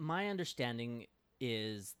 My understanding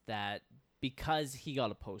is that because he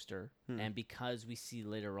got a poster, and because we see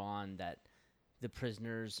later on that the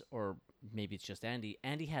prisoners, or maybe it's just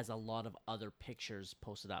Andy has a lot of other pictures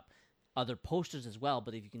posted up, other posters as well.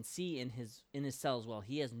 But if you can see in his cell as well,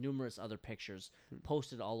 he has numerous other pictures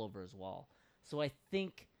posted all over his wall. So I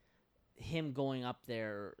think him going up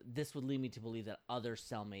there, this would lead me to believe that other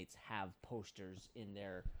cellmates have posters in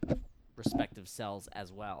their respective cells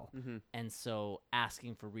as well. And so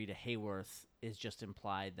asking for Rita Hayworth is just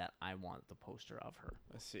implied that I want the poster of her.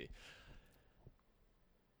 I see.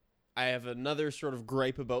 I have another sort of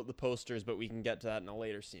gripe about the posters, but we can get to that in a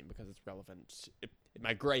later scene because it's relevant.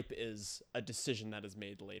 My gripe is a decision that is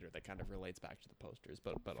made later that kind of relates back to the posters,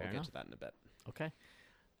 but I'll get to that in a bit. Okay.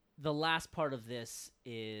 The last part of this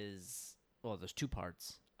is, well, there's two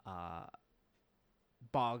parts.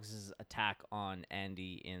 Boggs' attack on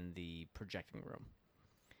Andy in the projecting room.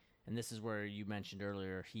 And this is where you mentioned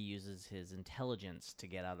earlier he uses his intelligence to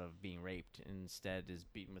get out of being raped, and instead is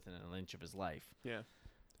beaten within an inch of his life. Yeah.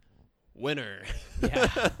 Winner.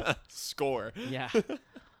 Yeah. Score. Yeah.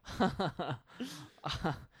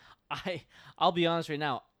 I'll be honest right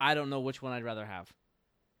now, I don't know which one I'd rather have.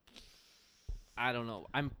 I don't know.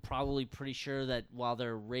 I'm probably pretty sure that while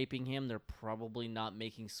they're raping him, they're probably not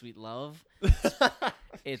making sweet love.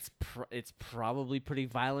 It's probably pretty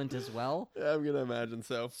violent as well. Yeah, I'm gonna imagine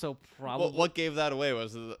so. So probably. Well, what gave that away?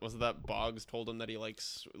 Was it that Boggs told him that he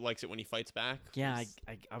likes it when he fights back? Yeah,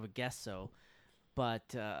 I would guess so.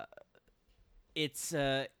 But it's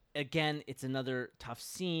again, it's another tough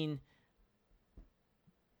scene.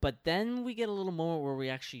 But then we get a little moment where we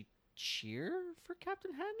actually cheer for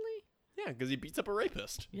Captain Hadley. Yeah, because he beats up a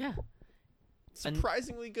rapist. Yeah.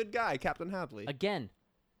 Surprisingly good guy, Captain Hadley. Again,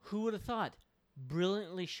 who would have thought?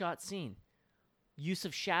 Brilliantly shot scene. Use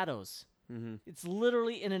of shadows. It's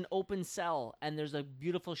literally in an open cell, and there's a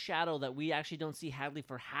beautiful shadow that we actually don't see Hadley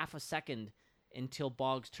for half a second until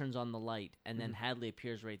Boggs turns on the light, and then Hadley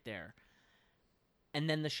appears right there. And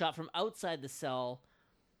then the shot from outside the cell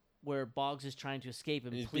where Boggs is trying to escape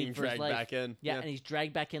and plead for his life. Back in. Yeah, and he's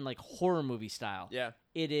dragged back in like horror movie style. Yeah.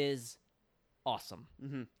 It is awesome.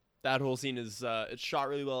 That whole scene is it's shot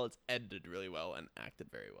really well, it's edited really well, and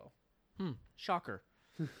acted very well. Shocker.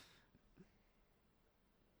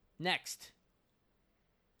 Next,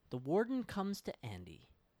 the warden comes to Andy.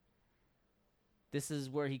 This is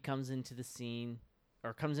where he comes into the scene,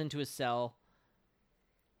 or comes into his cell,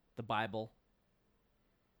 the Bible,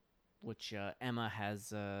 which Emma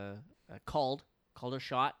has called her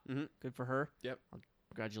shot. Good for her. Yep.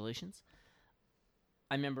 Congratulations.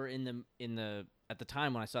 I remember at the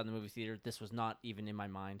time when I saw it in the movie theater, this was not even in my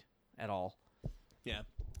mind at all. Yeah.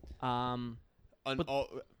 How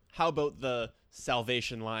about the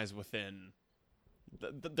salvation lies within?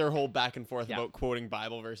 Their whole back and forth about quoting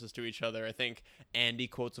Bible verses to each other. I think Andy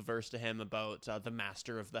quotes a verse to him about the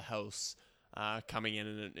master of the house coming in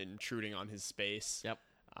and intruding on his space. Yep.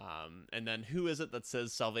 And then who is it that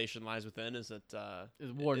says salvation lies within? Is it the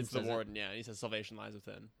warden? It's the warden. Yeah, he says salvation lies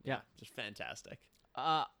within. Yeah, just fantastic.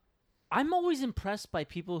 I'm always impressed by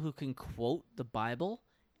people who can quote the Bible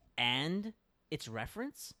and its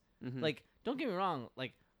reference. Like, don't get me wrong.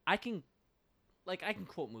 Like, I can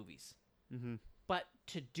quote movies. But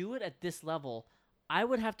to do it at this level, I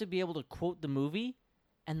would have to be able to quote the movie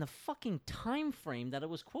and the fucking time frame that it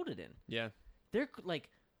was quoted in. Yeah.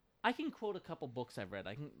 I can quote a couple books I've read.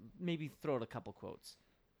 I can maybe throw out a couple quotes.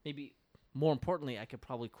 Maybe more importantly, I could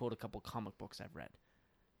probably quote a couple comic books I've read.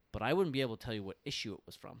 But I wouldn't be able to tell you what issue it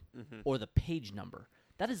was from or the page number.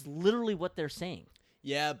 That is literally what they're saying.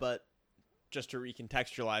 Yeah, but just to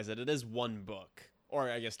recontextualize it, it is one book. Or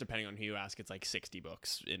I guess depending on who you ask, it's like 60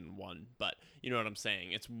 books in one. But you know what I'm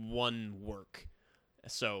saying? It's one work.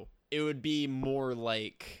 So it would be more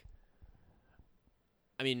like...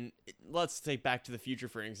 I mean, let's take Back to the Future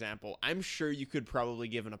for an example. I'm sure you could probably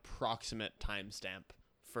give an approximate timestamp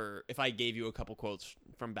for if I gave you a couple quotes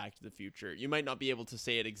from Back to the Future. You might not be able to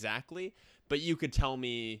say it exactly, but you could tell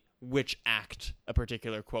me which act a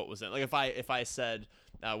particular quote was in. Like if I said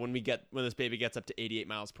when this baby gets up to 88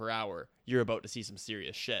 miles per hour, you're about to see some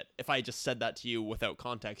serious shit. If I just said that to you without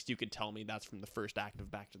context, you could tell me that's from the first act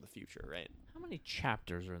of Back to the Future, right? How many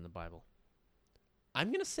chapters are in the Bible? I'm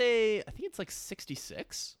going to say, I think it's like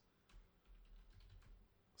 66?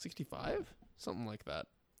 65? Something like that.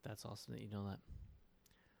 That's awesome that you know that.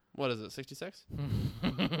 What is it, 66?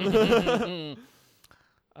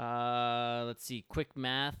 Let's see. Quick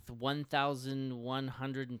math.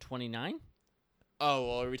 1,129. Oh,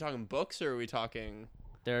 well, are we talking books or are we talking...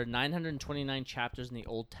 There are 929 chapters in the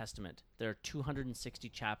Old Testament. There are 260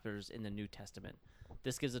 chapters in the New Testament.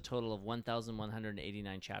 This gives a total of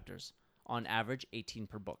 1,189 chapters. On average, 18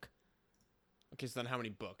 per book. Okay, so then how many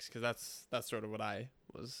books? Because that's sort of what I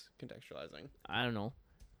was contextualizing. I don't know.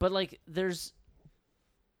 But, like, there's...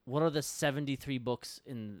 What are the 73 books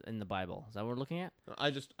in the Bible? Is that what we're looking at?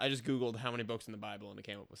 I just Googled how many books in the Bible, and it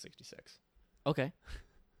came up with 66. Okay.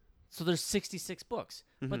 So there's 66 books.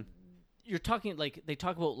 Mm-hmm. But you're talking, like, they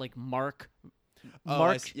talk about, like, Mark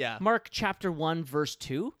chapter 1, verse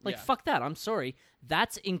 2. Like, fuck that. I'm sorry.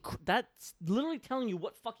 That's literally telling you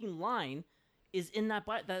what fucking line is in that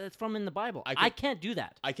that's from in the Bible. I can't do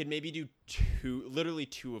that. I could maybe do literally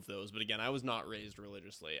two of those. But again, I was not raised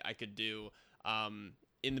religiously. I could do,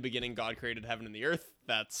 in the beginning, God created heaven and the earth.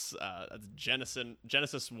 That's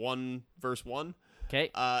Genesis 1, verse 1.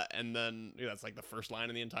 Okay. And then that's like the first line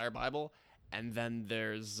in the entire Bible. And then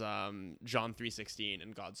there's John 3:16,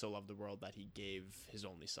 and God so loved the world that he gave his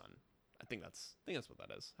only son. I think that's what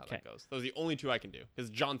that is, how that goes. Those are the only two I can do,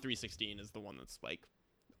 because John 3:16 is the one that's like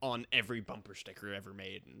on every bumper sticker ever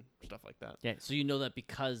made and stuff like that. Yeah, so you know that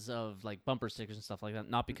because of like bumper stickers and stuff like that,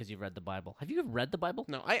 not because you've read the Bible. Have you ever read the Bible?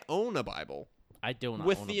 No, I own a Bible. I don't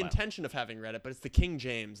with the intention of having read it, but it's the King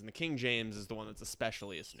James, and the King James is the one that's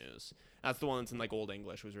especially a snooze. That's the one that's in like Old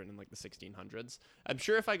English, was written in like the 1600s. I'm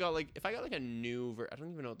sure if I got like a new I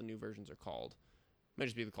don't even know what the new versions are called. It might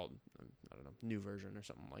just be called, I don't know, new version or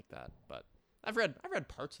something like that. But I've read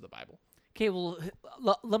parts of the Bible. Okay, well,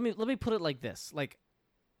 let me put it like this: like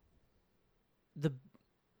the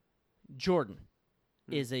Jordan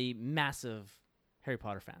is a massive Harry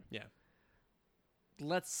Potter fan. Yeah.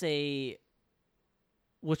 Let's say.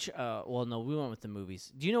 Well, no, we went with the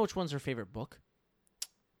movies. Do you know which one's her favorite book?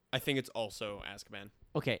 I think it's also Azkaban.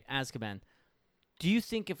 Okay, Azkaban. Do you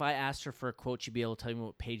think if I asked her for a quote, she'd be able to tell me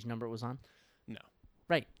what page number it was on? No.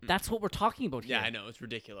 Right. That's what we're talking about here. Yeah, I know. It's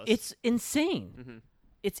ridiculous. It's insane. Mm-hmm.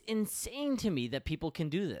 It's insane to me that people can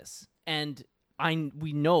do this. And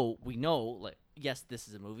we know, like, yes, this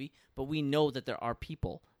is a movie, but we know that there are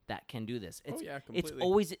people that can do this.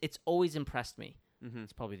 Completely. It's always impressed me. Mm-hmm.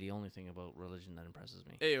 It's probably the only thing about religion that impresses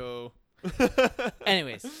me. Ayo.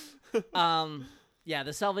 Anyways,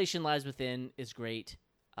 The Salvation Lies Within is great.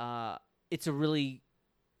 It's a really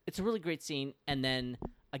great scene. And then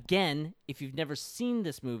again, if you've never seen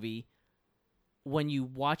this movie, when you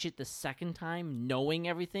watch it the second time, knowing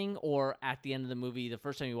everything, or at the end of the movie, the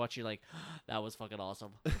first time you watch it, you're like, that was fucking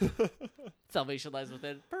awesome. Salvation Lies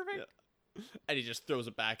Within. Perfect. Yeah. And he just throws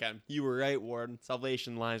it back at him. You were right, Warden.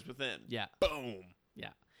 Salvation lies within. Yeah. Boom.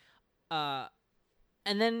 Yeah.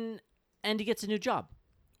 And then Andy gets a new job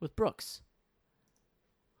with Brooks.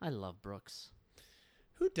 I love Brooks.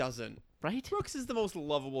 Who doesn't? Right? Brooks is the most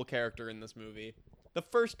lovable character in this movie. The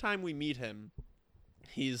first time we meet him,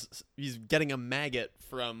 he's getting a maggot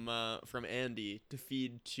from Andy to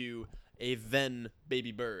feed to a then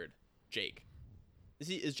baby bird, Jake.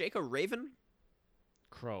 Is Jake a raven?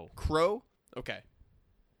 Crow? Okay.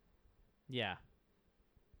 Yeah.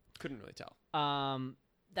 Couldn't really tell.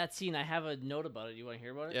 That scene, I have a note about it. You want to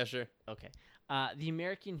hear about it? Yeah, sure. Okay. The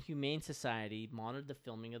American Humane Society monitored the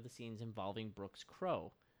filming of the scenes involving Brooks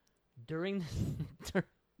Crow.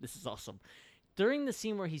 This is awesome. During the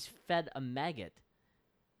scene where he's fed a maggot,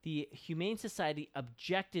 the Humane Society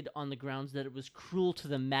objected on the grounds that it was cruel to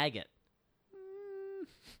the maggot.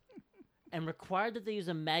 And required that they use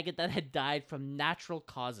a maggot that had died from natural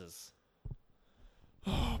causes.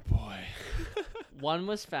 Oh, boy. One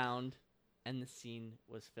was found, and the scene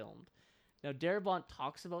was filmed. Now, Darabont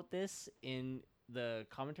talks about this in the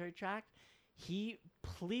commentary track. He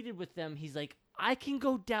pleaded with them. He's like, I can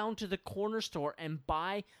go down to the corner store and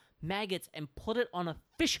buy maggots and put it on a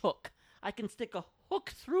fish hook. I can stick a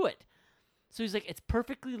hook through it. So he's like, it's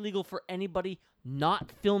perfectly legal for anybody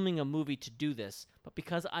not filming a movie to do this. But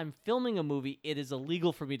because I'm filming a movie, it is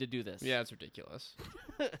illegal for me to do this. Yeah, it's ridiculous.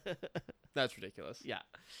 That's ridiculous. Yeah.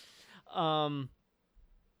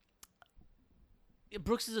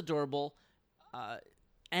 Brooks is adorable.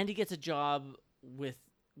 Andy gets a job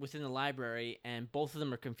within the library, and both of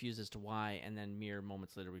them are confused as to why, and then mere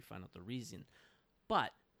moments later we find out the reason.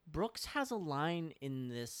 But Brooks has a line in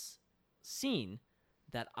this scene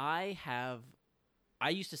that I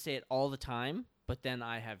used to say it all the time, but then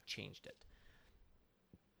I have changed it.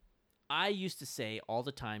 I used to say all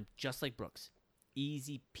the time, just like Brooks,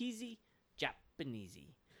 easy peasy,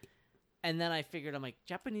 Japanesey. And then I figured, I'm like,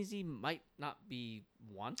 Japanesey might not be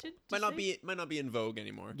wanted. Might not be in vogue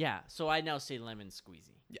anymore. Yeah, so I now say lemon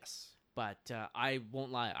squeezy. Yes. But I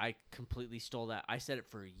won't lie, I completely stole that. I said it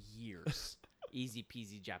for years. Easy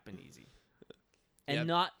peasy Japanesey. And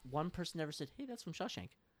not one person ever said, hey, that's from Shawshank.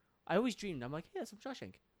 I always dreamed, I'm like, hey, that's from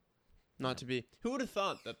Shawshank. Not to be. Who would have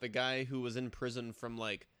thought that the guy who was in prison from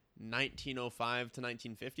like 1905 to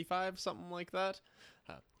 1955, something like that?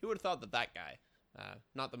 Who would have thought that guy,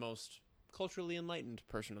 not the most culturally enlightened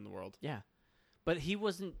person in the world? Yeah. But he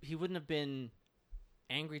wouldn't have been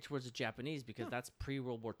angry towards the Japanese because that's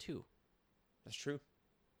pre-World War II. That's true.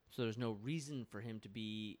 So there's no reason for him to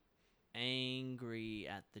be angry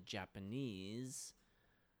at the Japanese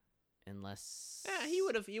unless he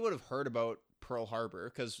would have heard about Pearl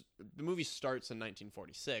Harbor because the movie starts in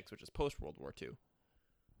 1946, which is post World War II.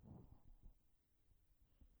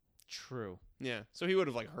 True. Yeah, so he would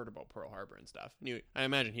have like heard about Pearl Harbor and stuff. I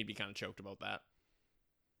imagine he'd be kind of choked about that.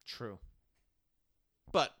 True.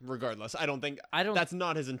 But regardless, I don't that's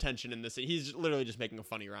not his intention in this. He's literally just making a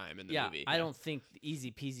funny rhyme in the movie. I don't think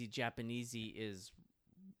easy peasy Japanesey is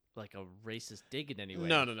like a racist dig in any way.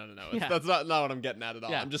 No. Yeah. That's not what I'm getting at all.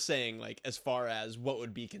 Yeah. I'm just saying, like, as far as what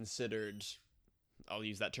would be considered, I'll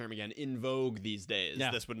use that term again, in vogue these days,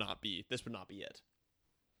 this would not be it.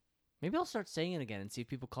 Maybe I'll start saying it again and see if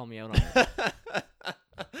people call me out on it.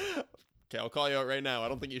 Okay, I'll call you out right now. I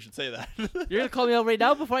don't think you should say that. You're going to call me out right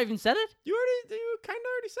now before I even said it? You kind of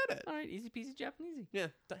already said it. All right, easy peasy Japanesey. Yeah.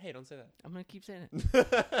 Hey, don't say that. I'm going to keep saying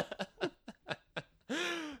it.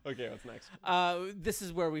 Okay, what's next? This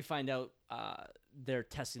is where we find out they're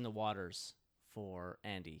testing the waters for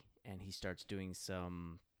Andy, and he starts doing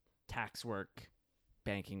some tax work,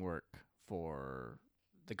 banking work for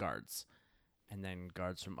the guards, and then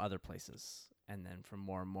guards from other places, and then from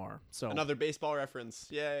more and more. So another baseball reference.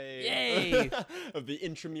 Yay! Yay! Of the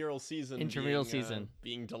intramural season.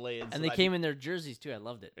 Being delayed. And they came in their jerseys too. I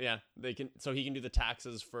loved it. Yeah, they can. So he can do the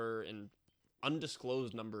taxes for an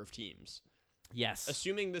undisclosed number of teams. Yes.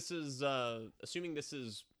 Assuming this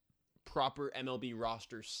is proper MLB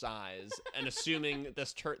roster size, and assuming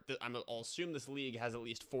I'll assume this league has at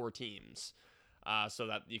least 4 teams, so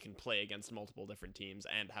that you can play against multiple different teams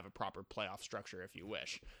and have a proper playoff structure if you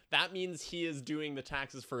wish. That means he is doing the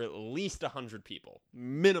taxes for at least 100 people,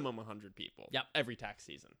 minimum 100 people. Yep. Every tax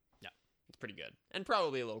season. Yep. It's pretty good, and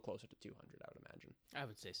probably a little closer to 200, I would imagine. I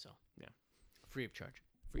would say so. Yeah. Free of charge.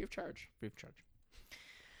 Free of charge. Free of charge.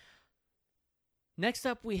 Next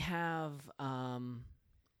up, we have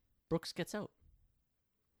Brooks gets out.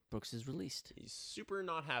 Brooks is released. He's super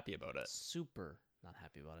not happy about it. Super not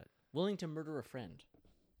happy about it. Willing to murder a friend.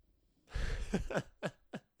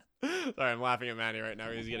 Sorry, I'm laughing at Manny right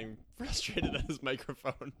now. He's getting frustrated at his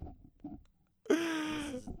microphone.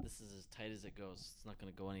 This is as tight as it goes. It's not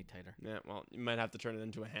going to go any tighter. Yeah, well, you might have to turn it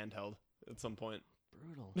into a handheld at some point.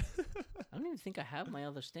 Brutal. I don't even think I have my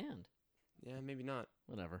other stand. Yeah, maybe not.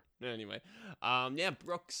 Whatever. Anyway,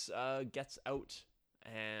 Brooks gets out,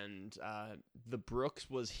 and the Brooks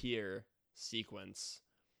was here sequence.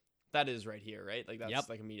 That is right here, right? Like that's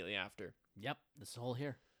like immediately after. Yep, this whole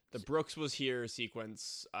here. The Brooks was here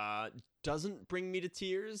sequence doesn't bring me to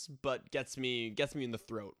tears, but gets me in the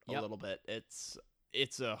throat a little bit.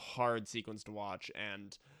 It's a hard sequence to watch,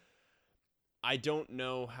 and I don't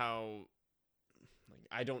know how.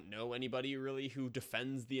 I don't know anybody really who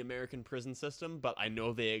defends the American prison system, but I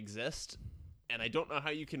know they exist, and I don't know how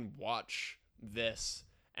you can watch this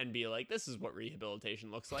and be like, this is what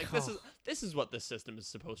rehabilitation looks like. This is what this system is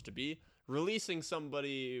supposed to be. Releasing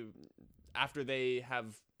somebody after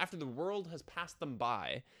the world has passed them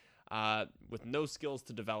by, with no skills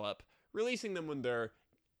to develop, releasing them when they're,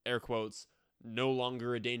 air quotes, no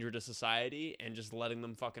longer a danger to society, and just letting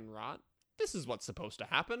them fucking rot. This is what's supposed to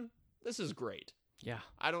happen. This is great. Yeah.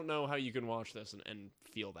 I don't know how you can watch this and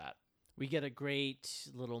feel that. We get a great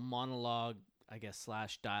little monologue, I guess,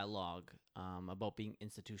 / dialogue about being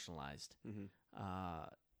institutionalized. Mm-hmm.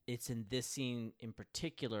 It's in this scene in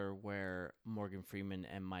particular where Morgan Freeman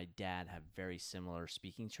and my dad have very similar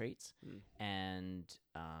speaking traits and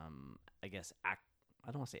I guess I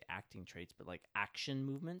don't want to say acting traits, but like action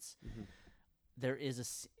movements. Mm-hmm. there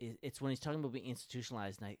is it's when he's talking about being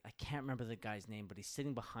institutionalized, and I can't remember the guy's name, but he's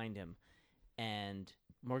sitting behind him, and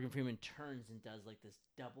Morgan Freeman turns and does like this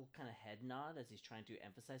double kind of head nod as he's trying to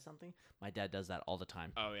emphasize something. My dad does that all the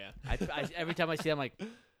time. Oh yeah. Every time I see him, I'm like,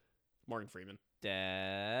 Morgan Freeman.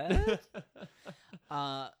 Dad.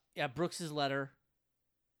 Yeah, Brooks's letter,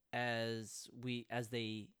 as he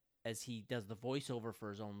does the voiceover for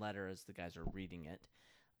his own letter as the guys are reading it.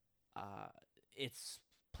 It's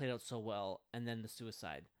played out so well, and then the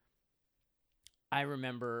suicide. I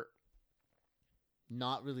remember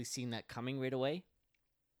not really seeing that coming right away,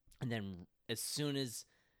 and then as soon as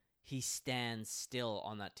he stands still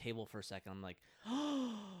on that table for a second, I'm like,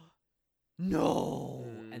 oh, no!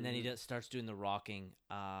 And then he starts doing the rocking.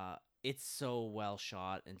 It's so well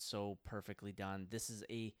shot and so perfectly done. This is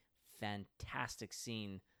a fantastic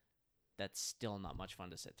scene that's still not much fun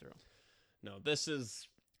to sit through. No, this is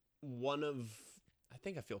one of, I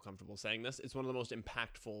think I feel comfortable saying this, it's one of the most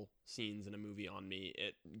impactful scenes in a movie on me.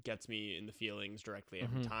 It gets me in the feelings directly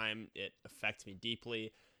every time. It affects me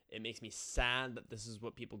deeply. It makes me sad that this is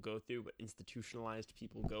what people go through, what institutionalized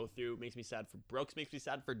people go through. It makes me sad for Brooks. It makes me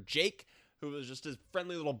sad for Jake, who was just his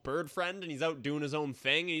friendly little bird friend, and he's out doing his own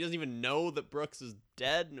thing, and he doesn't even know that Brooks is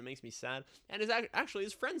dead, and it makes me sad. And actually,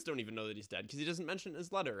 his friends don't even know that he's dead, because he doesn't mention it in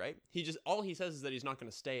his letter, right? All he says is that he's not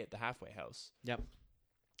going to stay at the halfway house. Yep.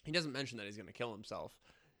 He doesn't mention that he's going to kill himself.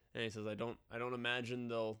 And he says, I don't imagine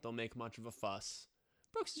they'll make much of a fuss.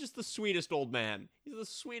 Brooks is just the sweetest old man. He's the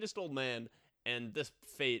sweetest old man. And this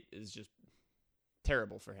fate is just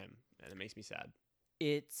terrible for him, and it makes me sad.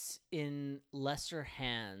 It's in lesser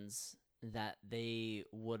hands that they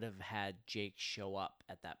would have had Jake show up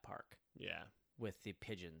at that park. Yeah. With the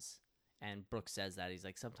pigeons. And Brooks says that. He's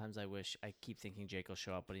like, sometimes I keep thinking Jake will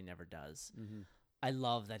show up, but he never does. Mm-hmm. I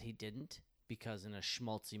love that he didn't, because in a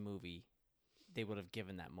schmaltzy movie, they would have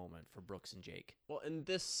given that moment for Brooks and Jake. Well, and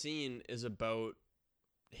this scene is about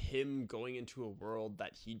him going into a world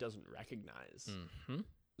that he doesn't recognize. Mm-hmm.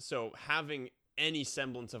 So having any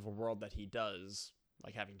semblance of a world that he does,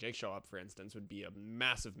 like having Jake show up, for instance, would be a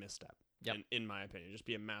massive misstep. Yep. In my opinion, just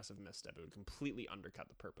be a massive misstep. It would completely undercut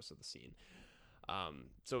the purpose of the scene.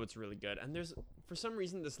 So it's really good. And there's, for some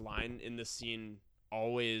reason, this line in this scene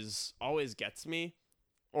always gets me.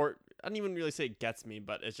 Or I don't even really say it gets me,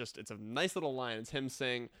 but it's a nice little line. It's him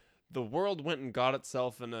saying, "The world went and got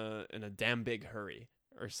itself in a damn big hurry,"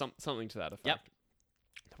 or something to that effect. Yep.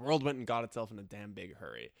 The world went and got itself in a damn big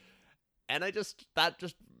hurry. And that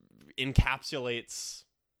just encapsulates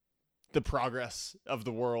the progress of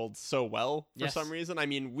the world so well for some reason. I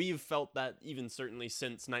mean, we've felt that even certainly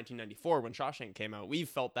since 1994 when Shawshank came out. We've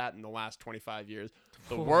felt that in the last 25 years.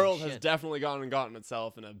 The world has definitely gone and gotten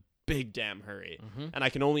itself in a big damn hurry. Mm-hmm. And I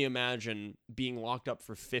can only imagine being locked up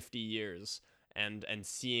for 50 years and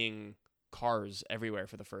seeing cars everywhere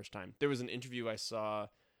for the first time. There was an interview I saw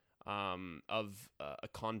of a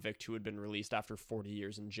convict who had been released after 40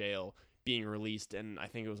 years in jail, being released in, I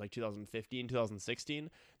think it was like 2015,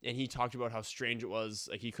 2016, and he talked about how strange it was.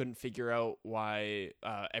 Like, he couldn't figure out why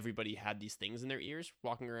everybody had these things in their ears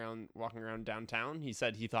walking around downtown. He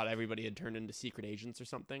said he thought everybody had turned into secret agents or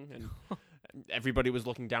something, and everybody was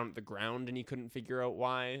looking down at the ground, and he couldn't figure out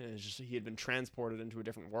why. And it's just he had been transported into a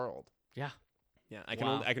different world. Yeah. Yeah, I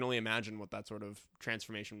can only imagine what that sort of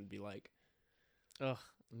transformation would be like. Ugh,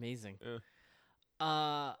 amazing.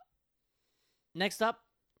 Yeah. Next up,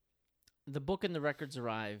 the book and the records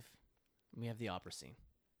arrive. We have the opera scene.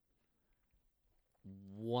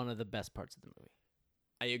 One of the best parts of the movie.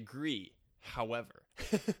 I agree. However,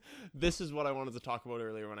 this is what I wanted to talk about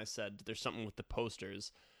earlier when I said there's something with the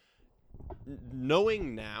posters.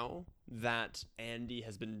 Knowing now that Andy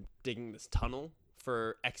has been digging this tunnel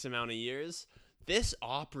for X amount of years, this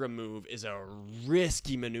opera move is a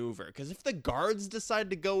risky maneuver, because if the guards decide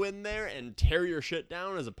to go in there and tear your shit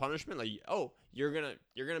down as a punishment, like, oh, you're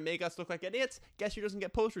gonna make us look like idiots, guess who doesn't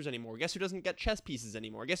get posters anymore, guess who doesn't get chess pieces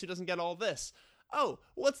anymore, guess who doesn't get all this, oh,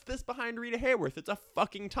 what's this behind Rita Hayworth? It's a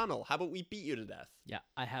fucking tunnel. How about we beat you to death? Yeah,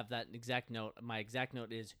 I have that exact note. My exact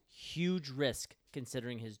note is huge risk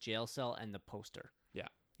considering his jail cell and the poster. Yeah,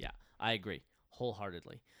 I agree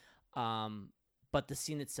wholeheartedly. But the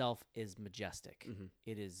scene itself is majestic. Mm-hmm.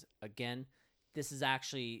 It is, again, this is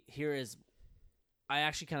actually, I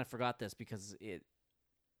actually kind of forgot this because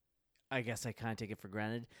I guess I kind of take it for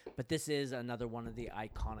granted, but this is another one of the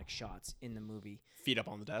iconic shots in the movie. Feet up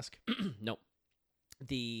on the desk? Nope.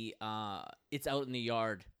 It's out in the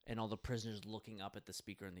yard and all the prisoners looking up at the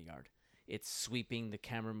speaker in the yard. It's sweeping, the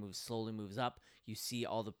camera slowly moves up. You see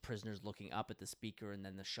all the prisoners looking up at the speaker, and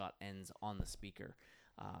then the shot ends on the speaker.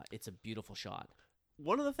 It's a beautiful shot.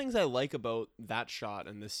 one of the things I like about that shot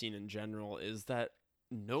and this scene in general is that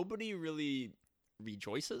nobody really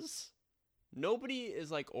rejoices. Nobody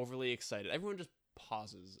is like overly excited. Everyone just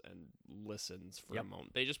pauses and listens for a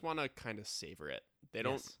moment. They just want to kind of savor it. They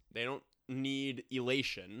don't need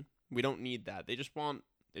elation. We don't need that. They just want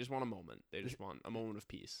a moment. They just want a moment of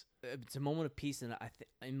peace. It's a moment of peace, and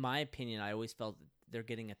in my opinion, I always felt that they're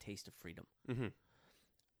getting a taste of freedom.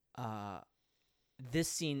 This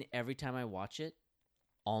scene, every time I watch it,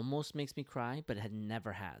 almost makes me cry, but it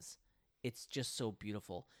never has. It's just so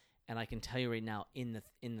beautiful. And I can tell you right now, in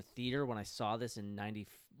the theater, when I saw this in it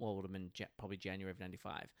would have been probably January of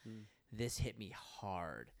 95, this hit me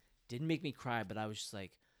hard. Didn't make me cry, but I was just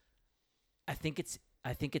like, I think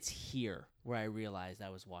it's here where I realized I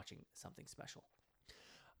was watching something special.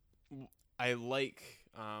 I like,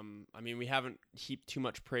 we haven't heaped too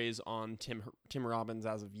much praise on Tim Robbins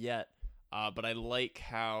as of yet, but I like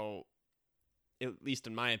how, at least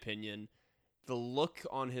in my opinion, the look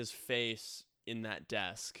on his face in that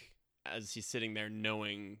desk as he's sitting there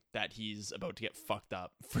knowing that he's about to get fucked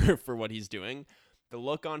up for what he's doing. The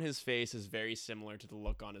look on his face is very similar to the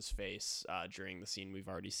look on his face during the scene we've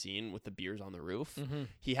already seen with the beers on the roof.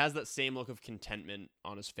 He has that same look of contentment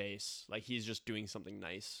on his face. Like he's just doing something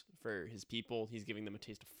nice for his people. He's giving them a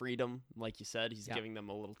taste of freedom. Like you said, he's giving them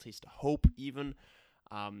a little taste of hope even.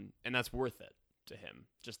 And that's worth it to him.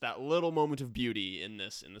 Just that little moment of beauty in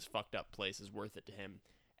this fucked up place is worth it to him.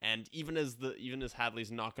 And even as Hadley's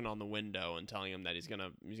knocking on the window and telling him that he's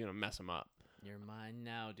gonna mess him up. You're mine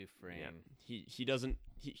now, Dufresne. Yeah.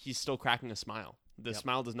 He's still cracking a smile. The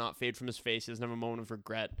smile does not fade from his face. He doesn't have a moment of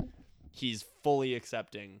regret. He's fully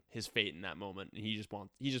accepting his fate in that moment, and he just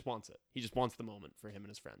wants it. He just wants the moment for him and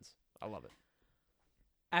his friends. I love it.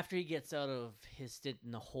 After he gets out of his stint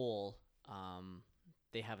in the hole,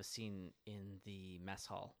 they have a scene in the mess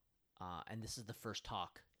hall, and this is the first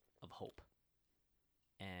talk of hope,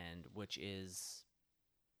 and which is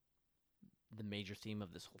the major theme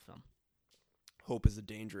of this whole film. Hope is a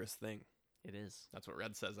dangerous thing. It is. That's what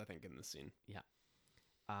Red says, I think, in this scene. Yeah.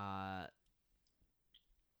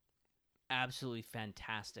 Absolutely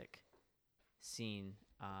fantastic scene.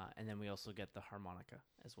 And then we also get the harmonica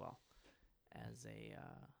as well as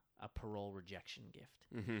a parole rejection gift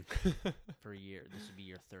for a year. This would be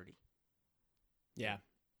year 30. Yeah.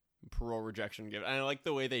 Parole rejection gift. And I like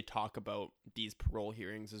the way they talk about these parole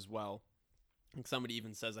hearings as well. Like somebody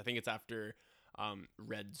even says, I think it's after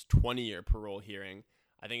Red's 20-year parole hearing.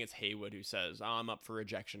 I think it's Haywood who says, I'm up for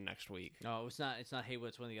rejection next week. No, it's not Haywood,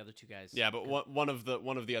 it's one of the other two guys. Yeah, but one of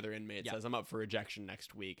the other inmates says, I'm up for rejection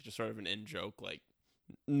next week. Just sort of an in-joke, like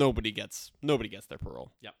nobody gets their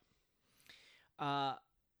parole. Yep.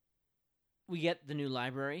 We get the new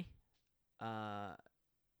library.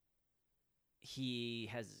 He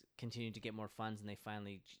has continued to get more funds, and they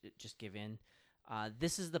finally just give in.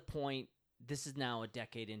 This is the point. This is now a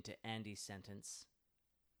decade into Andy's sentence.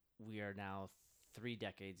 We are now 3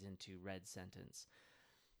 decades into Red's sentence.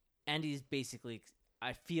 Andy's basically,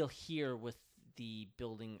 I feel here with the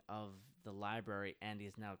building of the library, Andy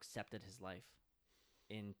has now accepted his life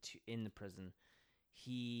in the prison.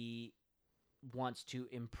 He wants to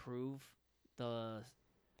improve the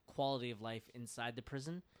quality of life inside the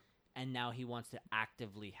prison, and now he wants to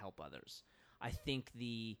actively help others. I think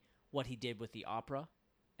what he did with the opera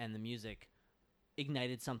and the music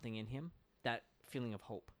ignited something in him, that feeling of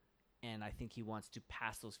hope. And I think he wants to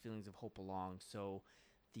pass those feelings of hope along. So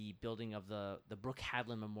the building of the Brooke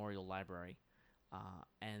Hadlin Memorial Library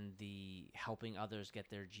and the helping others get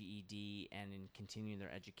their GED and in continuing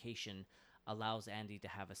their education allows Andy to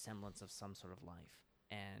have a semblance of some sort of life.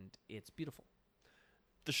 And it's beautiful.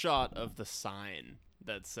 The shot of the sign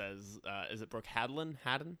that says, is it Brooke Hadlin?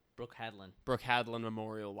 Brooke Hadlin. Brooke Hadlin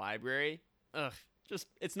Memorial Library. Ugh. Just,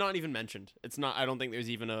 it's not even mentioned. It's not. I don't think there's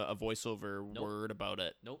even a voiceover word about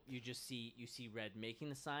it. Nope. You see Red making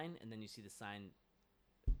the sign, and then you see the sign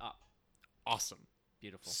up. Awesome.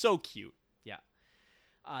 Beautiful. So cute. Yeah.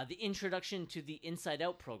 The introduction to the Inside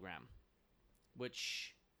Out program,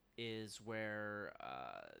 which is where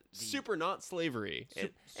super not slavery.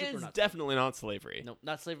 It's not definitely not slavery. Nope,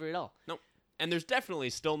 not slavery at all. Nope. And there's definitely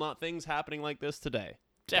still not things happening like this today.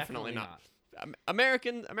 Definitely not.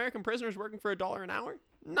 American prisoners working for $1 an hour?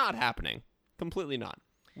 Not happening. Completely not.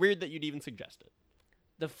 Weird that you'd even suggest it.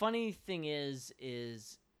 The funny thing is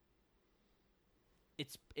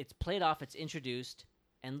it's played off, it's introduced,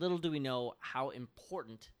 and little do we know how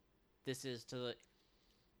important this is to the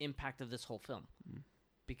impact of this whole film.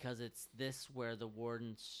 Because it's this where the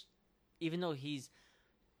warden's, even though he's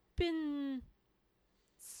been,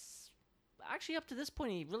 actually up to this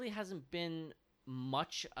point, he really hasn't been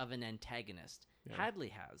much of an antagonist. Yeah. Hadley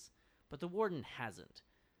has, but the Warden hasn't.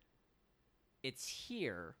 It's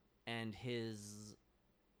here, and his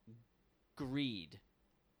greed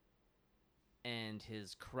and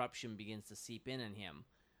his corruption begins to seep in on him,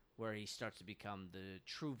 where he starts to become the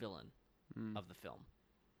true villain of the film.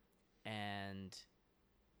 And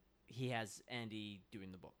he has Andy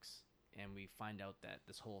doing the books, and we find out that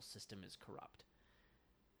this whole system is corrupt.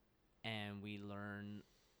 And we learn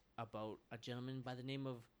about a gentleman by the name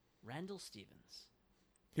of Randall Stevens.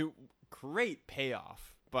 Who, great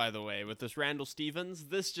payoff, by the way, with this Randall Stevens.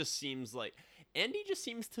 This just seems like Andy just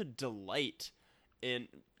seems to delight in.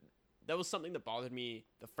 That was something that bothered me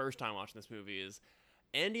the first time watching this movie. Is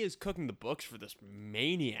Andy is cooking the books for this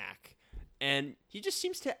maniac, and he just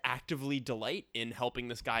seems to actively delight in helping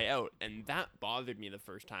this guy out, and that bothered me the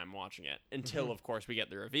first time watching it. Until, of course, we get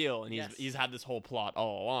the reveal, and he's had this whole plot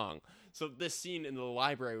all along. So this scene in the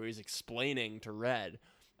library where he's explaining to Red,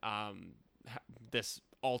 this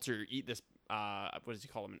what does he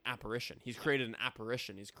call him? An apparition. He's created an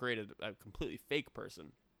apparition. He's created a completely fake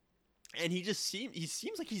person. And he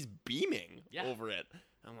seems like he's beaming over it.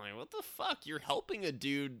 I'm like, what the fuck? You're helping a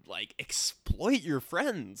dude, like, exploit your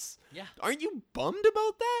friends. Yeah. Aren't you bummed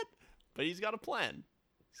about that? But he's got a plan.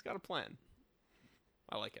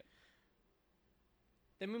 I like it.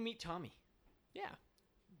 Then we meet Tommy. Yeah.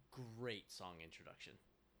 Great song introduction.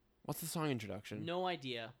 What's the song introduction? No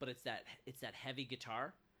idea, but it's that heavy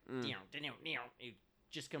guitar.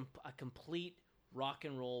 Just a complete rock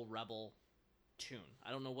and roll rebel tune.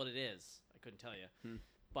 I don't know what it is. I couldn't tell you.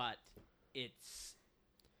 But it's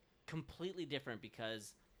completely different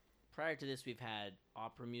because prior to this we've had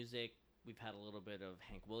opera music, we've had a little bit of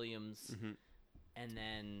Hank Williams, and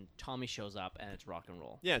then Tommy shows up and it's rock and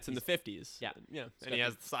roll. Yeah, it's in the 50s. Yeah. Yeah. And he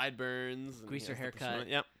has the sideburns. Greaser haircut.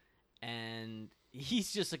 Yep. And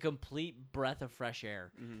he's just a complete breath of fresh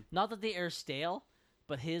air. Not that the air's stale,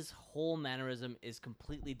 but his whole mannerism is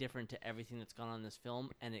completely different to everything that's gone on in this film,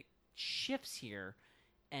 and it shifts here,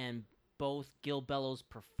 and both Gil Bellows'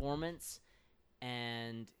 performance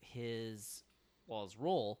and his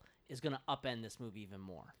role is going to upend this movie even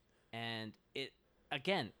more. And it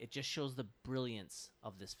just shows the brilliance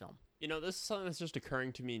of this film. You know, this is something that's just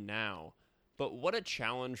occurring to me now, but what a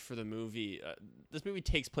challenge for the movie. This movie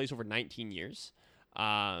takes place over 19 years.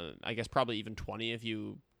 I guess probably even 20 if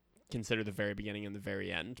you consider the very beginning and the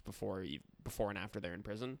very end, before and after they're in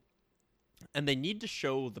prison. And they need to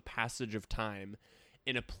show the passage of time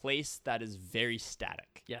in a place that is very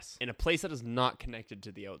static. Yes. In a place that is not connected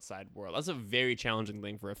to the outside world. That's a very challenging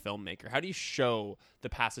thing for a filmmaker. How do you show the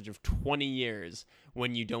passage of 20 years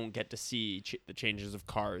when you don't get to see the changes of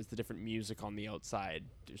cars, the different music on the outside?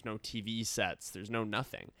 There's no TV sets. There's no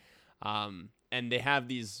nothing. And they have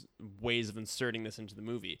these ways of inserting this into the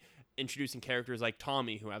movie. Introducing characters like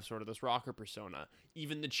Tommy, who have sort of this rocker persona.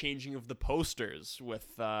 Even the changing of the posters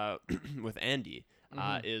with with Andy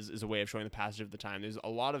is a way of showing the passage of the time. There's a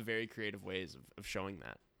lot of very creative ways of showing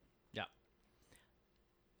that. Yeah.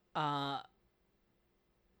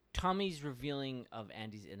 Tommy's revealing of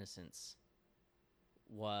Andy's innocence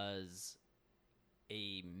was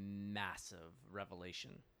a massive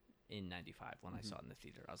revelation in 95 when I saw it in the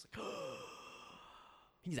theater. I was like,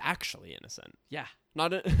 he's actually innocent. Yeah. I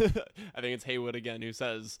think it's Haywood again who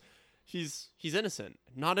says he's innocent.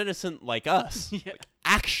 Not innocent like us. Yeah. Like,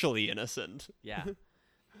 actually innocent. Yeah.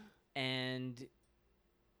 And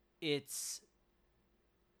it's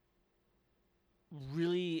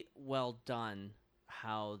really well done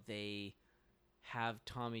how they have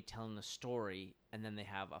Tommy telling the story, and then they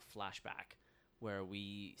have a flashback where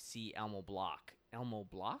we see Elmo Blatch.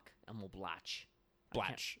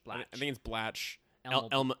 Blatch. Blatch. I think it's Blatch.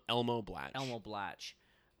 Elmo Blatch. Elmo Blatch.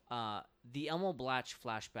 The Elmo Blatch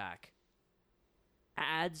flashback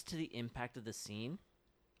adds to the impact of the scene.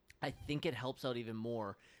 I think it helps out even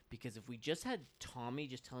more because if we just had Tommy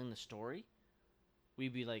just telling the story,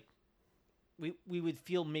 we'd be like, we would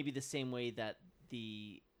feel maybe the same way that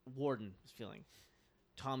the warden was feeling.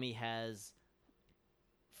 Tommy has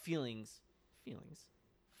feelings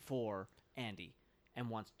for Andy and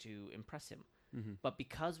wants to impress him. Mm-hmm. But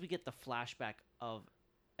because we get the flashback of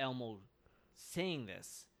Elmo saying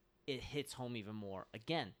this, it hits home even more.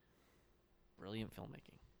 Again, brilliant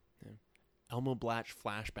filmmaking. Yeah. Elmo Blatch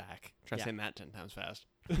flashback. Try saying that 10 times fast.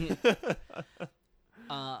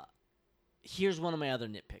 Here's one of my other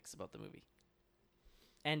nitpicks about the movie.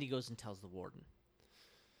 Andy goes and tells the warden.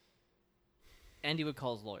 Andy would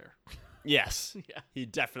call his lawyer. Yes. Yeah. He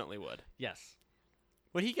definitely would. Yes.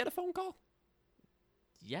 Would he get a phone call?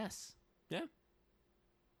 Yes. Yeah.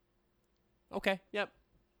 Okay. Yep.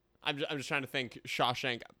 I'm just trying to think.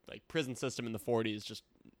 Shawshank, like prison system in the 40s, just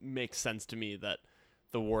makes sense to me that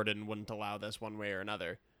the warden wouldn't allow this one way or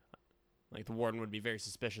another. Like the warden would be very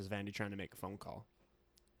suspicious of Andy trying to make a phone call.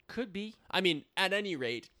 Could be. I mean, at any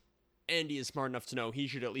rate, Andy is smart enough to know he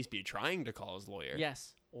should at least be trying to call his lawyer.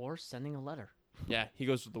 Yes, or sending a letter. Yeah, he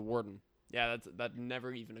goes with the warden. Yeah, that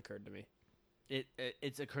never even occurred to me.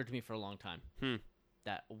 It's occurred to me for a long time.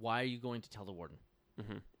 That why are you going to tell the warden?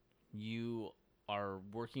 Mm-hmm. You are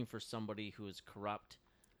working for somebody who is corrupt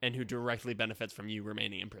and who directly benefits from you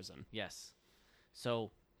remaining in prison. Yes.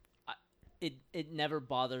 So it never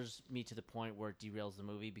bothers me to the point where it derails the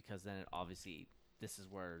movie, because then this is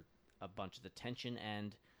where a bunch of the tension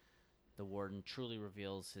and the warden truly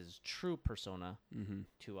reveals his true persona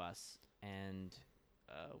to us, and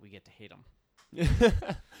we get to hate him.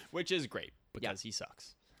 Which is great, because he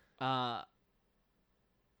sucks. I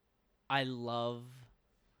love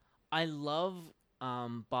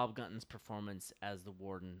Bob Gunton's performance as the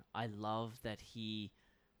warden. I love that he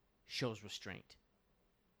shows restraint.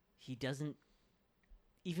 He doesn't,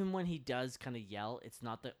 even when he does kind of yell, it's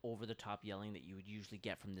not the over-the-top yelling that you would usually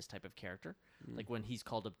get from this type of character. Like when he's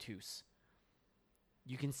called obtuse.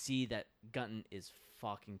 You can see that Gunton is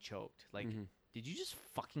fucking choked. Like, did you just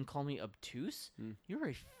fucking call me obtuse? You're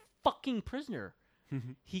a fucking prisoner.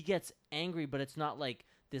 He gets angry, but it's not like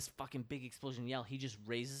this fucking big explosion yell. He just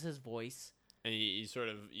raises his voice. And he sort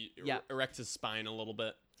of erects his spine a little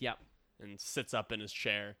bit. Yep. And sits up in his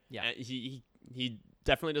chair. Yeah. And he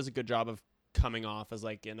definitely does a good job of coming off as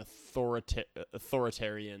like an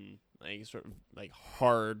authoritarian, like sort of like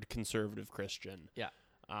hard conservative Christian. Yeah.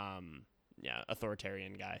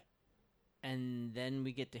 Authoritarian guy. And then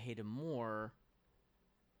we get to hate him more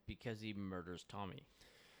because he murders Tommy.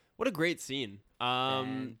 What a great scene.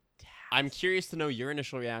 I'm curious to know your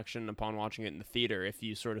initial reaction upon watching it in the theater, if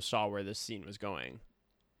you sort of saw where this scene was going.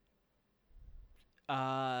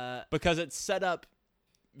 Because it's set up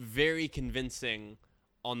very convincing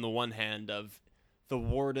on the one hand of the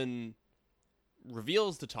warden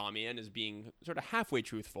reveals to Tommy, and is being sort of halfway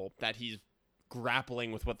truthful, that he's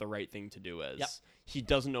grappling with what the right thing to do is. Yep. He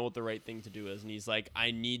doesn't know what the right thing to do is, and he's like,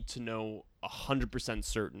 I need to know 100%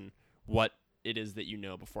 certain what it is that you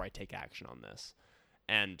know before I take action on this.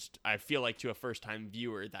 And I feel like to a first-time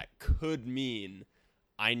viewer, that could mean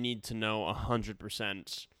I need to know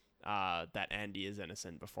 100% that Andy is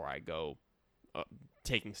innocent before I go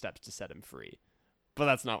taking steps to set him free. But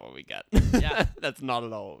that's not what we get. Yeah. That's not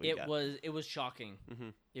at all what we get. It was shocking.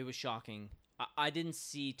 It was shocking. I didn't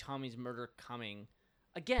see Tommy's murder coming.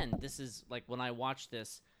 Again, this is like when I watched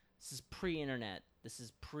this is pre-internet. This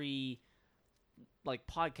is pre like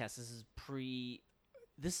podcast. This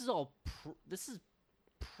is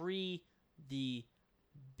pre the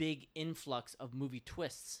big influx of movie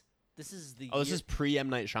twists. This is this is pre M.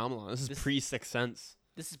 Night Shyamalan. This is pre Sixth Sense.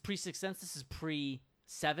 This is pre Sixth Sense. This is pre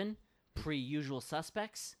Seven. Pre Usual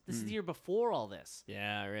Suspects. This is the year before all this.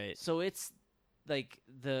 Yeah, right. So it's like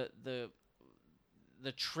the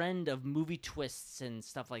trend of movie twists and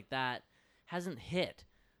stuff like that hasn't hit.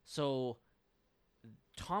 So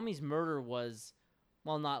Tommy's murder was,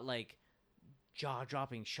 while not like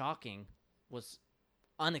jaw-dropping shocking, was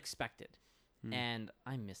unexpected. And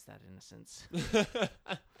I miss that innocence.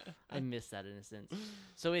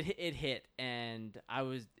 So it hit, and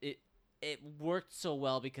it worked so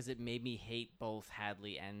well because it made me hate both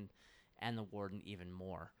Hadley and the warden even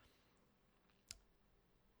more.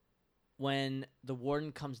 When the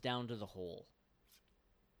warden comes down to the hole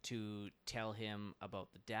to tell him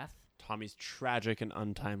about the death. Tommy's tragic and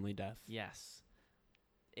untimely death. Yes.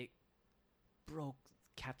 It broke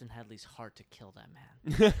Captain Hadley's heart to kill that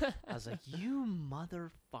man. I was like, you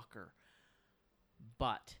motherfucker.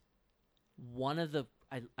 But one of the...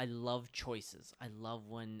 I love choices. I love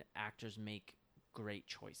when actors make great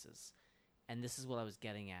choices. And this is what I was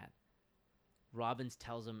getting at. Robbins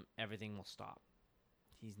tells him everything will stop.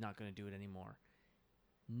 He's not going to do it anymore.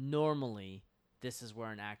 Normally, this is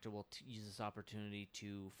where an actor will use this opportunity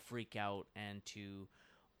to freak out and to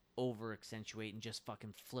over-accentuate and just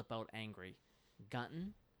fucking flip out angry.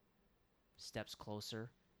 Gunton steps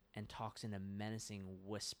closer and talks in a menacing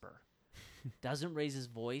whisper. Doesn't raise his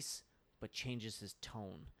voice, but changes his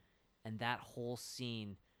tone. And that whole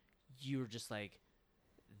scene, you're just like,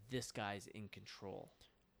 this guy's in control.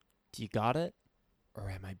 Do you got it?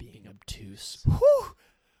 Or am I being obtuse? Whew!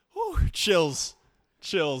 Whew! Chills.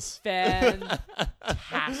 Fantastic.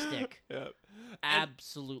 Yep.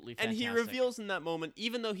 Absolutely fantastic. And he reveals in that moment,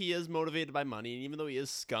 even though he is motivated by money, and even though he is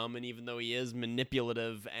scum, and even though he is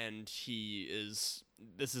manipulative, and this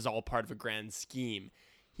is all part of a grand scheme,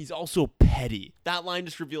 he's also petty. That line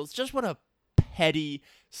just reveals just what a petty,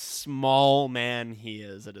 small man he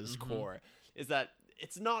is at his core, is that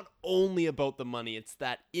it's not only about the money, it's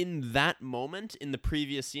that in that moment, in the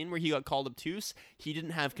previous scene where he got called obtuse, he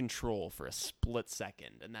didn't have control for a split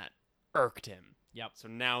second, and that irked him. Yep. So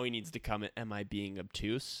now he needs to come in, am I being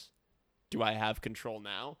obtuse? Do I have control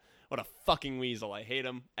now? What a fucking weasel. I hate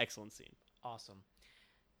him. Excellent scene. Awesome.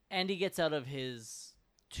 And he gets out of his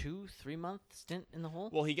 2-3 month stint in the hole?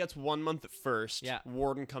 Well, he gets 1 month at first. Yeah.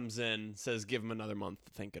 Warden comes in, says give him another month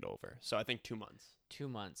to think it over. So I think 2 months. 2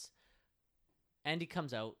 months. Andy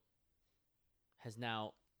comes out, has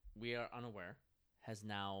now, we are unaware, has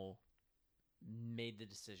now made the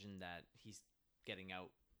decision that he's getting out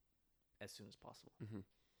as soon as possible. Mm-hmm.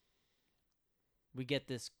 We get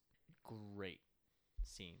this great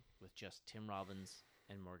scene with just Tim Robbins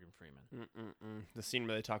and Morgan Freeman. The scene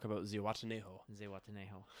where they talk about Zihuatanejo.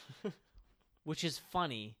 Which is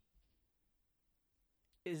funny.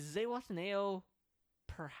 Is Zihuatanejo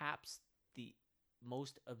perhaps the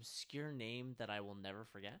most obscure name that I will never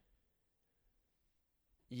forget?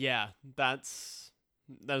 Yeah, that is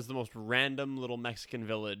the most random little Mexican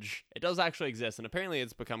village. It does actually exist, and apparently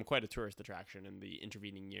it's become quite a tourist attraction in the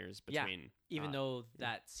intervening years between. Even though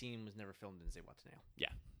that scene was never filmed in Zihuatanejo. Yeah.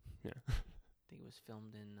 I think it was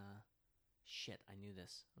filmed in. Shit, I knew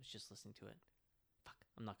this. I was just listening to it. Fuck,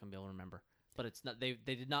 I'm not gonna be able to remember. But it's not. They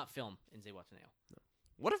did not film in Zihuatanejo. No.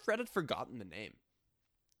 What if Red had forgotten the name?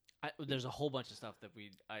 There's a whole bunch of stuff that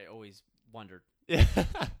I always wondered. Yeah.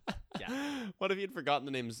 Yeah. What if he had forgotten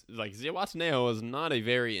the names? Like, Zihuatanejo is not a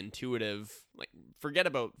very intuitive. Like, forget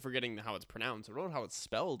about forgetting how it's pronounced. What about how it's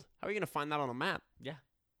spelled? How are you going to find that on a map? Yeah.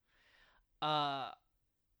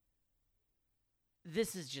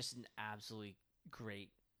 This is just an absolutely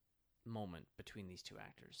great moment between these two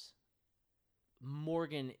actors.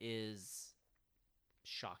 Morgan is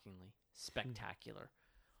shockingly spectacular.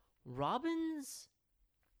 Robbins,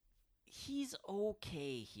 he's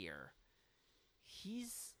okay here.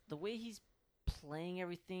 The way he's playing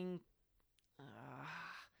everything,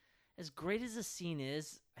 as great as the scene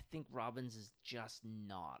is, I think Robbins is just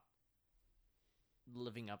not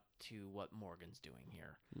living up to what Morgan's doing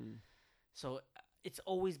here. So it's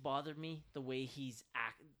always bothered me the way he's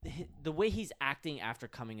acting after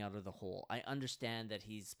coming out of the hole. I understand that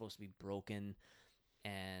he's supposed to be broken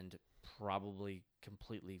and probably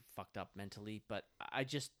completely fucked up mentally, but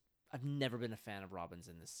I've never been a fan of Robbins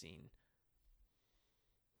in this scene.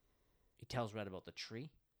 He tells Red about the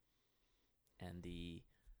tree and the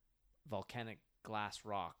volcanic glass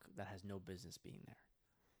rock that has no business being there.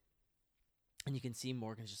 And you can see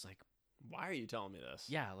Morgan's just like, why are you telling me this?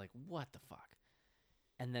 Yeah, like, what the fuck?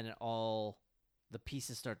 And then the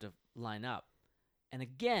pieces start to line up. And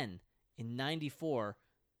again, in 94,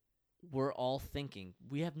 we're all thinking,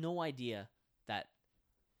 we have no idea that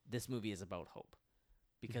this movie is about hope.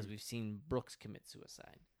 Because we've seen Brooks commit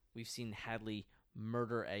suicide. We've seen Hadley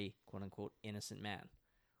murder a quote-unquote innocent man.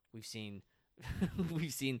 We've seen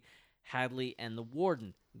Hadley and the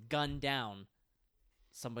warden gun down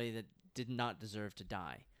somebody that did not deserve to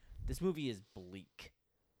die. This movie is bleak.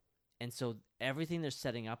 And so everything they're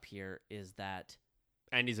setting up here is that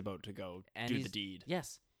Andy's about to go do the deed.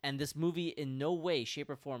 Yes. And this movie in no way, shape,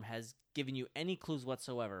 or form has given you any clues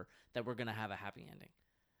whatsoever that we're going to have a happy ending.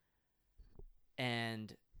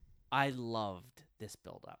 And I loved this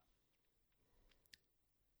build-up.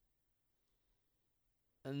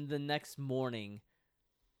 And the next morning,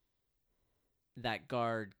 that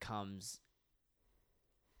guard comes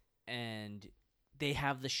and they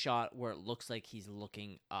have the shot where it looks like he's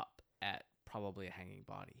looking up at probably a hanging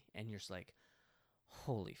body. And you're just like,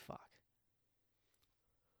 holy fuck.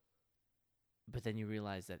 But then you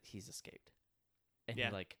realize that he's escaped. And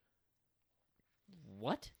you're like,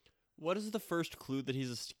 what? What is the first clue that he's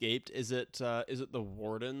escaped? Is it the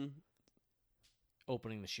warden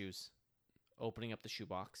opening the shoes, opening up the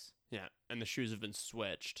shoebox? Yeah, and the shoes have been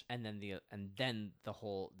switched. And then the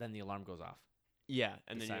alarm goes off. Yeah,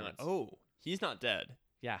 and then you're like, oh, he's not dead.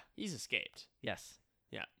 Yeah, he's escaped. Yes.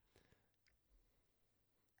 Yeah.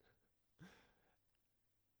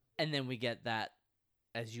 And then we get that,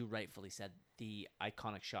 as you rightfully said, the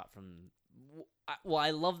iconic shot from. Well,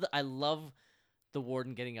 I love the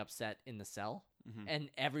warden getting upset in the cell, and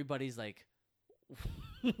everybody's like,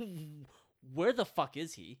 "Where the fuck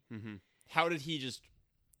is he? How did he just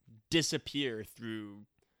disappear through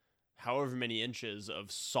however many inches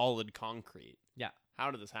of solid concrete? Yeah,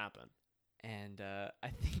 how did this happen?" And I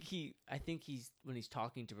think he's when he's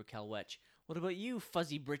talking to Raquel Welch. What about you,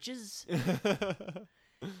 fuzzy britches?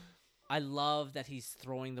 I love that he's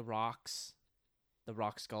throwing the rock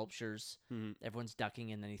sculptures. Everyone's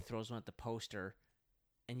ducking, and then he throws one at the poster,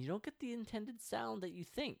 and you don't get the intended sound that you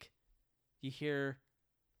think. You hear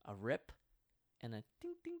a rip and a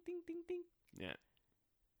ding, ding, ding, ding, ding. Yeah.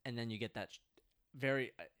 And then you get that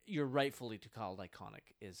very, you're rightfully to call it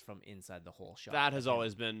iconic, is from inside the whole shot. That has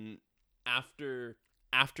always been, after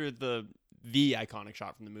the iconic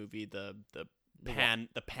shot from the movie, the pan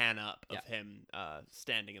up of him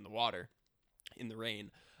standing in the water in the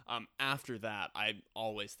rain. After that, I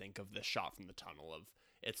always think of this shot from the tunnel of,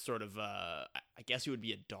 it's sort of I guess it would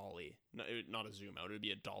be a dolly, not a zoom out. It would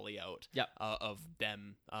be a dolly out of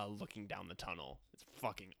them looking down the tunnel. It's a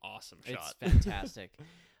fucking awesome shot. It's fantastic.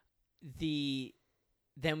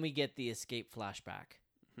 Then we get the escape flashback.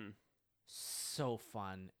 So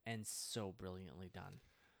fun and so brilliantly done.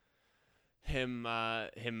 Him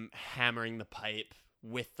hammering the pipe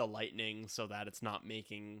with the lightning so that it's not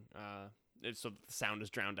making so the sound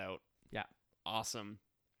is drowned out. Yeah. Awesome.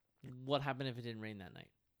 What happened if it didn't rain that night?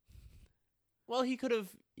 Well, he could have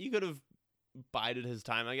bided his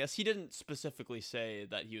time, I guess. He didn't specifically say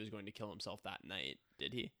that he was going to kill himself that night,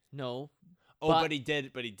 did he? No. But he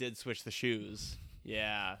did switch the shoes.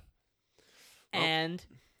 Yeah. And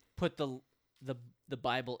put the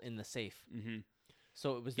Bible in the safe. Mm-hmm.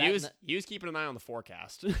 So it was he was keeping an eye on the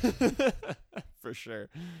forecast. For sure.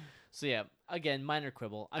 So yeah, again, minor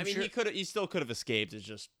quibble. I mean, he still could have escaped. It's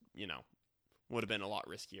just, would have been a lot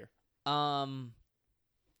riskier.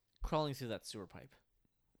 Crawling through that sewer pipe.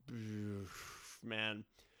 Man,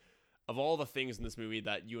 of all the things in this movie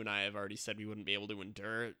that you and I have already said we wouldn't be able to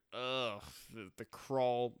endure, the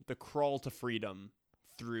crawl to freedom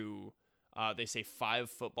through, they say 5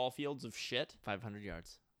 football fields of shit. 500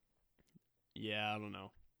 yards. Yeah, I don't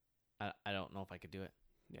know. I don't know if I could do it.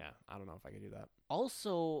 Yeah, I don't know if I could do that.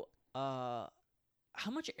 Also, how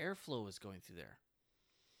much airflow is going through there?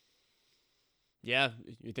 Yeah,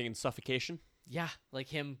 you're thinking suffocation? Yeah, like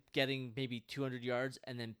him getting maybe 200 yards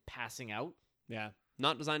and then passing out. Yeah,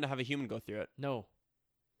 not designed to have a human go through it. No.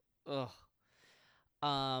 Ugh.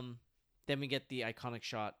 Then we get the iconic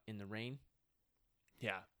shot in the rain.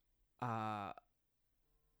 Yeah. I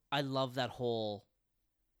love that whole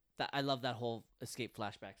escape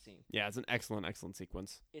flashback scene. Yeah, it's an excellent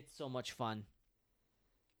sequence. It's so much fun.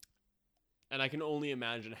 And I can only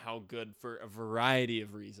imagine how good, for a variety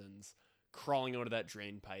of reasons, crawling out of that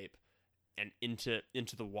drain pipe and into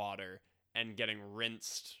the water and getting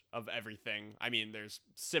rinsed of everything. I mean, there's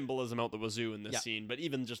symbolism out the wazoo in this scene, but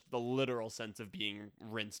even just the literal sense of being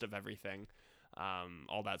rinsed of everything,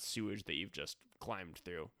 all that sewage that you've just climbed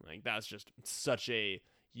through, like that's just such a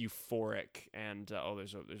euphoric and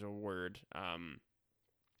there's a word,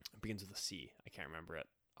 it begins with a C. I can't remember it.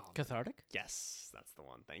 Cathartic? Yes, that's the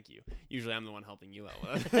one. Thank you. Usually I'm the one helping you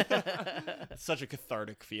out with it. It's such a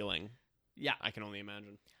cathartic feeling. Yeah. I can only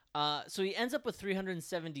imagine. So he ends up with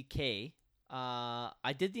 $370K.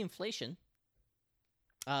 I did the inflation.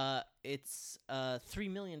 It's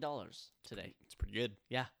 $3 million today. It's pretty good.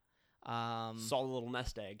 Yeah. Solid little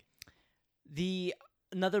nest egg.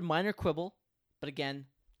 Another minor quibble, but again,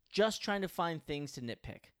 just trying to find things to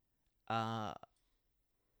nitpick.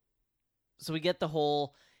 So we get the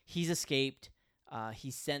whole, he's escaped. He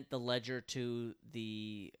sent the ledger to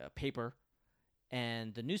the paper,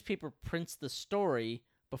 and the newspaper prints the story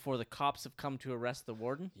before the cops have come to arrest the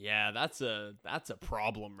warden. Yeah, that's a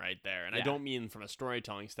problem right there. And I don't mean from a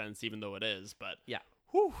storytelling sense, even though it is, but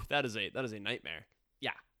that is a nightmare.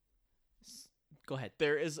 Yeah. Go ahead.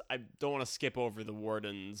 I don't want to skip over the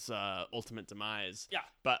warden's ultimate demise. Yeah.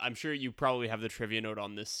 But I'm sure you probably have the trivia note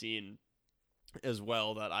on this scene as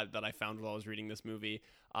well that I found while I was reading this movie.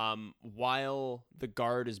 While the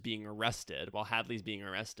guard is being arrested, while Hadley's being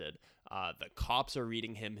arrested, the cops are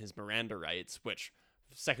reading him his Miranda rights, which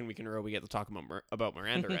second week in a row we get to talk about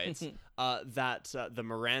Miranda rights. The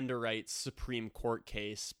Miranda rights Supreme Court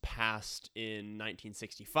case passed in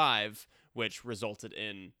 1965, which resulted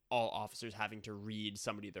in all officers having to read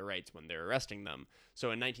somebody their rights when they're arresting them. So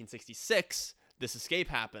in 1966, this escape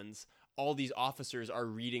happens. All these officers are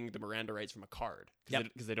reading the Miranda rights from a card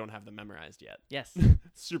because they don't have them memorized yet. Yes.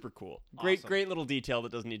 Super cool. Awesome. Great little detail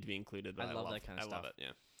that doesn't need to be included. But I love that kind of stuff. I love it,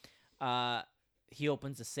 yeah. He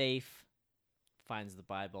opens a safe, finds the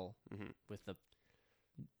Bible with the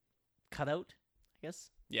cutout, I guess.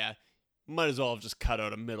 Yeah. Might as well have just cut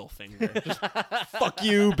out a middle finger. Just, fuck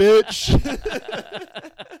you, bitch.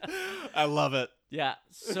 I love it. Yeah,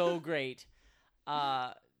 so great.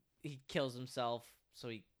 He kills himself, so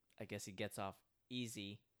I guess he gets off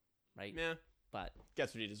easy, right? Yeah. But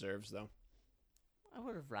gets what he deserves, though. I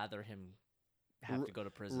would have rather him have to go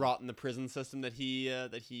to prison. Rot in the prison system that he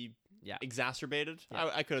exacerbated.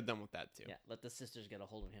 Yeah. I could have done with that, too. Yeah, let the sisters get a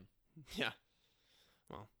hold of him. Yeah.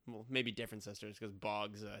 well, maybe different sisters because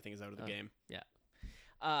Boggs, I think, is out of the game. Yeah.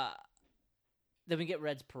 Then we get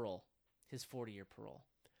Red's parole, his 40-year parole,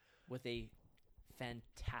 with a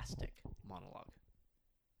fantastic monologue.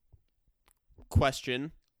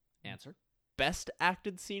 Question. Answer. Best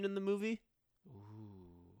acted scene in the movie?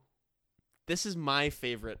 Ooh. This is my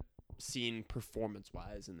favorite scene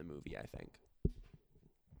performance-wise in the movie, I think.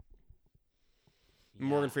 Yeah.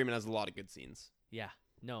 Morgan Freeman has a lot of good scenes. Yeah.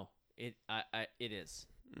 No. It is.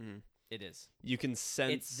 Mm-hmm. It is. You can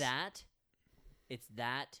sense... It's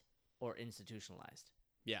that or institutionalized.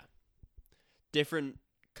 Yeah. Different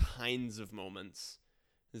kinds of moments.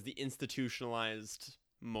 There's the institutionalized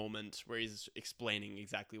moment where he's explaining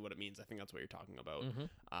exactly what it means. I think that's what you're talking about.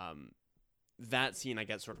 Mm-hmm. That scene, I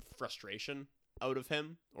get sort of frustration out of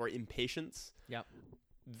him, or impatience. Yep.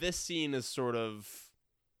 This scene is sort of...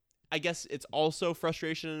 I guess it's also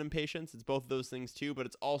frustration and impatience. It's both of those things too, but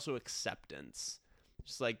it's also acceptance.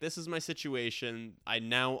 Just like, this is my situation. I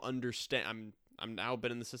now understand. I'm now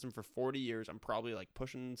been in the system for 40 years. I'm probably like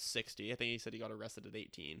pushing 60. I think he said he got arrested at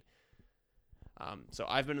 18. So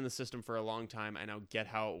I've been in the system for a long time. I now get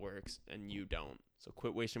how it works, and you don't. So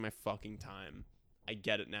quit wasting my fucking time. I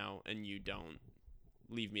get it now, and you don't.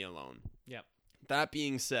 Leave me alone. Yep. That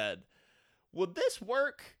being said, would this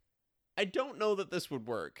work? I don't know that this would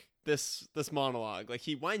work. This monologue. Like,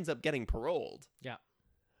 he winds up getting paroled. Yeah.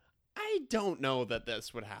 I don't know that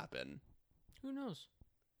this would happen. Who knows?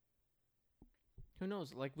 Who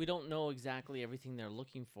knows? Like, we don't know exactly everything they're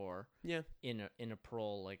looking for. Yeah. In a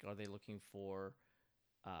parole, like, are they looking for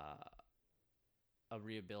a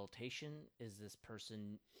rehabilitation? Is this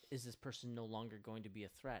person no longer going to be a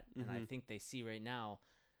threat? Mm-hmm. And I think they see right now,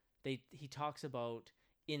 he talks about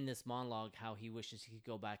in this monologue how he wishes he could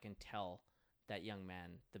go back and tell that young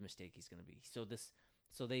man the mistake he's going to be.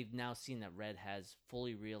 So they've now seen that Red has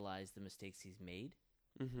fully realized the mistakes he's made.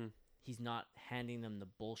 Mm-hmm. He's not handing them the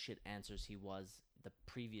bullshit answers he was the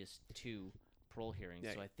previous two parole hearings.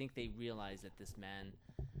 Yeah. So I think they realize that this man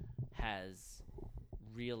has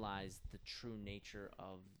realized the true nature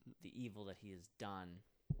of the evil that he has done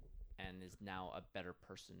and is now a better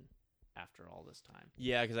person after all this time.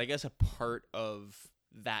 Yeah, because I guess a part of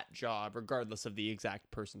that job, regardless of the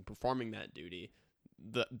exact person performing that duty,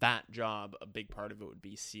 that job, a big part of it would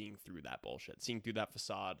be seeing through that bullshit, seeing through that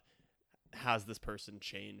facade. Has this person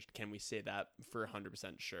changed? Can we say that for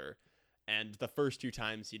 100% sure? And the first two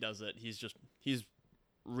times he does it, he's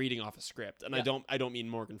reading off a script. And yeah. I don't mean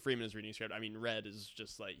Morgan Freeman is reading a script. I mean Red is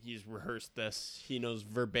just like, he's rehearsed this. He knows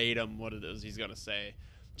verbatim what it is he's gonna say.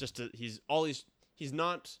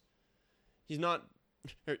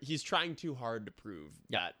 He's trying too hard to prove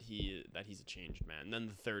that he's a changed man. And then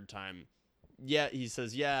the third time, he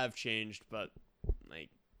says, I've changed, but like,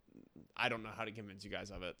 I don't know how to convince you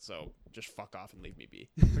guys of it, so just fuck off and leave me be.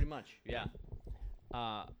 Pretty much, yeah.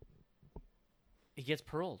 He gets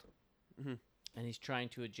paroled. Mm-hmm. And he's trying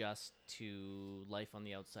to adjust to life on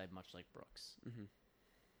the outside, much like Brooks. Mm-hmm.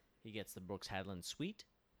 He gets the Brooks Hadland suite.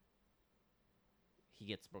 He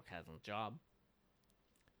gets the Brooks Hadland job.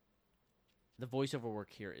 The voiceover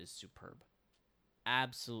work here is superb.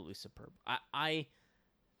 Absolutely superb. I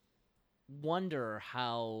wonder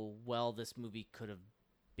how well this movie could have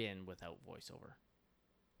been without voiceover.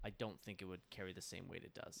 I don't think it would carry the same weight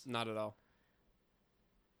it does. Not at all.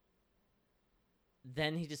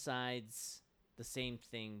 Then he decides the same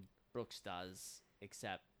thing Brooks does,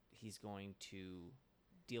 except he's going to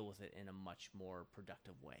deal with it in a much more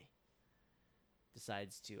productive way.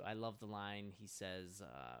 I love the line he says,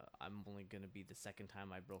 I'm only going to be the second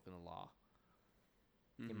time I've broken the law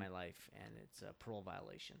in my life, and it's a parole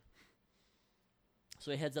violation.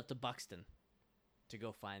 So he heads up to Buxton to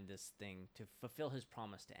go find this thing to fulfill his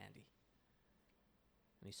promise to Andy.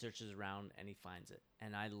 And he searches around and he finds it.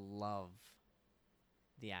 And I love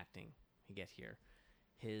the acting he get here.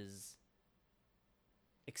 His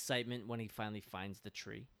excitement when he finally finds the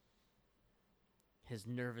tree. His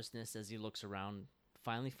nervousness as he looks around,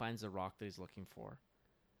 finally finds the rock that he's looking for.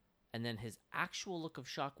 And then his actual look of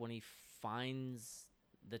shock when he finds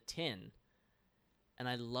the tin. And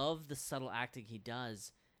I love the subtle acting he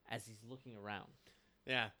does as he's looking around.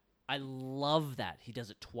 Yeah. I love that he does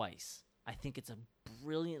it twice. I think it's a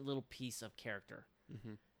brilliant little piece of character.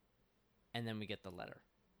 Mm-hmm. And then we get the letter.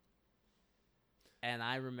 And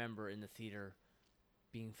I remember in the theater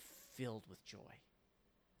being filled with joy.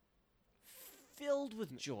 Filled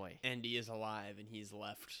with joy. Andy is alive and he's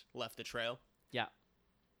left the trail. Yeah.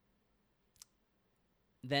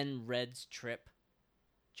 Then Red's trip,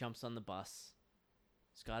 jumps on the bus.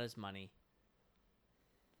 He's got his money.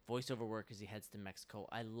 Voiceover work as he heads to Mexico.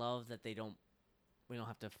 I love that we don't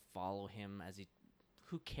have to follow him as he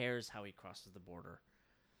Who cares how he crosses the border?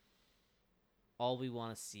 All we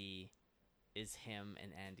want to see is him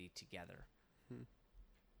and Andy together.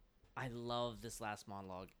 I love this last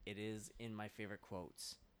monologue. It is in my favorite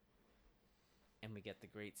quotes. And we get the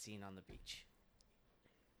great scene on the beach.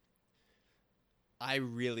 I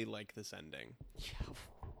really like this ending. Yeah,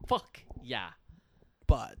 fuck yeah.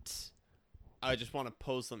 But I just want to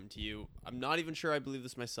pose something to you. I'm not even sure I believe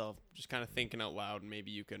this myself. Just kind of thinking out loud, and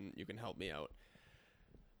maybe you can help me out.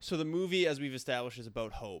 So the movie, as we've established, is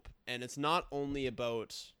about hope. And it's not only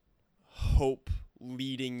about hope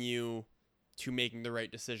leading you to making the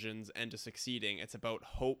right decisions and to succeeding. It's about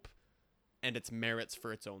hope and its merits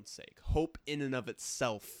for its own sake. Hope in and of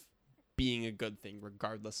itself being a good thing,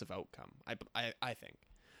 regardless of outcome, I think.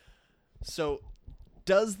 So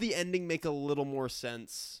does the ending make a little more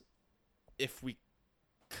sense if we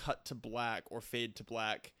cut to black or fade to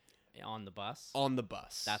black? On the bus? On the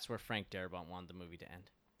bus. That's where Frank Darabont wanted the movie to end.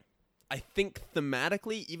 I think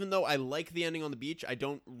thematically, even though I like the ending on the beach, I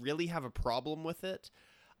don't really have a problem with it.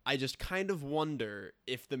 I just kind of wonder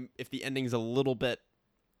if the ending's a little bit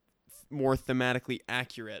more thematically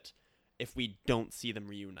accurate if we don't see them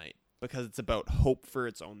reunite, because it's about hope for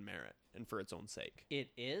its own merit and for its own sake. It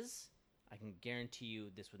is. I can guarantee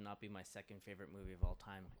you this would not be my second favorite movie of all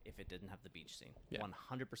time if it didn't have the beach scene. Yeah.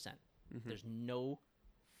 100%. There's no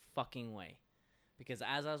fucking way. Because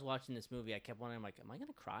as I was watching this movie, I kept wondering, I'm like, am I going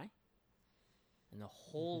to cry? And the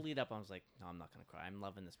whole lead up, I was like, no, I'm not going to cry. I'm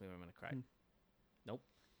loving this movie. I'm going to cry. Nope.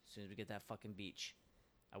 As soon as we get that fucking beach,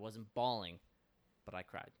 I wasn't bawling, but I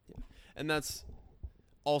cried. Yeah. And that's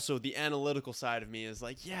also the analytical side of me is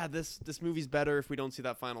like, yeah, this movie's better if we don't see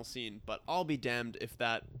that final scene, but I'll be damned if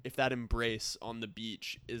that embrace on the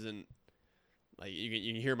beach isn't like,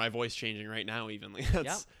 you can hear my voice changing right now even. Like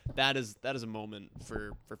that is a moment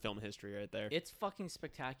for film history right there. It's fucking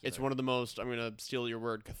spectacular. It's one of the most, I'm going to steal your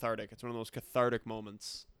word, cathartic. It's one of the most cathartic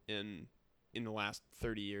moments in the last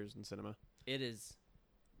 30 years in cinema. It is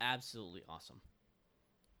absolutely awesome.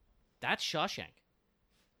 That's Shawshank.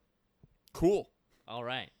 Cool. All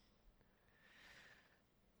right.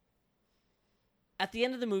 At the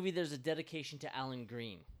end of the movie, there's a dedication to Alan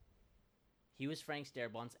Green. He was Frank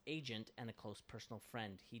Darabont's agent and a close personal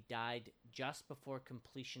friend. He died just before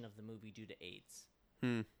completion of the movie due to AIDS.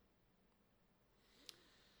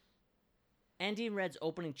 Andy and Red's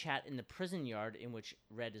opening chat in the prison yard, in which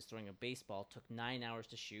Red is throwing a baseball, took 9 hours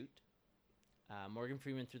to shoot. Morgan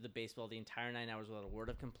Freeman threw the baseball the entire 9 hours without a word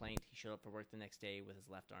of complaint. He showed up for work the next day with his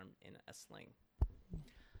left arm in a sling.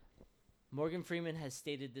 Morgan Freeman has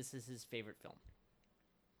stated this is his favorite film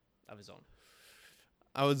of his own.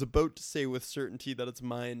 I was about to say with certainty that it's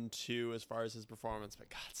mine too, as far as his performance, but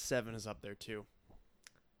God, 7 is up there too.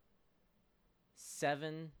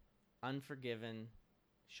 7, Unforgiven,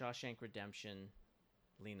 Shawshank Redemption,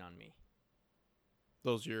 Lean on Me.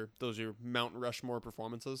 Those are your Mount Rushmore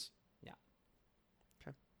performances? Yeah.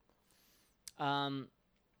 Okay.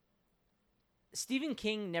 Stephen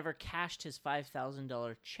King never cashed his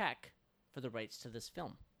 $5,000 check for the rights to this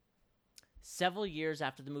film. Several years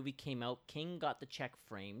after the movie came out, King got the check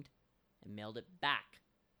framed and mailed it back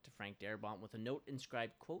to Frank Darabont with a note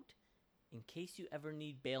inscribed, quote, "In case you ever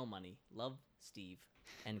need bail money, love, Steve,"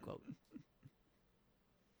 end quote.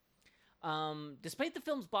 Despite the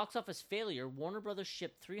film's box office failure, Warner Brothers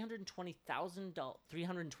shipped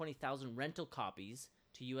 320,000 rental copies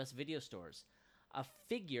to U.S. video stores, a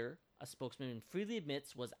figure a spokesman freely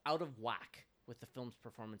admits was out of whack with the film's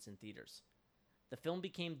performance in theaters. The film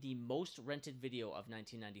became the most rented video of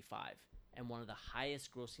 1995 and one of the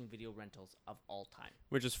highest grossing video rentals of all time.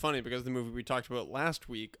 Which is funny because the movie we talked about last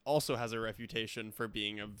week also has a reputation for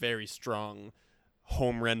being a very strong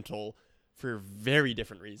home rental for very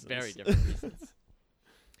different reasons. Very different reasons.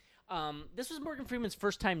 This was Morgan Freeman's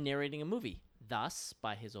first time narrating a movie, thus,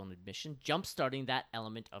 by his own admission, jump-starting that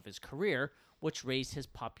element of his career, which raised his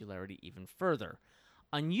popularity even further.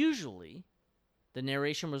 Unusually, the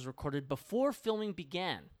narration was recorded before filming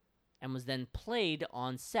began and was then played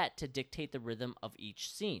on set to dictate the rhythm of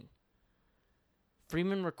each scene.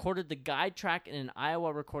 Freeman recorded the guide track in an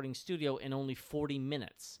Iowa recording studio in only 40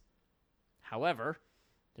 minutes. However,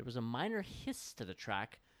 there was a minor hiss to the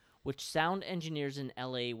track, which sound engineers in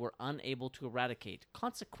LA were unable to eradicate.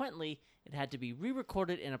 Consequently, it had to be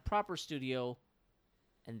re-recorded in a proper studio,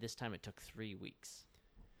 and this time it took 3 weeks.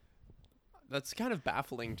 That's kind of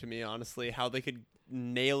baffling to me, honestly, how they could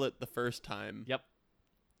nail it the first time. Yep.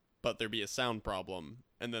 But there be a sound problem,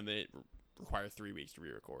 and then they require 3 weeks to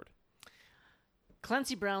re-record.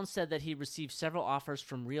 Clancy Brown said that he received several offers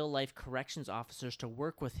from real-life corrections officers to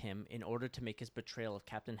work with him in order to make his portrayal of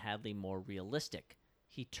Captain Hadley more realistic.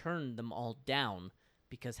 He turned them all down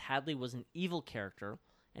because Hadley was an evil character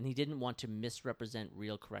and he didn't want to misrepresent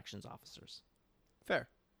real corrections officers. Fair.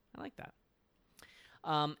 I like that.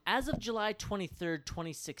 As of July 23rd,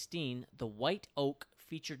 2016, the white oak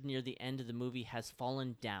featured near the end of the movie has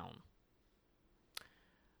fallen down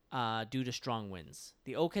due to strong winds.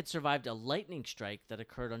 The oak had survived a lightning strike that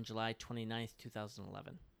occurred on July 29th,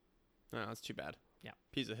 2011. Oh, that's too bad. Yeah.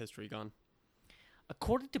 Piece of history gone.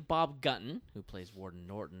 According to Bob Gunton, who plays Warden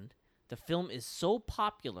Norton, the film is so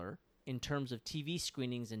popular in terms of TV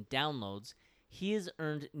screenings and downloads, he has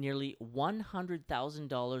earned nearly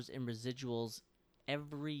 $100,000 in residuals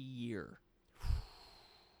every year.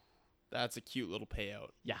 That's a cute little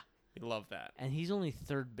payout. Yeah. We love that. And he's only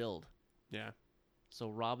third billed. Yeah. So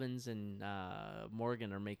Robbins and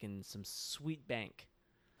Morgan are making some sweet bank.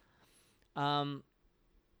 We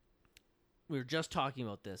were just talking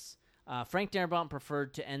about this. Frank Darabont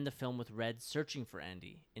preferred to end the film with Red searching for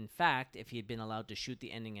Andy. In fact, if he had been allowed to shoot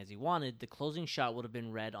the ending as he wanted, the closing shot would have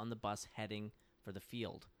been Red on the bus heading for the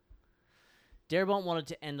field. Darabont wanted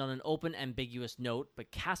to end on an open, ambiguous note,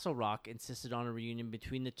 but Castle Rock insisted on a reunion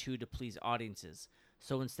between the two to please audiences.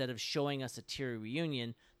 So instead of showing us a teary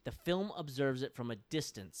reunion, the film observes it from a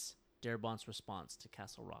distance, Darabont's response to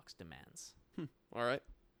Castle Rock's demands. All right.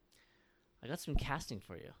 I got some casting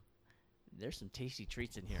for you. There's some tasty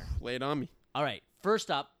treats in here. Lay it on me. All right, first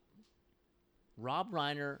up, Rob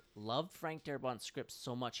Reiner loved Frank Darabont's script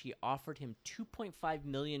so much he offered him $2.5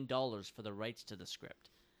 million for the rights to the script,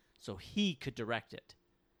 so he could direct it.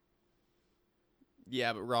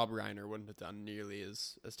 Yeah, but Rob Reiner wouldn't have done nearly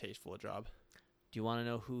as tasteful a job. Do you want to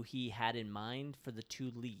know who he had in mind for the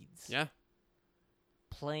two leads? Yeah.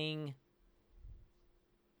 Playing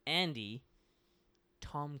Andy,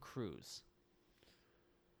 Tom Cruise.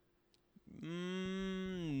 I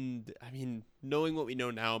mean, knowing what we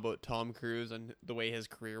know now about Tom Cruise and the way his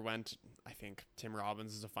career went, I think Tim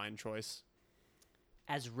Robbins is a fine choice.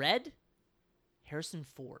 As Red, Harrison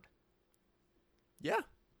Ford. Yeah.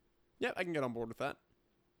 Yeah, I can get on board with that.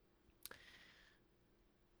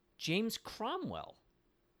 James Cromwell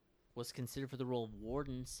was considered for the role of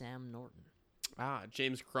Warden Sam Norton.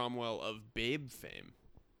 James Cromwell of Babe fame.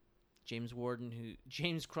 James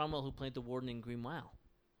Cromwell, who played the warden in Green Mile.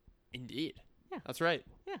 Indeed. Yeah. That's right.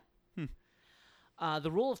 Yeah.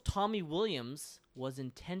 The role of Tommy Williams was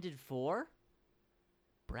intended for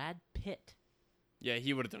Brad Pitt. Yeah,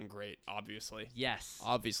 he would have done great, obviously. Yes.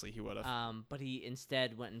 Obviously he would have. But he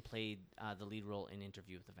instead went and played the lead role in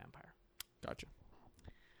Interview with the Vampire. Gotcha.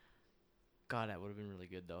 God, that would have been really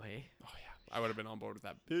good, though, hey? Oh, yeah. I would have been on board with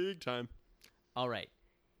that big time. All right.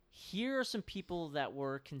 Here are some people that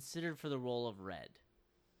were considered for the role of Red.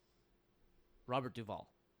 Robert Duvall.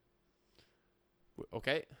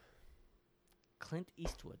 Okay. Clint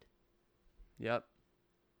Eastwood. Yep.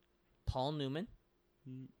 Paul Newman.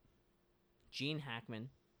 Gene Hackman.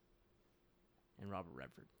 And Robert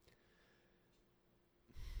Redford.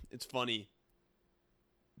 It's funny.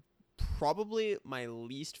 Probably my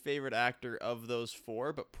least favorite actor of those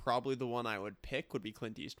four, but probably the one I would pick would be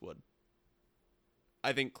Clint Eastwood.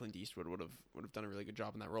 I think Clint Eastwood would have done a really good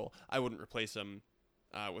job in that role. I wouldn't replace him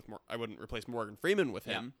I wouldn't replace Morgan Freeman with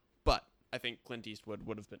him, but I think Clint Eastwood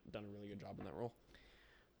would have done a really good job in that role.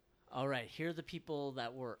 All right, here are the people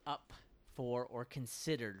that were up for or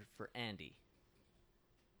considered for Andy.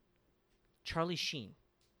 Charlie Sheen.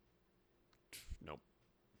 Nope.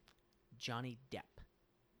 Johnny Depp.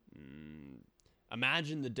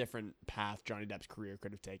 Imagine the different path Johnny Depp's career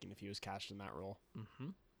could have taken if he was cast in that role. Mm-hmm.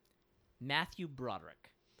 Matthew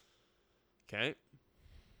Broderick. Okay.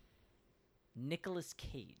 Nicolas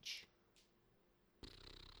Cage.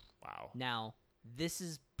 Wow. Now, this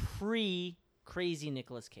is pre-crazy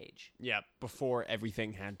Nicolas Cage. Yeah, before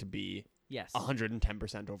everything had to be Yes.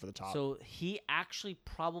 110% over the top. So he actually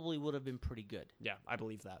probably would have been pretty good. Yeah, I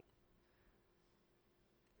believe that.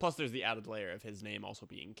 Plus, there's the added layer of his name also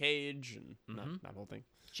being Cage and that whole thing.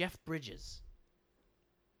 Jeff Bridges.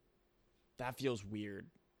 That feels weird.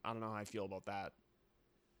 I don't know how I feel about that.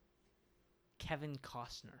 Kevin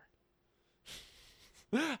Costner.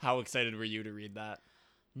 How excited were you to read that?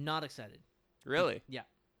 Not excited. Really? Yeah.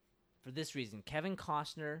 For this reason, Kevin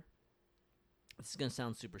Costner. This is going to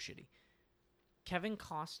sound super shitty. Kevin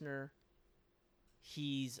Costner,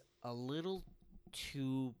 he's a little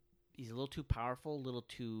too powerful, a little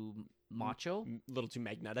too macho. A little too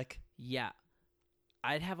magnetic. Yeah.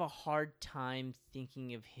 I'd have a hard time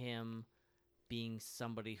thinking of him being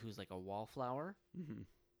somebody who's like a wallflower. Mm-hmm.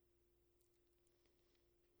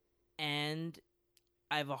 And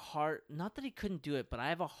I have not that he couldn't do it, but I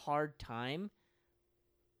have a hard time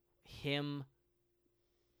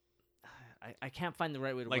I can't find the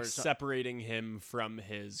right way to like word it. So separating him from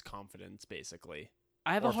his confidence, basically,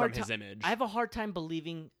 I have or a hard from his time. image. I have a hard time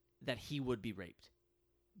believing that he would be raped.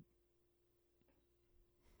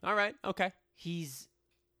 All right, okay. He's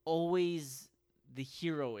always the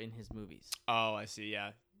hero in his movies. Oh, I see.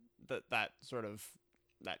 Yeah, that sort of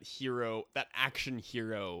that hero, that action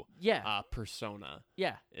hero, Yeah, persona,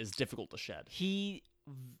 yeah. is difficult to shed.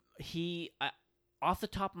 Off the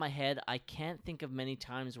top of my head, I can't think of many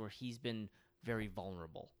times where he's been very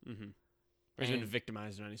vulnerable. Mm-hmm. Or he's been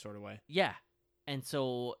victimized in any sort of way. Yeah, and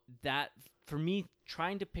so that for me,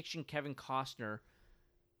 trying to picture Kevin Costner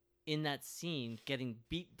in that scene getting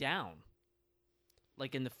beat down,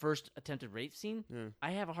 like in the first attempted rape scene,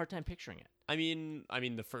 I have a hard time picturing it. I mean,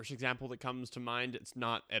 the first example that comes to mind, it's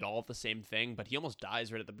not at all the same thing, but he almost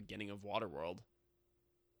dies right at the beginning of Waterworld,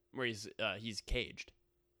 where he's caged.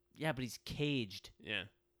 Yeah, but he's caged. Yeah.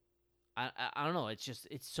 I don't know. It's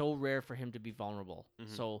so rare for him to be vulnerable.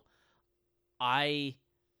 Mm-hmm. So I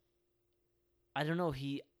don't know.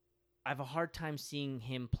 I have a hard time seeing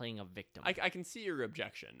him playing a victim. I can see your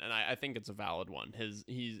objection, and I think it's a valid one.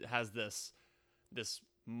 He has this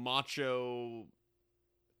macho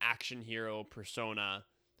action hero persona,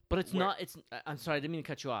 but it's not. I'm sorry, I didn't mean to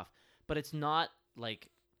cut you off. But it's not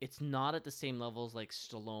at the same levels like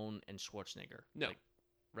Stallone and Schwarzenegger. No.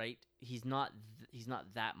 Right? He's not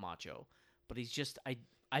that macho, but he's just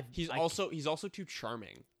he's also too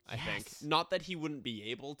charming, I think. Not that he wouldn't be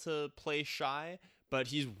able to play shy, but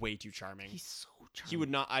he's way too charming. He's so charming. He would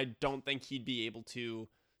not. I don't think he'd be able to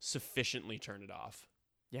sufficiently turn it off.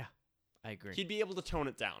 Yeah, I agree. He'd be able to tone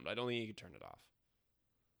it down, but I don't think he could turn it off.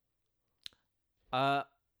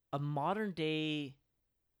 A modern day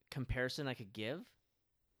comparison I could give,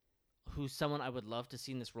 who's someone I would love to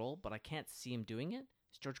see in this role, but I can't see him doing it,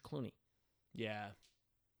 is George Clooney. Yeah.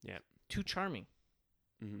 Too charming,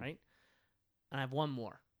 right? And I have one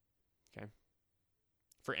more. Okay.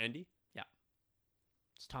 For Andy? Yeah.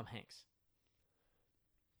 It's Tom Hanks.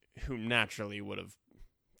 Who naturally would have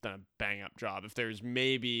done a bang-up job. If there's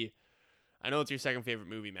maybe... I know it's your second favorite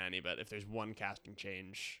movie, Manny, but if there's one casting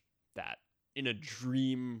change that, in a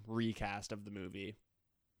dream recast of the movie,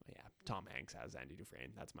 yeah, Tom Hanks has Andy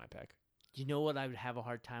Dufresne. That's my pick. You know what I would have a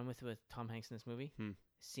hard time with Tom Hanks in this movie?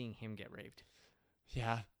 Seeing him get raped.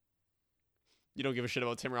 Yeah. You don't give a shit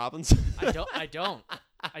about Tim Robbins? I don't.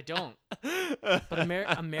 But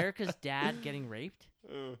America's dad getting raped?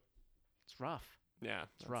 It's rough. Yeah.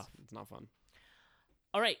 It's rough. It's not fun.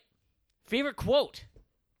 All right. Favorite quote?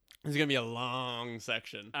 This is going to be a long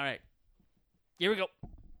section. All right. Here we go.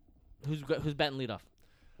 Who's batting lead off?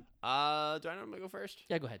 Do I know I'm going to go first?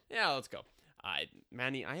 Yeah, go ahead. Yeah, let's go.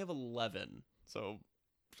 Manny, I have 11, so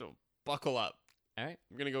buckle up. All right.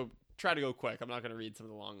 I'm going to try to go quick. I'm not going to read some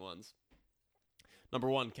of the long ones. Number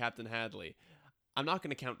 1, Captain Hadley. I'm not going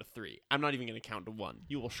to count to 3. I'm not even going to count to 1.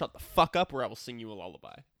 You will shut the fuck up or I will sing you a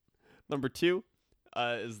lullaby. Number 2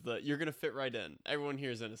 is you're going to fit right in. Everyone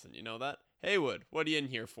here is innocent. You know that? Haywood, what are you in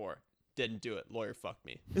here for? Didn't do it. Lawyer fucked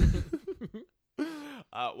me.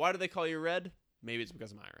 Why do they call you Red? Maybe it's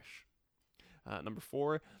because I'm Irish. Number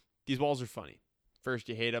 4, these walls are funny. First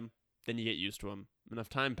you hate them, then you get used to them. Enough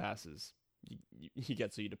time passes, you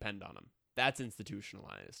get so you depend on them. That's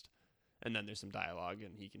institutionalized. And then there's some dialogue,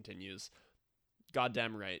 and he continues,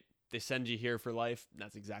 goddamn right. They send you here for life, and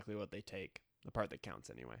that's exactly what they take. The part that counts,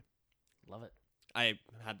 anyway. Love it. I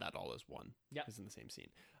had that all as one. Yeah. It's in the same scene.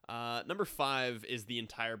 Number 5 is the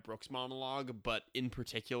entire Brooks monologue, but in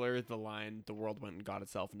particular, the line, the world went and got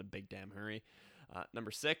itself in a big damn hurry.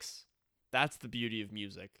 Number 6, that's the beauty of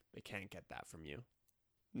music. They can't get that from you.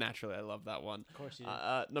 Naturally, I love that one. Of course you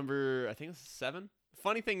do. Number, I think it's 7.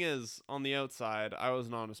 Funny thing is, on the outside, I was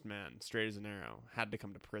an honest man, straight as an arrow. Had to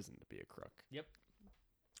come to prison to be a crook. Yep.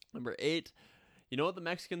 Number 8, you know what the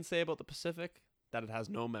Mexicans say about the Pacific? That it has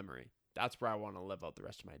no memory. That's where I want to live out the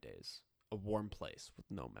rest of my days. A warm place with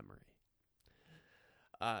no memory.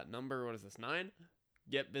 Number, 9?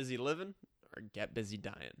 Get busy living or get busy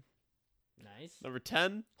dying. Nice. Number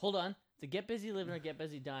 10. Hold on. To get busy living or get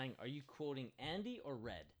busy dying, are you quoting Andy or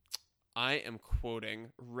Red? I am quoting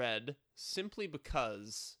Red simply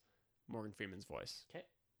because Morgan Freeman's voice. Okay.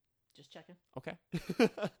 Just checking. Okay.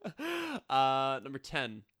 Number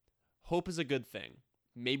 10. Hope is a good thing.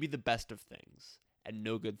 Maybe the best of things. And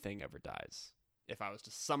no good thing ever dies. If I was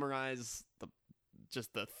to summarize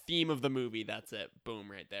just the theme of the movie, that's it.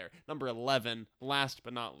 Boom, right there. Number 11, last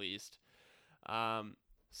but not least.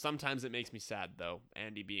 Sometimes it makes me sad, though,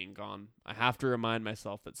 Andy being gone. I have to remind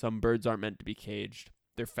myself that some birds aren't meant to be caged.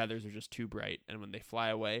 Their feathers are just too bright, and when they fly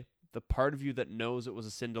away, the part of you that knows it was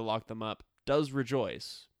a sin to lock them up does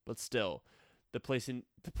rejoice, but still, The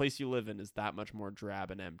place you live in is that much more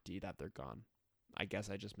drab and empty that they're gone. I guess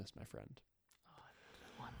I just missed my friend.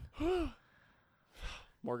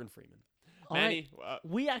 Morgan Freeman. All Manny, right.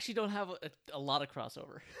 We actually don't have a lot of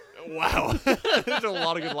crossover. Wow. There's a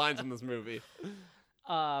lot of good lines in this movie.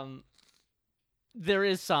 There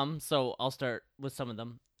is some, so I'll start with some of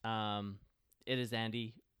them. It is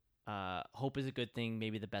Andy. Hope is a good thing,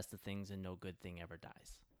 maybe the best of things, and no good thing ever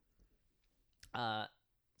dies.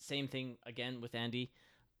 Same thing again with Andy.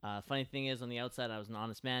 Funny thing is, on the outside, I was an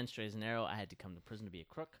honest man, straight as an arrow. I had to come to prison to be a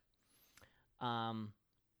crook.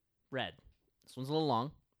 Red. This one's a little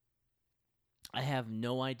long. I have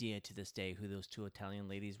no idea to this day who those two Italian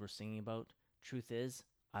ladies were singing about. Truth is,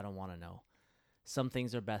 I don't want to know. Some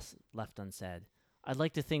things are best left unsaid. I'd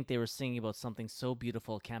like to think they were singing about something so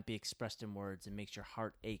beautiful it can't be expressed in words and makes your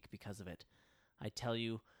heart ache because of it. I tell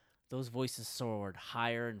you, those voices soared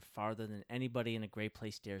higher and farther than anybody in a great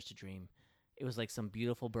place dares to dream. It was like some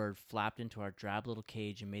beautiful bird flapped into our drab little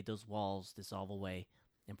cage and made those walls dissolve away,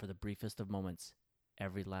 and for the briefest of moments,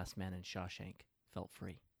 every last man in Shawshank felt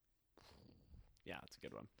free. Yeah, that's a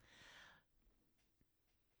good one.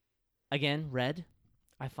 Again, Red.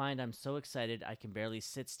 I find I'm so excited I can barely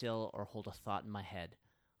sit still or hold a thought in my head.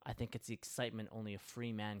 I think it's the excitement only a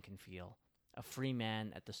free man can feel. A free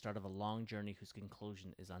man at the start of a long journey whose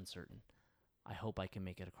conclusion is uncertain. I hope I can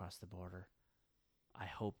make it across the border. I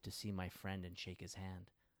hope to see my friend and shake his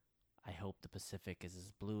hand. I hope the Pacific is as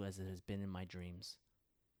blue as it has been in my dreams.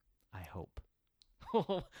 I hope.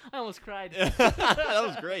 Oh, I almost cried. That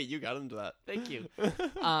was great. You got into that. Thank you.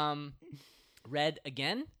 Red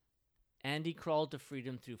again. Andy crawled to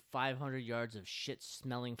freedom through 500 yards of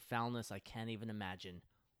shit-smelling foulness I can't even imagine.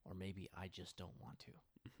 Or maybe I just don't want to.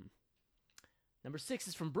 Mm-hmm. Number 6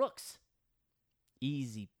 is from Brooks.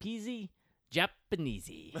 Easy peasy,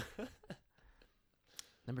 Japanesey.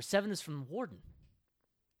 Number 7 is from Warden.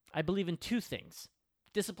 I believe in two things,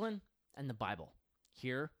 discipline and the Bible.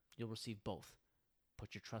 Here, you'll receive both.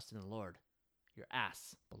 Put your trust in the Lord. Your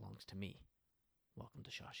ass belongs to me. Welcome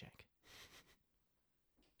to Shawshank.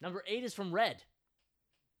 Number 8 is from Red.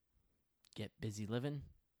 Get busy living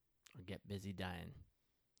or get busy dying.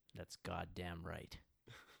 That's goddamn right.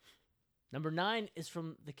 Number 9 is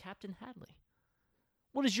from the Captain Hadley.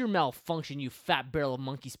 What is your malfunction, you fat barrel of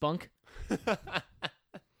monkey spunk?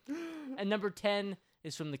 And number 10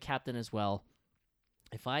 is from the Captain as well.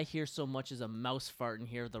 If I hear so much as a mouse fart in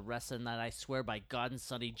here the rest of the night, I swear by God and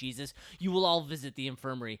Sonny Jesus, you will all visit the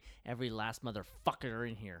infirmary. Every last motherfucker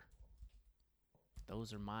in here.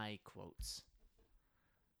 Those are my quotes.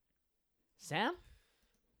 Sam?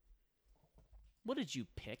 What did you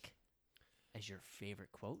pick as your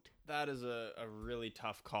favorite quote? That is a really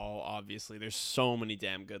tough call, obviously. There's so many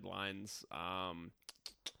damn good lines. I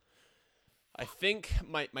think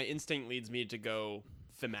my instinct leads me to go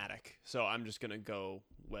thematic. So I'm just going to go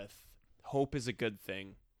with hope is a good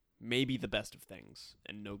thing, maybe the best of things,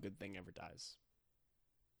 and no good thing ever dies.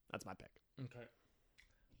 That's my pick. Okay.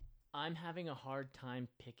 I'm having a hard time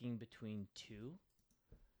picking between two.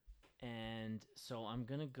 And so I'm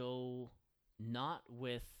going to go not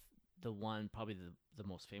with the one, probably the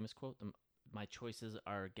most famous quote. My choices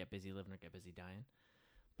are get busy living or get busy dying.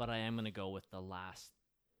 But I am going to go with the last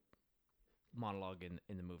monologue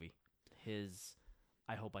in the movie. His,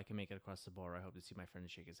 I hope I can make it across the border. I hope to see my friend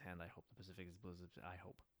and shake his hand. I hope the Pacific is blue. I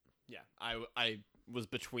hope. Yeah, I was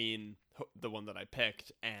between the one that I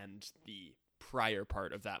picked and the prior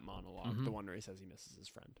part of that monologue, the one where he says he misses his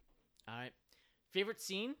friend. All right. Favorite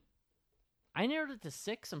scene? I narrowed it to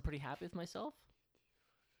 6. I'm pretty happy with myself.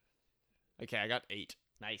 Okay, I got 8.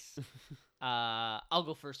 Nice. I'll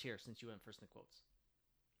go first here since you went first in the quotes.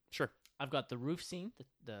 Sure. I've got the roof scene,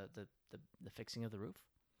 the fixing of the roof.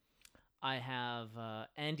 I have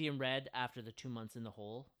Andy and Red after the 2 months in the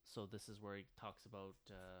hole. So this is where he talks about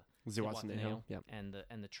Zihuatanejo,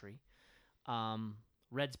 and the tree.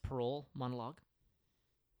 Red's parole monologue.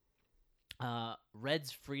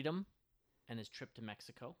 Red's freedom and his trip to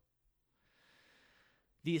Mexico.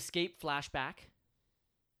 The escape flashback.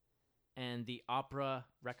 And the opera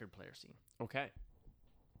record player scene. Okay.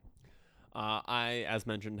 I, as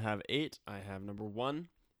mentioned, have 8. I have number 1,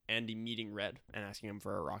 Andy meeting Red and asking him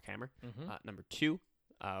for a rock hammer. Number 2,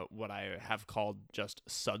 what I have called just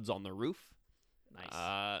suds on the roof.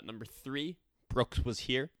 Nice. Number 3, Brooks was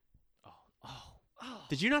here. Oh.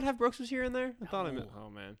 Did you not have Brooks was here in there? I thought I meant. No. Oh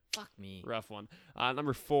man, Fuck me. rough one.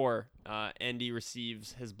 Number 4, Andy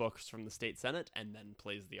receives his books from the state senate and then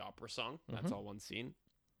plays the opera song. That's all one scene.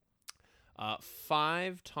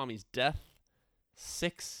 5, Tommy's death.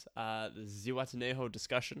 6, the Zihuatanejo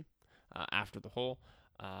discussion after the hole.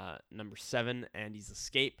 Number 7, Andy's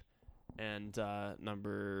escape. And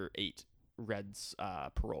number 8, Red's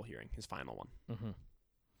parole hearing, his final one. Mm-hmm.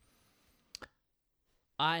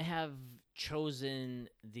 I have chosen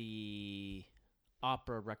the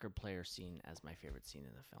opera record player scene as my favorite scene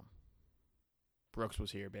in the film. Brooks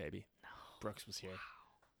was here, baby. No. Brooks was here.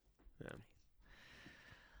 Wow. Yeah.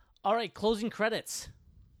 All right, closing credits.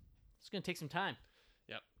 It's going to take some time.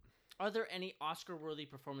 Yep. Are there any Oscar-worthy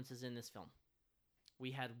performances in this film?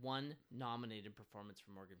 We had one nominated performance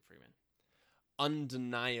from Morgan Freeman.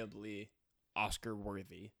 Undeniably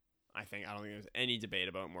Oscar-worthy. I don't think there's any debate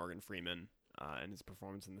about Morgan Freeman and his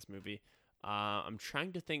performance in this movie. I'm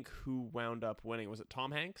trying to think who wound up winning. Was it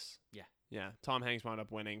Tom Hanks? Yeah. Yeah, Tom Hanks wound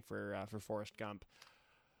up winning for Forrest Gump.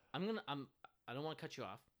 I don't want to cut you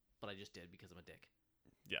off, but I just did because I'm a dick.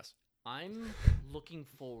 Yes. I'm looking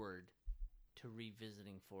forward to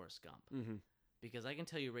revisiting Forrest Gump. Mm-hmm. Because I can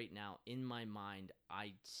tell you right now, in my mind,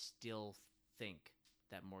 I still think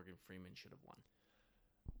that Morgan Freeman should have won.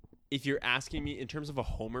 If you're asking me in terms of a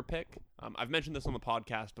homer pick, I've mentioned this on the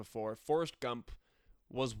podcast before. Forrest Gump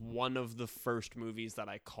was one of the first movies that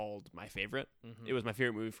I called my favorite. Mm-hmm. It was my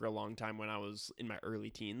favorite movie for a long time when I was in my early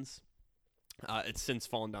teens. It's since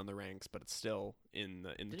fallen down the ranks, but it's still in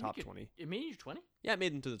the top 20. It made you 20? Yeah, it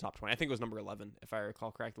made it into the top 20. I think it was number 11, if I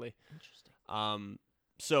recall correctly. Interesting.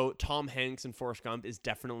 So Tom Hanks in Forrest Gump is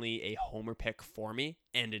definitely a homer pick for me,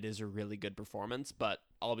 and it is a really good performance, but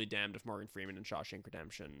I'll be damned if Morgan Freeman in Shawshank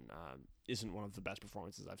Redemption isn't one of the best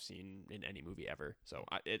performances I've seen in any movie ever. So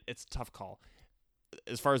it's a tough call.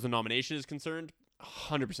 As far as the nomination is concerned,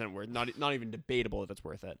 100% worth. Not even debatable if it's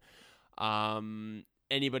worth it.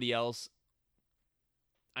 Anybody else?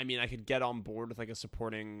 I mean, I could get on board with like a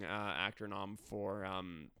supporting actor nom for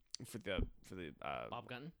the Bob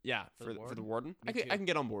Gunton? Yeah, for the warden. I can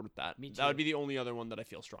get on board with that. Me too. That would be the only other one that I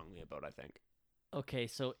feel strongly about, I think. Okay,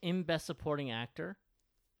 so in Best Supporting Actor,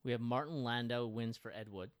 we have Martin Landau wins for Ed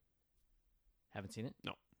Wood. Haven't seen it?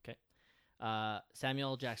 No. Okay.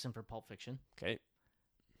 Samuel L. Jackson for Pulp Fiction. Okay.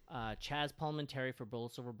 Chaz Palminteri for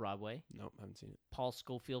Bullets Over Broadway. Nope, haven't seen it. Paul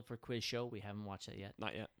Schofield for Quiz Show. We haven't watched that yet.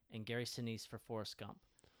 Not yet. And Gary Sinise for Forrest Gump.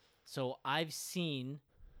 So I've seen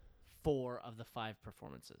 4 of the 5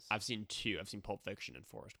 performances. I've seen 2. I've seen Pulp Fiction and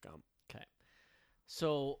Forrest Gump. Okay.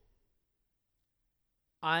 So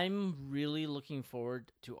I'm really looking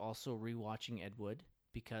forward to also rewatching Ed Wood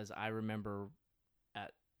because I remember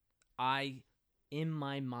in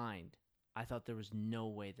my mind, I thought there was no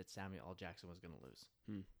way that Samuel L. Jackson was going to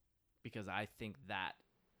lose. Because I think that,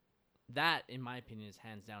 in my opinion, is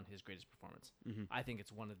hands down his greatest performance. Mm-hmm. I think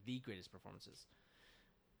it's one of the greatest performances.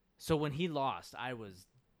 So when he lost, I was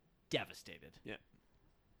devastated. Yeah.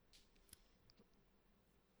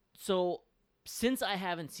 So since I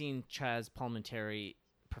haven't seen Chaz Palminteri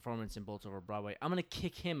performance in Bullets Over Broadway, I'm going to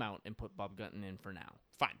kick him out and put Bob Gunton in for now.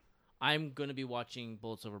 Fine. I'm going to be watching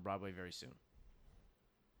Bullets Over Broadway very soon.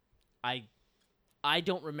 I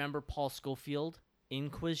don't remember Paul Schofield in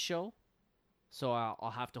Quiz Show, so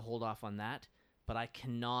I'll have to hold off on that. But I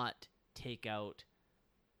cannot take out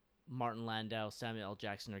Martin Landau, Samuel L.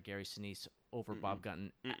 Jackson, or Gary Sinise over Bob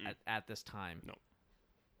Gunton at this time. No.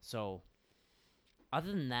 So,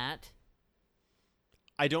 other than that,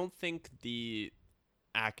 I don't think the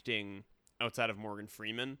acting outside of Morgan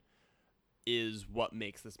Freeman is what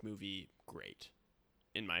makes this movie great,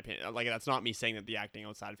 in my opinion. Like, that's not me saying that the acting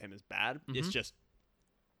outside of him is bad. Mm-hmm. It's just,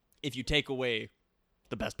 if you take away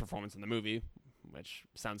the best performance in the movie, which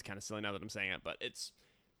sounds kind of silly now that I'm saying it, but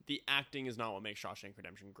the acting is not what makes Shawshank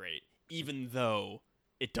Redemption great, even though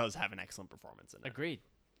it does have an excellent performance in it. Agreed.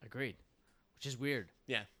 Which is weird.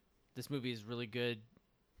 Yeah. This movie is really good,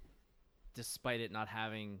 despite it not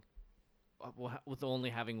having, with only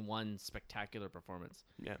having one spectacular performance.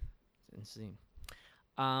 Yeah. It's insane.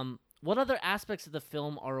 What other aspects of the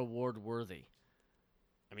film are award worthy?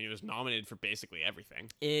 I mean, it was nominated for basically everything.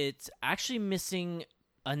 It's actually missing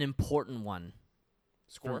an important one.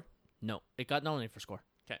 Score? No, it got nominated for score.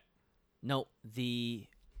 Okay. No, the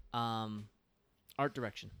art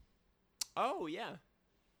direction. Oh, yeah.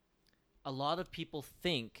 A lot of people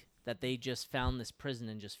think that they just found this prison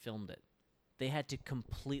and just filmed it. They had to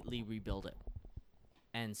completely rebuild it.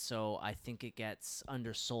 And so I think it gets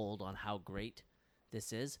undersold on how great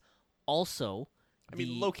this is. Also, I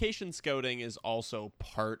mean, location scouting is also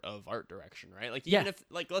part of art direction, right? Like, Yeah. even if,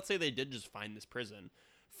 like, let's say they did just find this prison,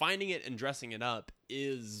 finding it and dressing it up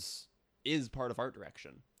is part of art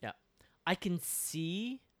direction. Yeah. I can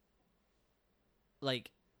see,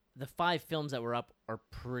 like, the 5 films that were up are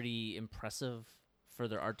pretty impressive for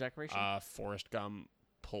their art decoration. Forrest Gump,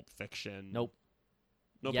 Pulp Fiction. Nope.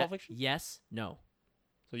 No Pulp Fiction? Yes, no.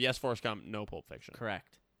 So yes, Forrest Gump, no Pulp Fiction.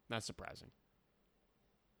 Correct. That's surprising.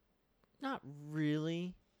 Not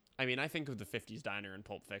really. I mean, I think of the 50s diner in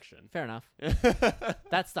Pulp Fiction. Fair enough.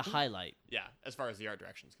 That's the highlight. Yeah, as far as the art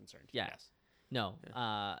direction is concerned. Yeah. Yes. No.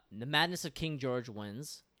 The Madness of King George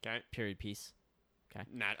wins. Okay. Period piece. Okay.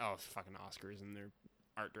 Fucking Oscars and their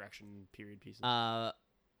art direction period pieces.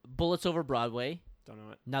 Bullets Over Broadway. Don't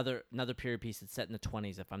know it. Another period piece that's set in the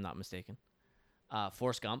 20s, if I'm not mistaken.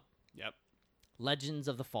 Forrest Gump. Yep. Legends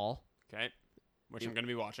of the Fall. Okay. Which I'm going to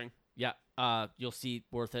be watching. Yeah. You'll see,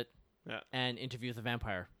 worth it. Yeah. And Interview with the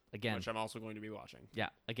Vampire. Again. Which I'm also going to be watching. Yeah.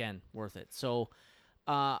 Again, worth it. So,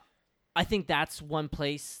 I think that's one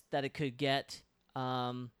place that it could get.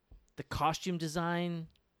 The costume design,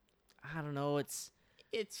 I don't know. It's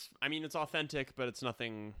authentic, but it's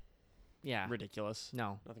nothing ridiculous.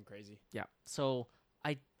 No. Nothing crazy. Yeah. So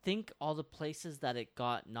I think all the places that it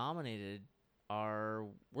got nominated are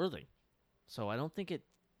worthy. So I don't think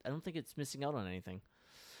it's missing out on anything.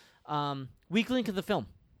 Weak link of the film.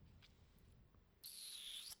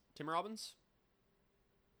 Tim Robbins?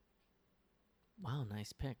 Wow,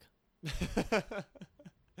 nice pick.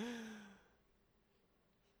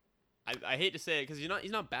 I hate to say it because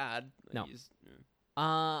he's not bad. No.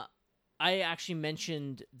 I actually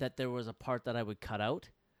mentioned that there was a part that I would cut out.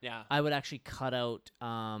 Yeah. I would actually cut out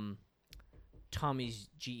Tommy's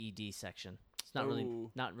GED section. It's not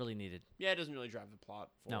really needed. Yeah, it doesn't really drive the plot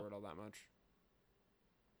forward all that much.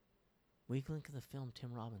 Weak link of the film,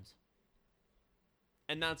 Tim Robbins.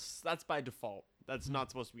 And that's by default. That's not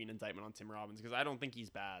supposed to be an indictment on Tim Robbins because I don't think he's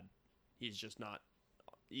bad. He's just not.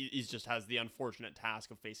 He just has the unfortunate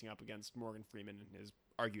task of facing up against Morgan Freeman in his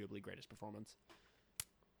arguably greatest performance.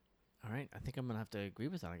 All right, I think I'm gonna have to agree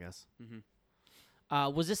with that. I guess.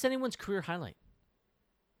 Mm-hmm. Was this anyone's career highlight?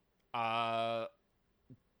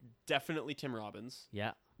 Definitely Tim Robbins.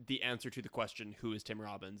 Yeah. The answer to the question, who is Tim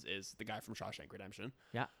Robbins, is the guy from Shawshank Redemption.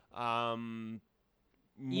 Yeah.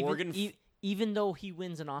 Morgan, even though he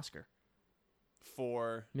wins an Oscar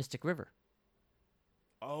for Mystic River.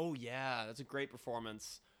 Oh yeah, that's a great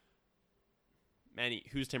performance. Manny,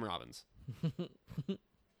 who's Tim Robbins?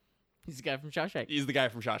 He's the guy from Shawshank. He's the guy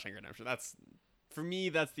from Shawshank Redemption. That's, for me,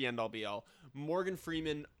 that's the end all be all. Morgan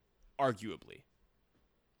Freeman, arguably.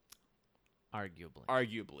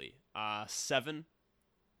 7.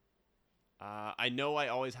 I know I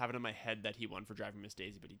always have it in my head that he won for Driving Miss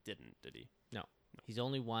Daisy, but he didn't, did he? No. He's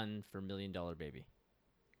only won for $1 Million Baby.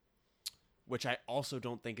 Which I also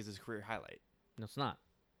don't think is his career highlight. No, it's not.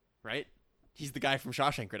 Right? He's the guy from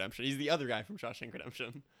Shawshank Redemption. He's the other guy from Shawshank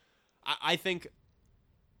Redemption. I think,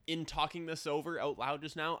 in talking this over out loud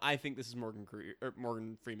just now, I think this is Morgan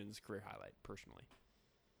Freeman's career highlight, personally.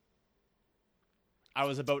 I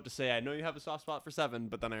was about to say, I know you have a soft spot for 7,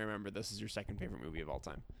 but then I remember this is your second favorite movie of all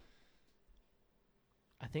time.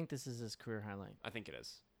 I think this is his career highlight. I think it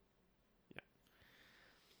is. Yeah.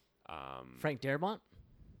 Frank Darabont?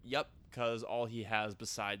 Yep, because all he has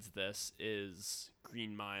besides this is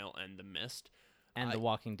Green Mile and The Mist. And The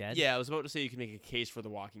Walking Dead? Yeah, I was about to say you can make a case for The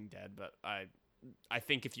Walking Dead, but I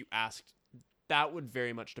think if you asked, that would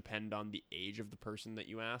very much depend on the age of the person that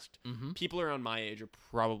you asked. Mm-hmm. People around my age are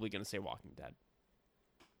probably going to say Walking Dead.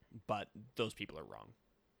 But those people are wrong.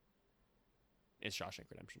 It's Shawshank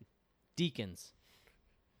Redemption. Deacons.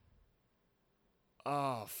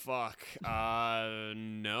 Oh, fuck.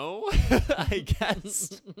 No, I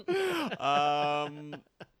guess.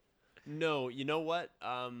 No, you know what?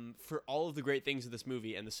 For all of the great things of this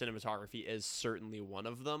movie, and the cinematography is certainly one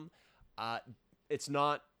of them, it's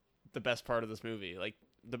not the best part of this movie. Like,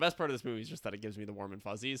 the best part of this movie is just that it gives me the warm and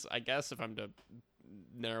fuzzies, I guess, if I'm to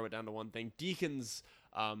narrow it down to one thing. Deakins,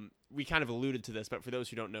 we kind of alluded to this, but for those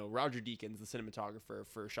who don't know, Roger Deakins, the cinematographer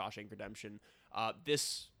for Shawshank Redemption,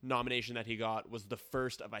 this nomination that he got was the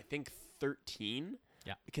first of, I think, 13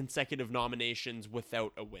 consecutive nominations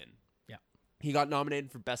without a win. Yeah. He got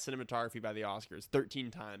nominated for Best Cinematography by the Oscars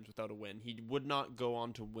 13 times without a win. He would not go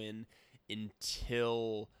on to win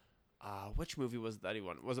until... which movie was that he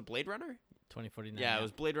won? Was it Blade Runner? 2049. Yeah, it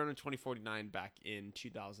was Blade Runner 2049 back in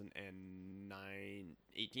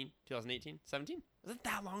 2018? 17? Was it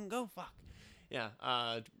that long ago? Fuck. Yeah,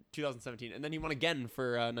 2017. And then he won again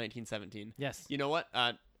for 1917. Yes. You know what?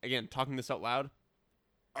 Again, talking this out loud,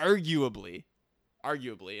 arguably,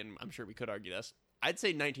 and I'm sure we could argue this, I'd say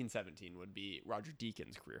 1917 would be Roger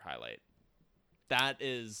Deakins' career highlight. That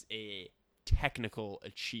is a technical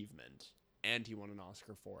achievement, and he won an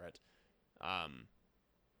Oscar for it.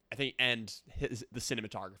 I think, and the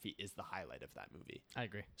cinematography is the highlight of that movie. I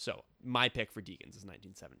agree. So my pick for Deakins is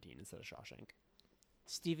 1917 instead of Shawshank.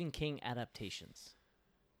 Stephen King adaptations.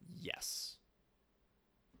 Yes.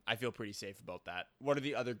 I feel pretty safe about that. What are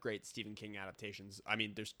the other great Stephen King adaptations? I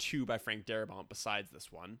mean, there's 2 by Frank Darabont besides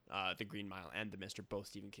this one. The Green Mile and The Mist are both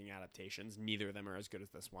Stephen King adaptations. Neither of them are as good as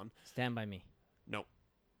this one. Stand By Me. No.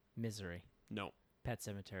 Misery. No. Pet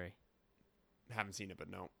Cemetery. Haven't seen it, but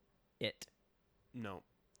no. It. No.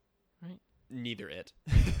 Right. Neither It.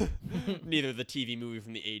 Neither the TV movie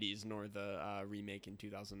from the 80s nor the remake in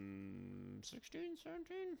 2016,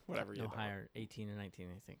 17, whatever. No, higher. 18 and 19,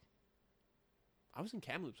 I think. I was in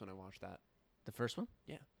Kamloops when I watched that. The first one?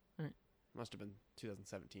 Yeah. All right. Must have been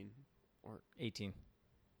 2017 or 18.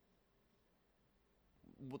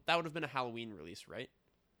 That would have been a Halloween release, right?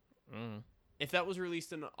 Mm. If that was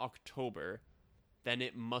released in October, then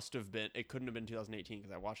it must have been. It couldn't have been 2018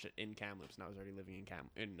 because I watched it in Kamloops and I was already living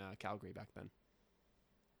in Calgary back then.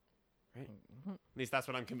 Right? Mm-hmm. At least that's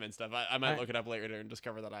what I'm convinced of. I might look it up later and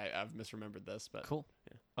discover that I've misremembered this. But cool.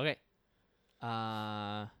 Yeah. Okay.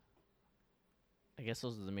 I guess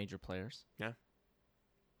those are the major players. Yeah.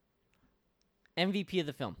 MVP of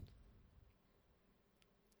the film.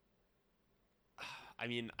 I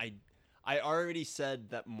mean, I already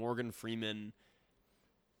said that Morgan Freeman.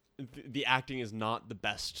 The acting is not the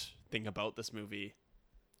best thing about this movie.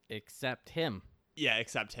 Except him. Yeah,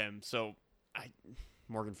 except him. So,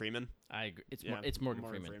 Morgan Freeman. I agree. It's Morgan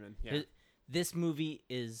Freeman. Yeah. This movie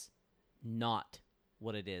is not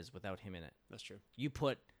what it is without him in it. That's true. You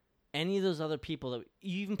put any of those other people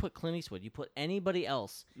you even put Clint Eastwood, you put anybody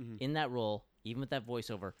else in that role, even with that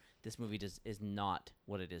voiceover, this movie is not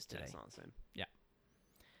what it is today. Yeah, it's not the same. Yeah.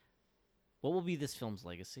 What will be this film's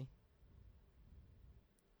legacy?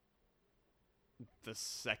 The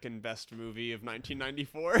second best movie of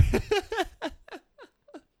 1994.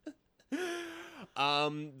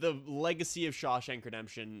 The legacy of Shawshank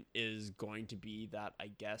Redemption is going to be that, I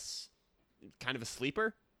guess, kind of a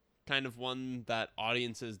sleeper, kind of one that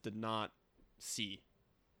audiences did not see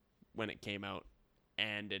when it came out,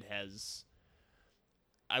 and it has.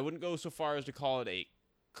 I wouldn't go so far as to call it a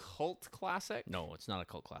cult classic. No, it's not a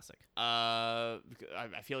cult classic. I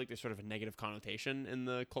feel like there's sort of a negative connotation in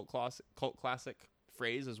the cult classic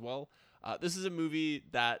phrase as well. This is a movie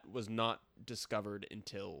that was not discovered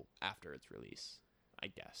until after its release, I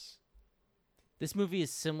guess. This movie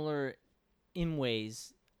is similar in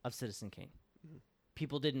ways of Citizen Kane. Mm-hmm.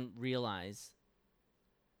 People didn't realize,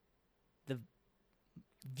 the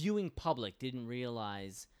viewing public didn't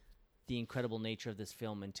realize the incredible nature of this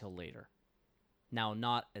film until later. Now,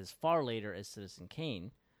 not as far later as Citizen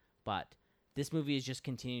Kane, but this movie has just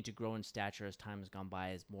continued to grow in stature as time has gone by,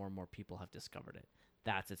 as more and more people have discovered it.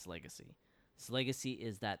 That's its legacy. Its legacy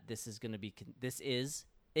is that this is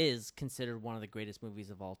considered one of the greatest movies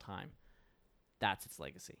of all time. That's its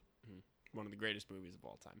legacy. Mm-hmm. One of the greatest movies of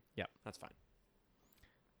all time. Yep. That's fine.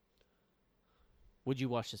 Would you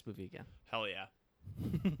watch this movie again? Hell yeah.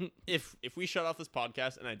 If we shut off this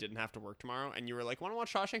podcast and I didn't have to work tomorrow and you were like, want to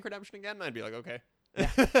watch Shawshank Redemption again? I'd be like, okay.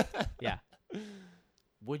 Yeah.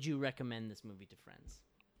 Would you recommend this movie to friends?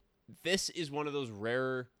 This is one of those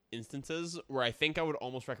rare instances where I think I would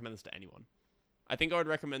almost recommend this to anyone. I think I would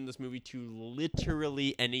recommend this movie to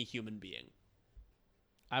literally any human being.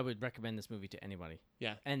 I would recommend this movie to anybody.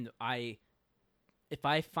 Yeah. And if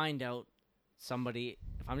I find out somebody,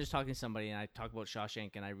 if I'm just talking to somebody and I talk about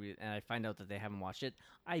Shawshank and I find out that they haven't watched it,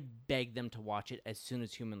 I beg them to watch it as soon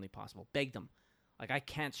as humanly possible. Beg them. Like, I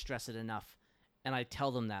can't stress it enough. And I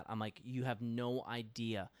tell them that. I'm like, you have no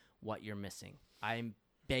idea what you're missing. I'm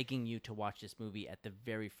begging you to watch this movie at the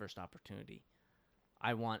very first opportunity.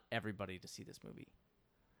 I want everybody to see this movie.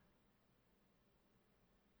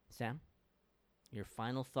 Sam, your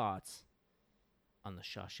final thoughts on the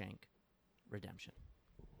Shawshank Redemption.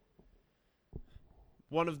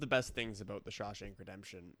 One of the best things about the Shawshank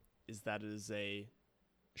Redemption is that it is a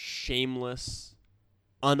shameless,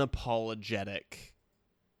 unapologetic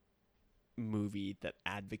movie that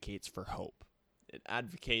advocates for hope. It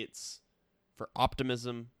advocates for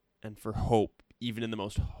optimism and for hope, even in the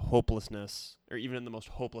most hopelessness, or even in the most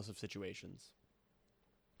hopeless of situations.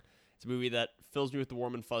 It's a movie that fills me with the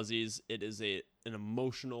warm and fuzzies. It is an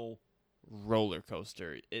emotional roller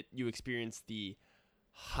coaster. You experience the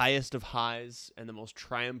highest of highs and the most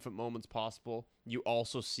triumphant moments possible. You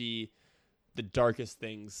also see the darkest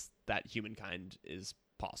things that humankind is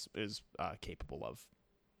capable of.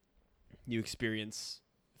 You experience,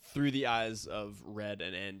 through the eyes of Red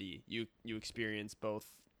and Andy, you experience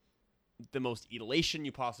both the most elation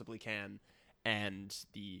you possibly can and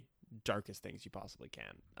the darkest things you possibly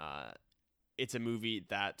can. It's a movie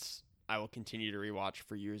that I will continue to rewatch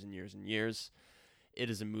for years and years and years. It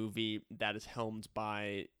is a movie that is helmed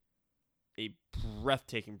by a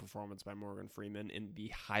breathtaking performance by Morgan Freeman in the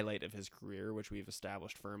highlight of his career, which we've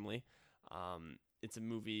established firmly. It's a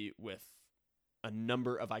movie with a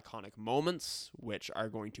number of iconic moments, which are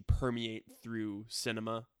going to permeate through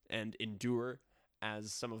cinema and endure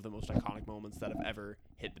as some of the most iconic moments that have ever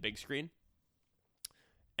hit the big screen.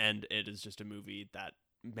 And it is just a movie that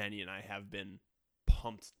Manny and I have been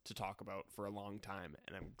pumped to talk about for a long time,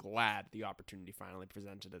 and I'm glad the opportunity finally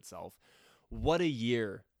presented itself. What a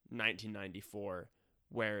year, 1994,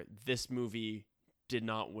 where this movie did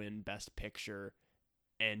not win Best Picture,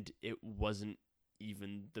 and it wasn't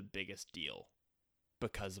even the biggest deal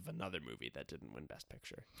because of another movie that didn't win Best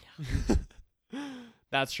Picture.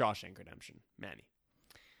 That's Shawshank Redemption. Manny.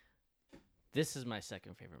 This is my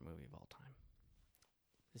second favorite movie of all time.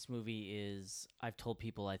 This movie is, I've told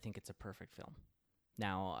people I think it's a perfect film.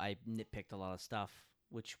 Now, I nitpicked a lot of stuff,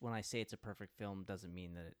 which when I say it's a perfect film doesn't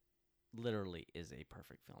mean that it literally is a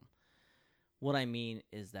perfect film. What I mean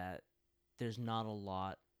is that there's not a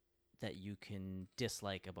lot that you can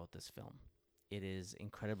dislike about this film. It is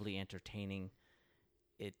incredibly entertaining.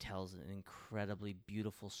 It tells an incredibly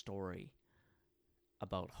beautiful story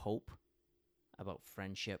about hope, about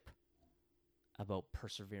friendship, about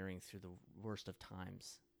persevering through the worst of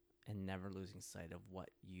times and never losing sight of what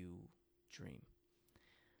you dream.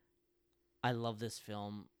 I love this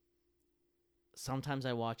film. Sometimes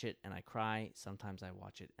I watch it and I cry. Sometimes I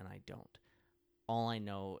watch it and I don't. All I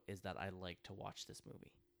know is that I like to watch this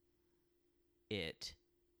movie. It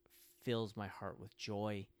fills my heart with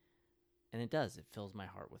joy, and it does. It fills my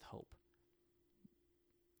heart with hope.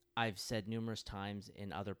 I've said numerous times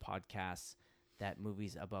in other podcasts that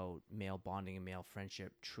movies about male bonding and male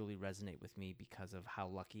friendship truly resonate with me because of how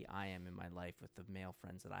lucky I am in my life with the male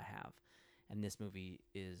friends that I have. And this movie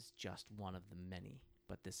is just one of the many,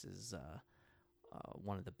 but this is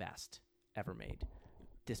one of the best ever made.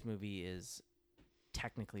 This movie is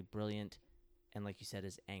technically brilliant, and like you said,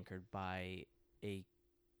 is anchored by a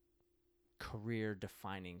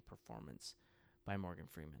career-defining performance by Morgan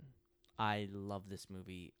Freeman. I love this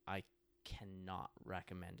movie. I cannot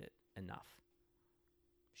recommend it enough.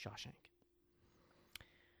 Shawshank.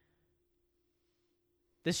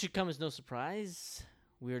 This should come as no surprise.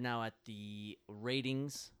 We are now at the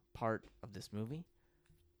ratings part of this movie.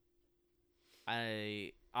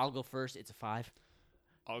 I'll go first. It's a 5.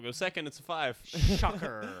 I'll go second. It's a 5.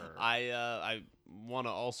 Shocker. I want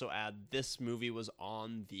to also add this movie was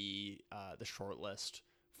on the short list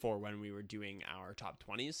for when we were doing our top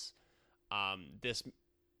 20s. This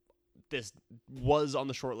was on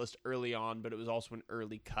the short list early on, but it was also an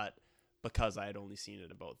early cut because I had only seen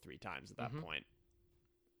it about 3 times at that point.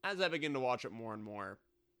 As I begin to watch it more and more,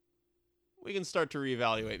 we can start to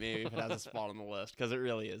reevaluate maybe if it has a spot on the list, because it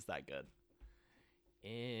really is that good.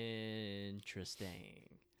 Interesting.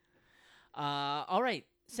 All right,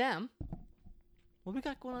 Sam, what we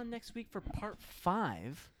got going on next week for part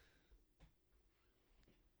 5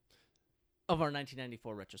 of our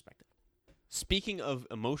 1994 retrospective? Speaking of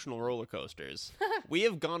emotional roller coasters, we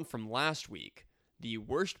have gone from last week, the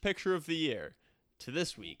worst picture of the year, to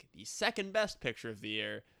this week, the second best picture of the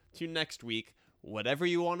year, to next week, whatever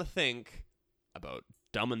you want to think about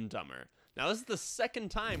Dumb and Dumber. Now, this is the second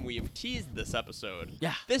time we have teased this episode.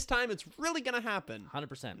 Yeah. This time, it's really going to happen.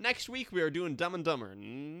 100%. Next week, we are doing Dumb and Dumber,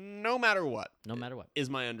 no matter what. No matter what. Is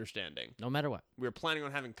my understanding. No matter what. We're planning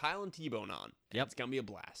on having Kyle and T-Bone on. Yep. It's going to be a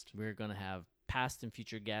blast. We're going to have past and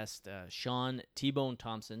future guest Sean T-Bone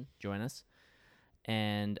Thompson join us,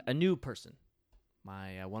 and a new person,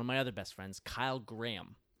 one of my other best friends, Kyle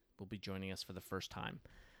Graham, will be joining us for the first time.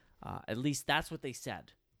 At least that's what they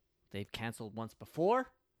said. They've canceled once before.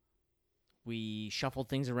 We shuffled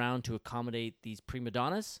things around to accommodate these prima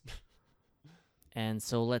donnas. And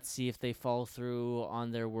so let's see if they follow through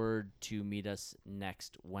on their word to meet us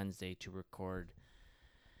next Wednesday to record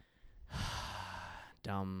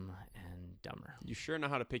Dumb and Dumber. You sure know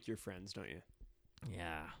how to pick your friends, don't you?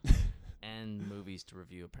 Yeah. And movies to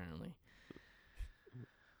review, apparently.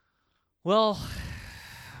 Well,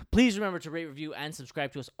 please remember to rate, review, and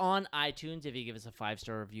subscribe to us on iTunes. If you give us a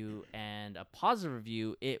 5-star review and a positive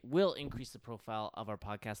review, it will increase the profile of our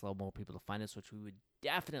podcast, allow more people to find us, which we would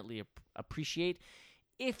definitely appreciate.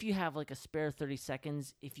 If you have like a spare 30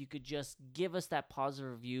 seconds, if you could just give us that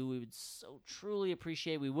positive review, we would so truly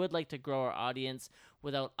appreciate. We would like to grow our audience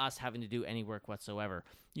without us having to do any work whatsoever.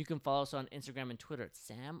 You can follow us on Instagram and Twitter at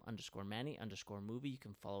Sam_Manny_movie. You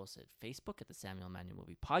can follow us at Facebook at the Samuel Manuel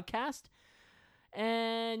Movie Podcast.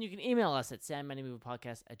 And you can email us at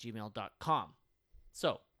sammanymoviepodcast@gmail.com.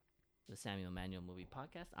 So, the Samuel Manuel Movie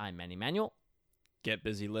Podcast. I'm Manny Manuel. Get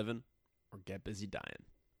busy living or get busy dying.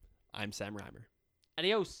 I'm Sam Reimer.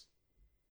 Adios.